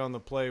flag on the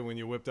play when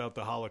you whipped out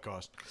the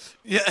Holocaust.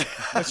 Yeah.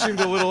 That seemed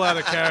a little out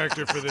of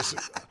character for this.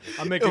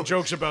 I'm making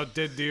jokes about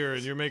dead deer,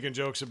 and you're making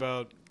jokes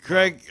about.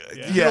 Craig, Yeah.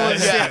 you know Yeah, what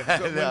I'm yeah.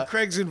 saying? When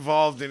Craig's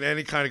involved in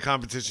any kind of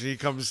competition, he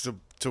comes to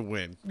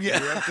win. Yeah.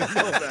 You have to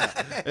know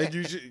that. And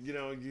you should,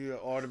 you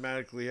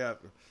automatically have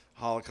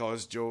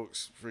Holocaust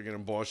jokes, friggin'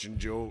 abortion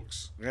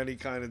jokes, any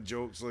kind of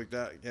jokes like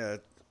that. Yeah.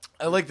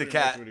 I like the Pretty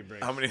much cat. what he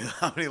brings.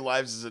 How many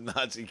lives does a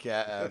Nazi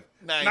cat have?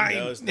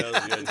 That was good.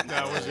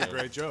 That was a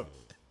great joke.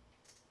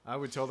 I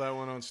would tell that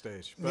one on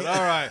stage. But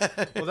all right.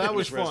 Well, that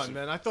was fun,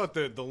 man. I thought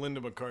the Linda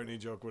McCartney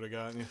joke would have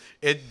gotten you.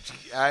 It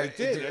Did I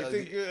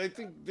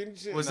think didn't you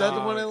say Was that the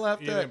one I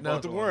laughed You at? didn't No,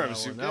 buckle the on that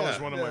worms. one. That was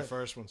Yeah. one of my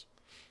first ones.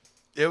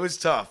 It was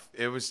tough.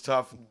 It was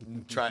tough.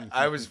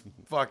 I was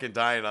fucking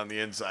dying on the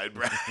inside,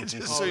 Brad.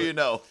 Just so you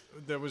know.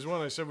 There was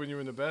one I said when you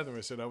were in the bathroom.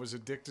 I said I was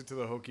addicted to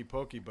the hokey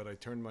pokey, but I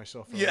turned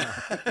myself around.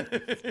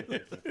 Yeah.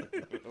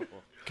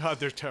 God,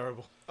 they're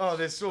terrible. Oh,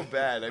 they're so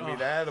bad. I mean,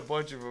 I had a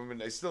bunch of them,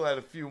 and I still had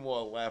a few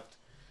more left.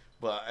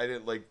 But I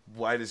didn't like.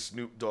 Why does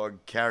Snoop Dogg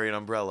carry an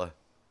umbrella?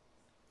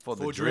 For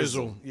the For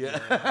drizzle. Yeah.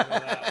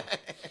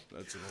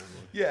 That's an old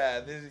one.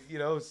 Yeah.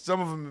 Some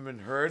of them have been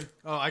heard.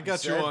 Oh, I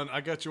got you said? on.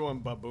 I got you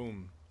on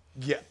Baboom.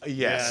 Yeah.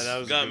 Yes. Yeah, that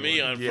was a Got good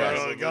me one. on Yeah.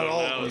 first. Got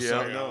all that of was us.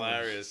 fucking Yeah.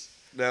 hilarious.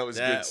 That was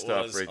That good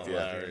stuff was right there.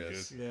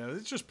 hilarious. Yeah,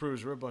 it just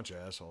proves we're a bunch of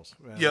assholes.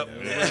 Man. Yep. Yeah,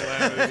 we're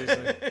laughing at these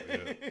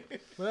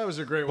things. Well, that was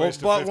a great Well,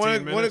 waste but of one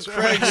 15 of minutes.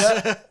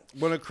 Craig's,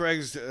 one of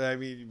Craig's. I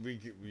mean,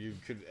 you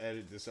could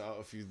edit this out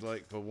if you'd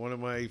like, but one of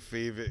my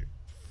favorite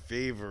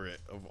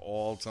of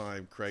all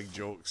time Craig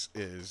jokes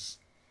is.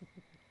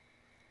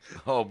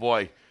 Oh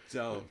boy.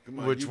 So come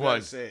on, Which you one?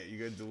 Gotta say it. You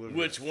gotta deliver.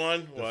 Which it.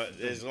 one? What?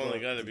 There's only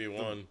got to be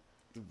one.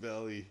 The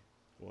belly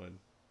one.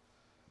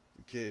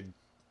 The kid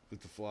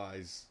with the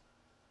flies.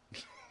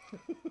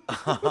 Are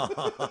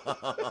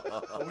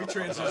we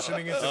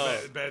transitioning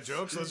into bad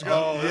jokes? Let's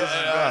go. Oh, this is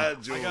bad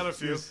I joke. got a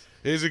few.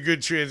 Here's a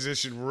good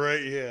transition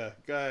right here.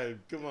 Go ahead.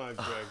 Come on,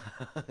 Craig.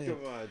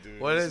 Come on, dude.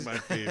 What this is- is my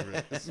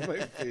favorite. This is my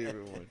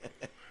favorite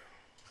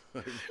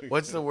one.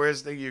 What's the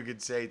worst thing you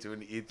could say to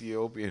an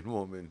Ethiopian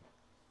woman?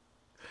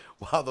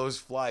 Wow, those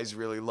flies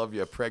really love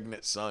your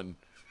pregnant son.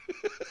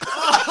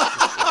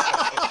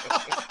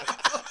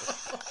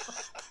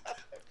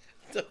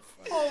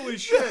 Holy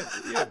shit!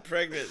 Yeah,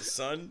 pregnant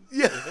son.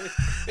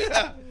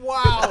 Yeah.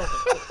 Wow.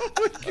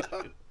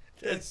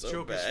 That's so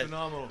Joke is bad.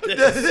 phenomenal.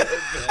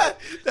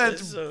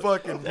 That's so-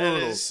 fucking That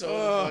brutal. is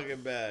so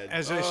fucking bad.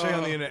 As they say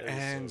on the internet, that is so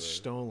and bad.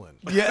 stolen.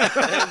 Yeah.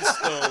 And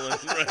stolen,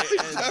 right?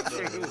 And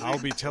stolen. I'll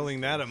be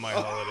telling that at my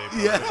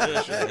holiday party.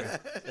 for sure.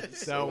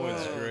 That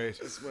one's great.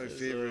 That's my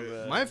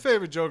favorite. My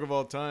favorite joke of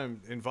all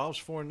time involves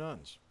four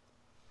nuns.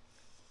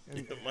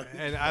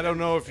 And I don't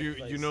know if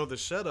you know the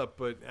setup,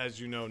 but as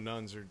you know,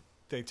 nuns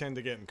they tend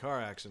to get in car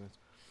accidents.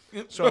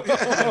 So,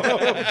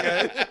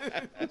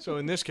 so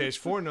in this case,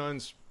 four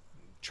nuns,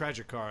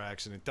 tragic car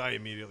accident, die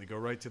immediately, go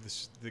right to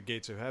the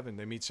gates of heaven.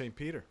 They meet St.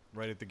 Peter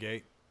right at the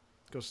gate.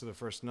 Goes to the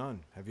first nun.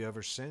 Have you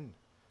ever sinned?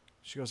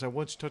 She goes, I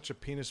once touched a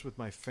penis with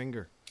my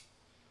finger.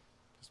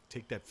 Just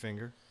take that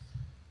finger,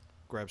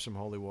 grab some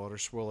holy water,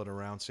 swirl it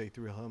around, say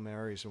 3 Hail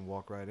Marys, and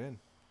walk right in.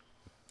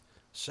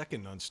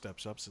 Second nun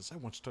steps up, says, I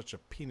once touched a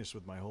penis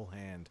with my whole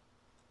hand.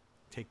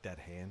 Take that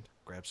hand,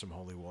 grab some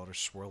holy water,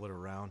 swirl it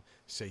around,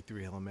 say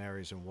 3 Hail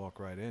Marys, and walk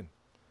right in.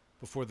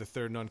 Before the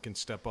third nun can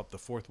step up, the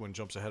fourth one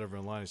jumps ahead of her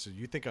in line and says,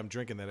 you think I'm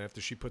drinking that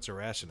after she puts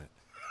her ass in it?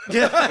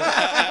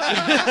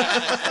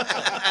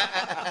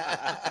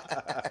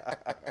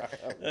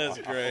 That's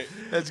great.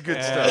 That's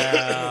good stuff.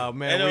 Oh,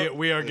 man, I know-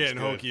 we are getting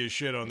hokey as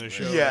shit on this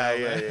show. Yeah.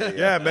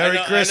 Yeah, Merry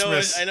I know,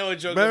 Christmas. I know a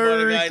joke Merry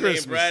about a guy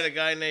Christmas. named Brad, a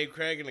guy named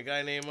Craig, and a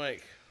guy named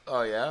Mike.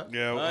 Oh yeah.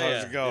 Yeah, Oh, how's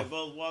yeah. it go? They're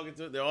both walking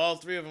through. They're all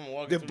three of them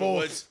walking They're through the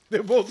woods. both.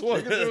 They're both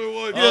walking through the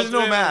woods. He doesn't three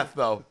know of math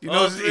though. He All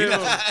knows. three of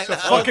them.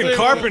 Fucking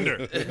carpenter.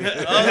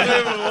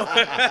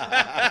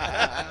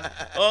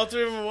 All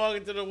three of them are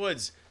walking through the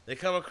woods. They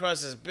come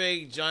across this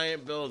big,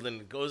 giant building.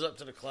 It goes up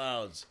to the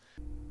clouds.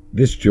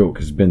 This joke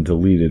has been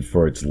deleted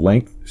for its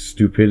length,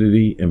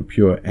 stupidity, and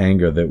pure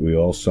anger that we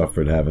all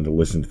suffered having to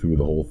listen through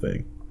the whole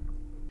thing.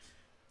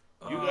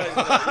 You guys,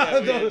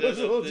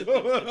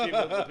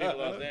 the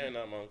people out there,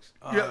 not monks.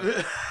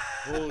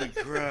 Holy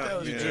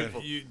crap, man.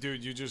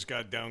 You just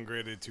got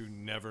downgraded to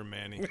never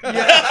Manny.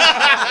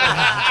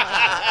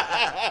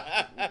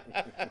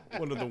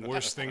 One of the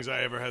worst things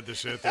I ever had to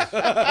sit through. Jesus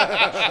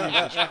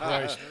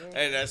Christ.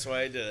 Hey, that's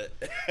why I did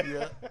it.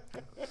 Yeah.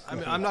 I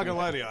mean, I'm not going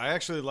to lie to you. I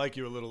actually like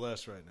you a little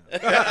less right now.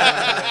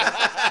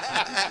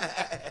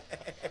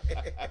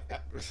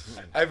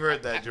 I've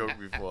heard that joke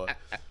before.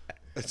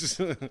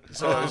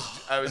 So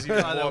I was even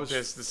God, that more was-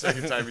 pissed the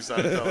second time you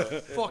started telling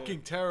it.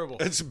 Fucking terrible.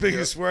 It's the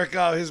biggest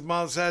workout his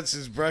mom's had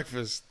since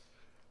breakfast.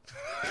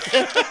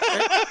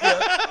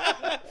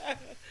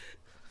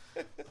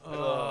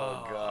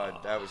 Oh,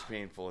 God. That was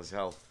painful as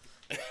hell.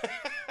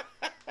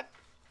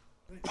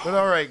 But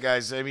all right,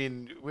 guys. I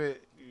mean,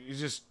 you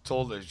just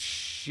told a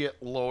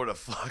shitload of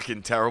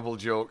fucking terrible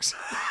jokes.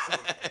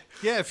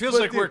 Yeah, it feels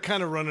But like dude, we're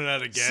kind of running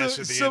out of gas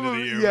at the some end of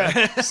the year. yeah,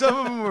 man. some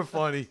of them were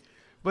funny.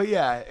 But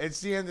yeah,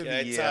 it's the end of Yeah,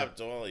 I the year. topped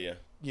all of you.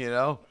 You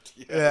know?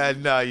 Yeah,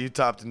 no, you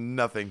topped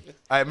nothing.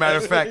 Matter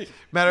of fact,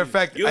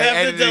 You I have to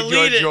edited your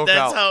delete it. joke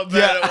That's out. how bad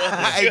yeah, it was.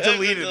 I You have to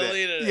deleted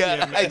delete it. it.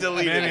 Yeah, I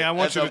deleted Manny, it. I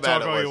want That's you how to bad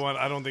talk it all you was. want.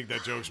 I don't think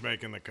that joke's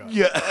making the cut.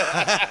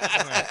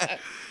 Yeah.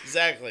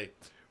 Exactly.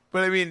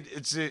 But I mean,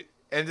 it's the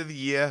end of the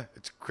year.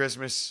 It's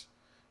Christmas.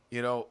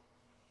 You know,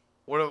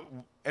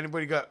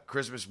 anybody got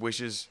Christmas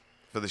wishes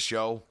for the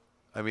show?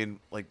 I mean,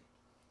 like,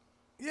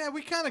 Yeah,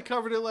 we kind of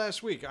covered it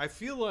last week. I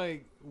feel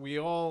like we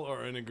all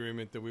are in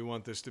agreement that we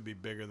want this to be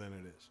bigger than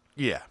it is.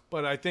 yeah,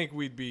 But I think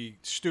we'd be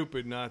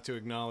stupid not to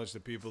acknowledge the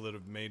people that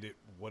have made it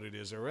what it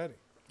is already.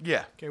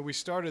 yeah, Okay, we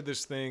started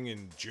this thing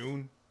in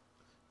June,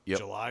 Yep.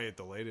 July at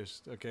the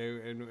latest.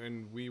 Okay,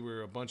 and we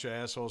were a bunch of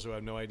assholes who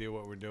have no idea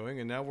what we're doing,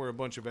 and now we're a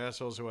bunch of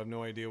assholes who have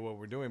no idea what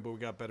we're doing, but we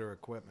got better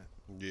equipment,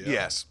 Yeah.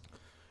 yes,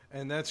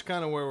 and that's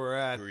kind of where we're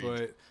at. Agreed.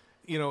 But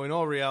you know, in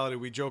all reality,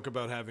 we joke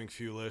about having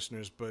few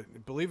listeners,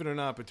 but believe it or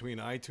not, between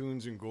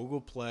iTunes and Google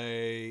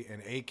Play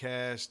and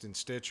Acast and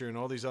Stitcher and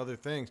all these other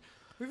things,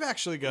 we've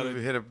actually got we've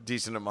a hit a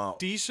decent amount.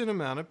 decent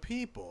amount of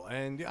people,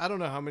 and I don't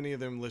know how many of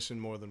them listen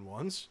more than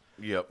once.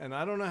 Yep. And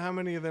I don't know how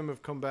many of them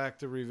have come back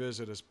to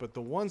revisit us, but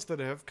the ones that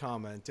have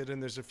commented,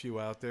 and there's a few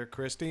out there,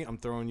 Christy, I'm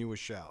throwing you a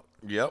shout.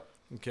 Yep.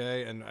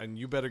 Okay, and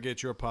you better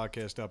get your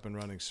podcast up and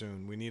running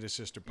soon. We need a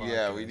sister podcast.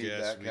 Yeah, we need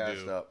Yes, that we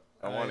cast do. up.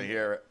 I want to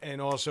hear it. And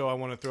also, I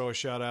want to throw a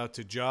shout out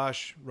to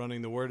Josh,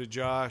 running the Word of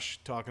Josh,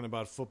 talking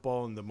about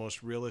football in the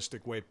most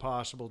realistic way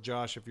possible.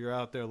 Josh, if you're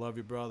out there, love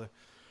you, brother.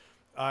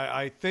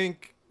 I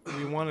think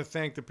we want to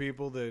thank the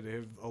people that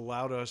have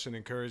allowed us and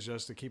encouraged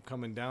us to keep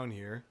coming down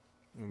here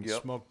and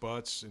Yep. smoke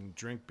butts and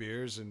drink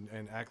beers and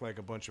act like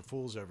a bunch of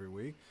fools every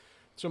week.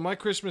 So my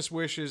Christmas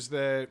wish is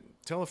that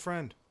tell a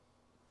friend.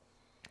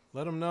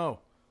 Let them know.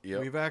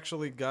 Yep. We've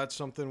actually got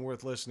something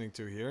worth listening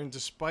to here. And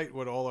despite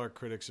what all our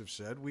critics have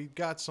said, we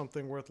got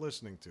something worth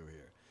listening to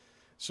here.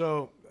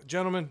 So,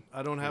 gentlemen,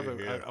 I don't have Hear,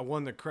 hear. a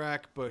one to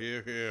crack, but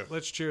Here, here.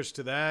 let's cheers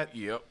to that.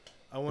 Yep.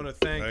 I want to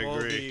thank I all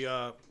agree.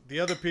 the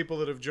other people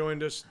that have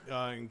joined us,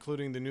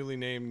 including the newly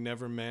named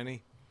Never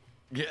Manny.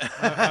 Yeah.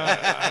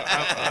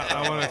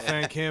 I want to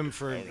thank him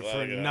for glad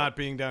I got not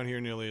being down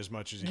here nearly as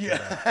much as he could.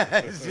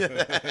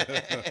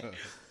 yeah.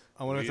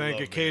 I want to We thank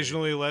love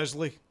occasionally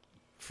Leslie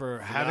for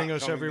having not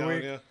us coming every down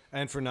week here.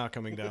 and for not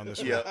coming down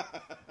this week. Yeah.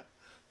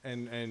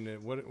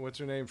 And what's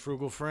her name?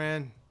 Frugal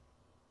Fran.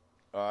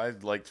 I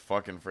liked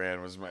fucking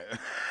Fran was my.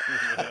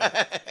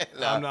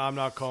 I'm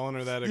not calling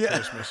her that at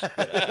Christmas.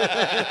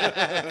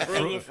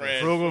 Frugal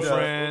friend. Frugal Yeah.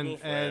 Fran, Frugal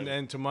friend.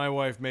 and to my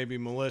wife, maybe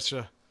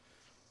Melissa.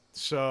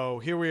 So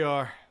here we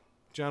are.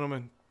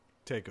 Gentlemen,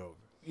 take over.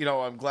 You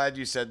know, I'm glad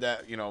you said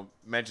that. You know,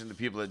 mention the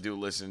people that do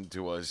listen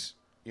to us.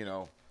 You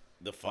know.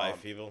 The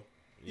five people.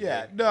 You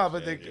Yeah. did? No,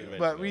 but Yeah, you mentioned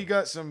but we that.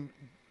 got some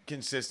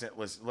consistent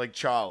listen. Like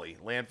Charlie,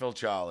 Landfill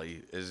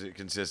Charlie is a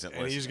consistent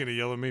And he's listener. going to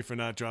yell at me for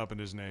not dropping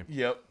his name.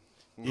 Yep.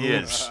 He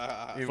is.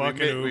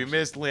 Fucking we oops.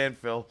 missed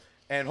Landfill.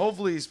 And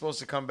hopefully he's supposed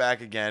to come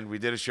back again. We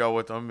did a show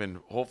with him, and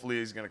hopefully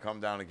he's going to come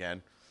down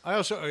again. I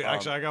also,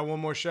 actually, I got one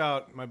more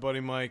shout. My buddy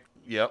Mike.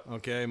 Yep.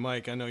 Okay,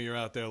 Mike, I know you're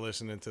out there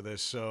listening to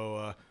this,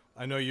 so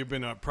I know you've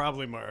been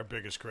probably our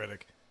biggest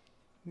critic.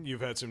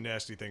 You've had some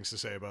nasty things to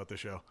say about the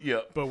show.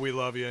 Yep. But we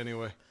love you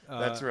anyway.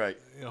 That's right.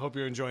 I hope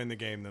you're enjoying the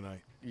game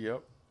tonight.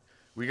 Yep.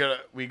 We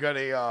got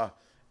a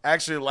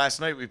actually last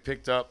night we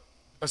picked up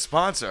a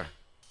sponsor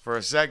for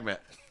a segment.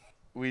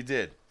 We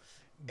did.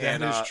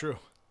 That is And, true.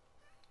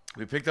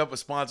 We picked up a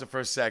sponsor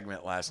for a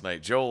segment last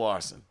night, Joe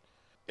Lawson.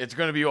 It's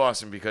going to be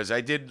awesome because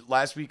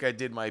last week I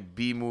did my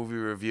B movie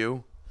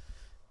review.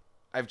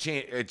 I've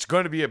changed. It's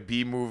going to be a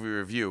B movie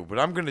review, but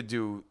I'm going to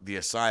do the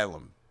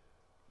Asylum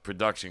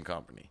production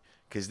company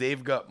because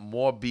they've got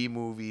more B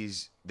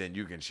movies than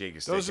you can shake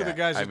a stick Those are the at.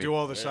 guys I that mean, do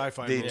all the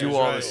sci-fi they movies. do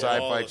all the right? sci-fi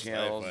All the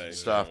channels sci-fi and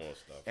stuff,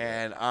 yeah.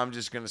 and I'm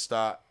just going to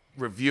start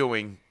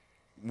reviewing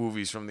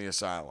movies from the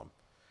Asylum.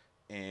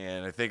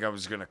 And I think I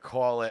was going to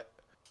call it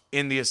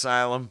In the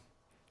Asylum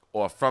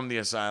or From the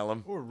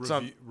Asylum. Or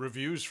Some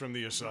reviews from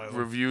the asylum.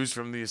 reviews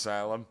from the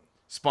Asylum,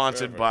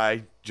 sponsored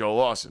by Joe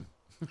Lawson.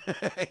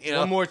 You know?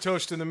 One more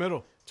toast in the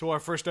middle to our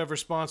first ever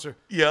sponsor,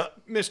 Yeah,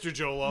 Mr.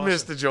 Joe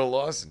Lawson. Mr. Joe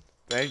Lawson.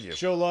 Thank you.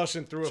 Joe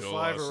Lawson threw a Joe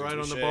fiver Lawson, right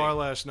on the touche. bar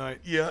last night.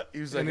 Yeah, he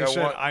was like, And he I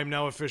said, want. I'm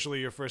now officially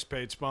your first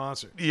paid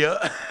sponsor.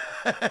 Yeah,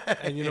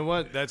 And you know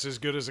what? That's as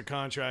good as a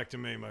contract to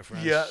me, my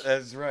friend. Yeah,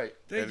 that's right.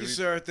 Thank you,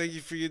 sir. Thank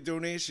you for your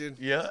donation.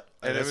 Yeah,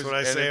 And that's what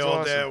I say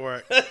all day at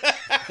work.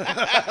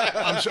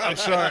 I'm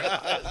sorry.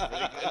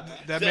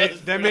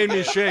 That made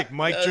me shake.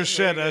 Mike just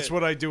said that's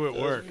what I do at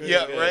work.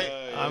 Yeah, right.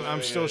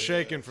 I'm still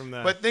shaking from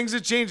that. But things are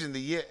changing.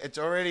 The year, it's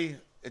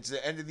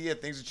the end of the year.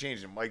 Things are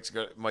changing.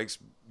 Mike's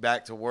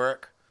back to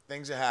work.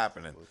 Things are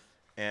happening,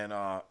 and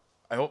I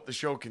hope the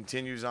show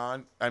continues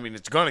on. I mean,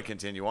 it's going to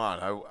continue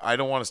on. I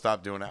don't want to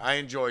stop doing it. I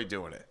enjoy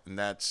doing it, and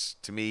that's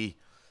to me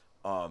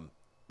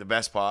the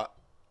best part.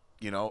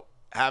 You know,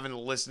 having the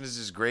listeners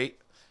is great.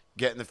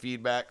 Getting the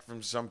feedback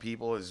from some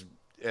people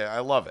I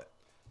love it.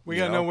 We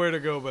got nowhere to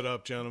go but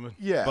up, gentlemen.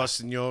 Yeah,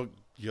 Busting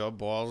your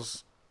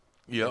balls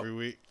Yep. every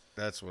week.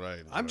 That's what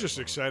I'm just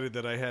excited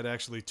that I had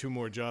actually 2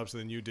 more jobs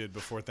than you did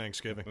before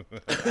Thanksgiving for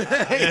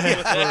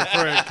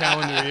a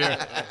calendar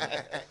year.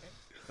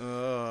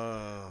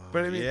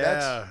 But I mean,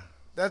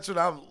 that's what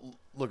I'm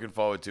looking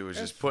forward to is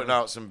just putting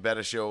out some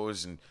better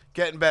shows and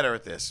getting better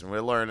at this. And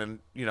we're learning,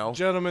 you know.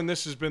 Gentlemen,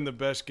 this has been the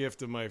best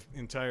gift of my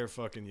entire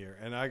fucking year.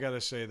 And I got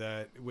to say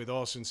that with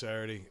all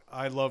sincerity.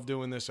 I love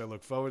doing this. I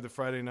look forward to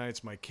Friday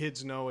nights. My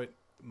kids know it.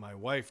 My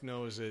wife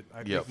knows it.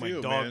 I think my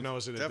dog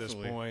knows it at this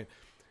point.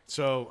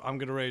 So I'm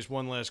going to raise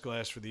one last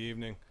glass for the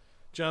evening.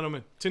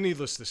 Gentlemen, to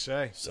needless to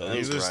say.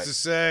 Needless to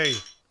say.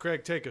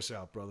 Craig, take us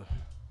out, brother.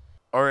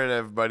 All right,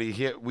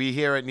 everybody. We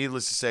here at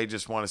Needless to Say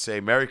just want to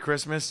say Merry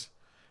Christmas.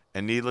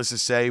 And needless to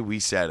say,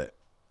 we said it.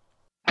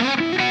 Out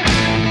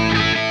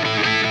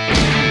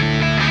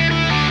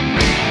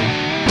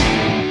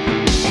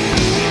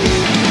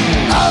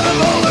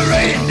of all the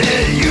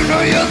reindeer, you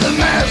know you're the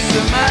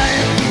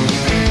mastermind.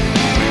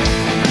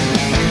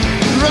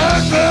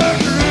 Run, run,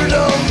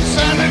 Rudolph,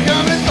 Santa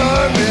coming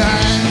far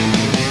behind.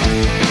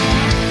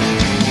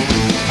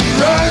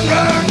 Run,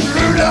 run,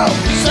 Rudolph,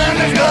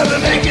 Santa gotta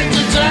make it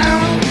to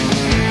town.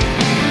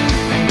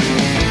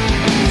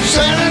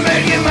 Santa,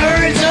 make him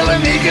hurry, tell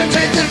him he can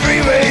take the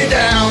freeway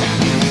down.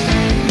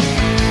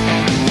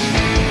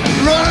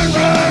 Run,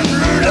 run,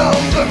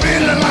 Rudolph, I'm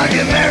feeling like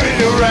a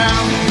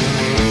merry-go-round.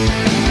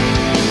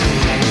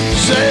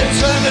 Said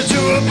Santa to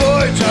a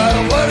boy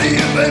child, what have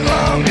you been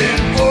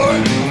longing for?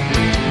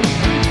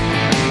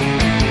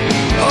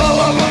 All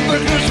I want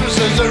for Christmas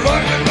is a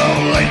rock and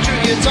roll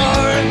electric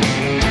guitar.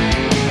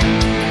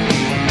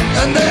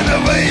 And then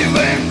away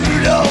went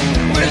Rudolph,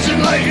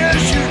 whizzing like a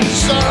shooting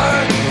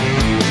star.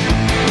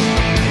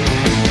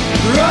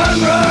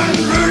 Run, run,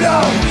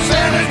 Rudolph,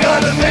 Santa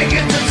gotta make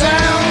it to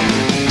town.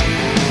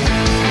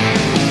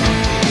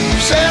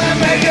 Santa,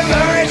 make him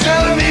hurry,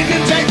 tell him he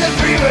can take the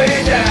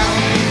freeway down.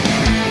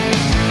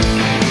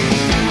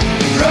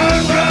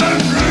 Run, run,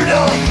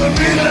 Rudolph, I'm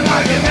feeling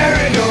like a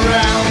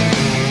merry-go-round.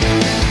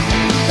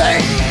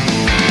 Thank you.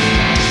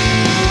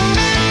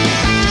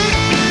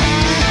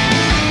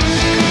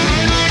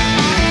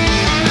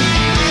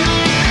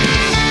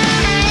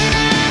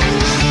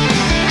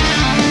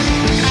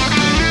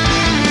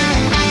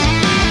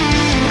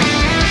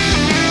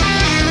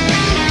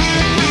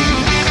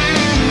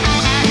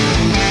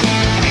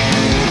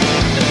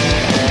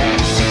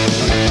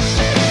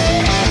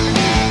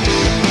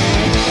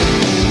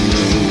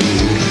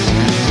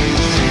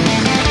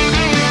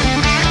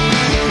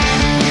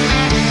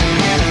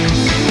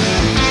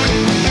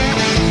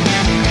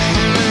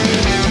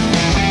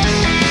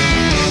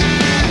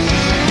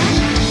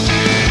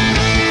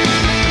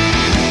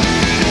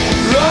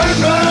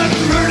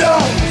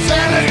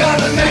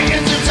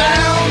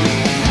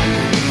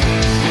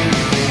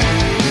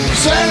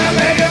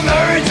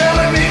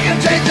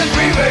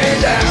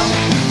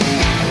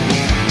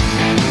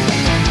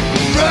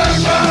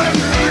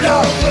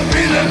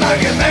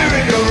 Like a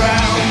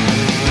merry-go-round.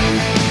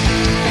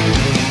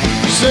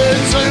 Said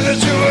Santa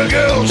to a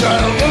girl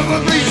child, what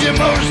would please you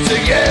most to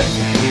get?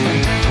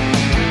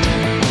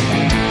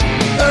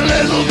 A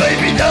little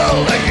baby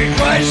doll that could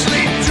cry,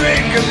 sleep,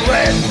 drink, and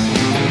wet.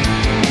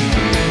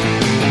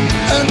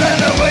 And then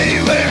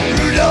away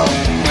went Rudolph,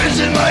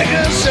 whizzing like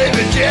a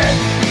saber jet.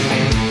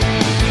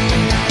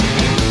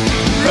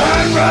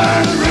 Run,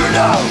 run,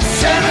 Rudolph,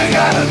 Santa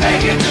gotta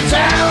make it to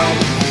town.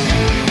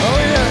 Oh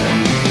yeah.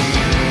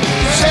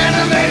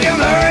 Santa, make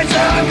him hurry,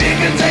 tell him he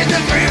can take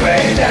the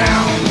freeway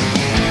down.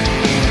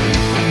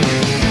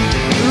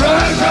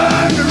 Run,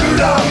 run,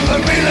 Rudolph,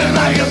 I'm feeling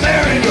like a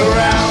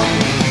merry-go-round.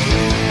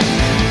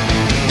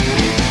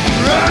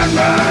 Run,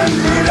 run,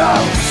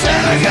 Rudolph,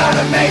 Santa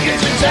gotta make it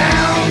to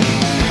town.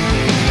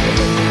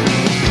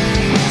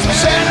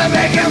 Santa,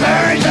 make him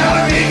hurry, tell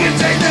him he can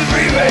take the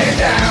freeway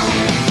down.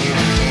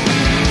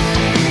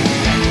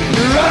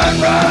 Run,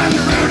 run,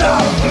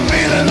 Rudolph, I'm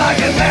feeling like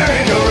a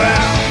merry-go-round.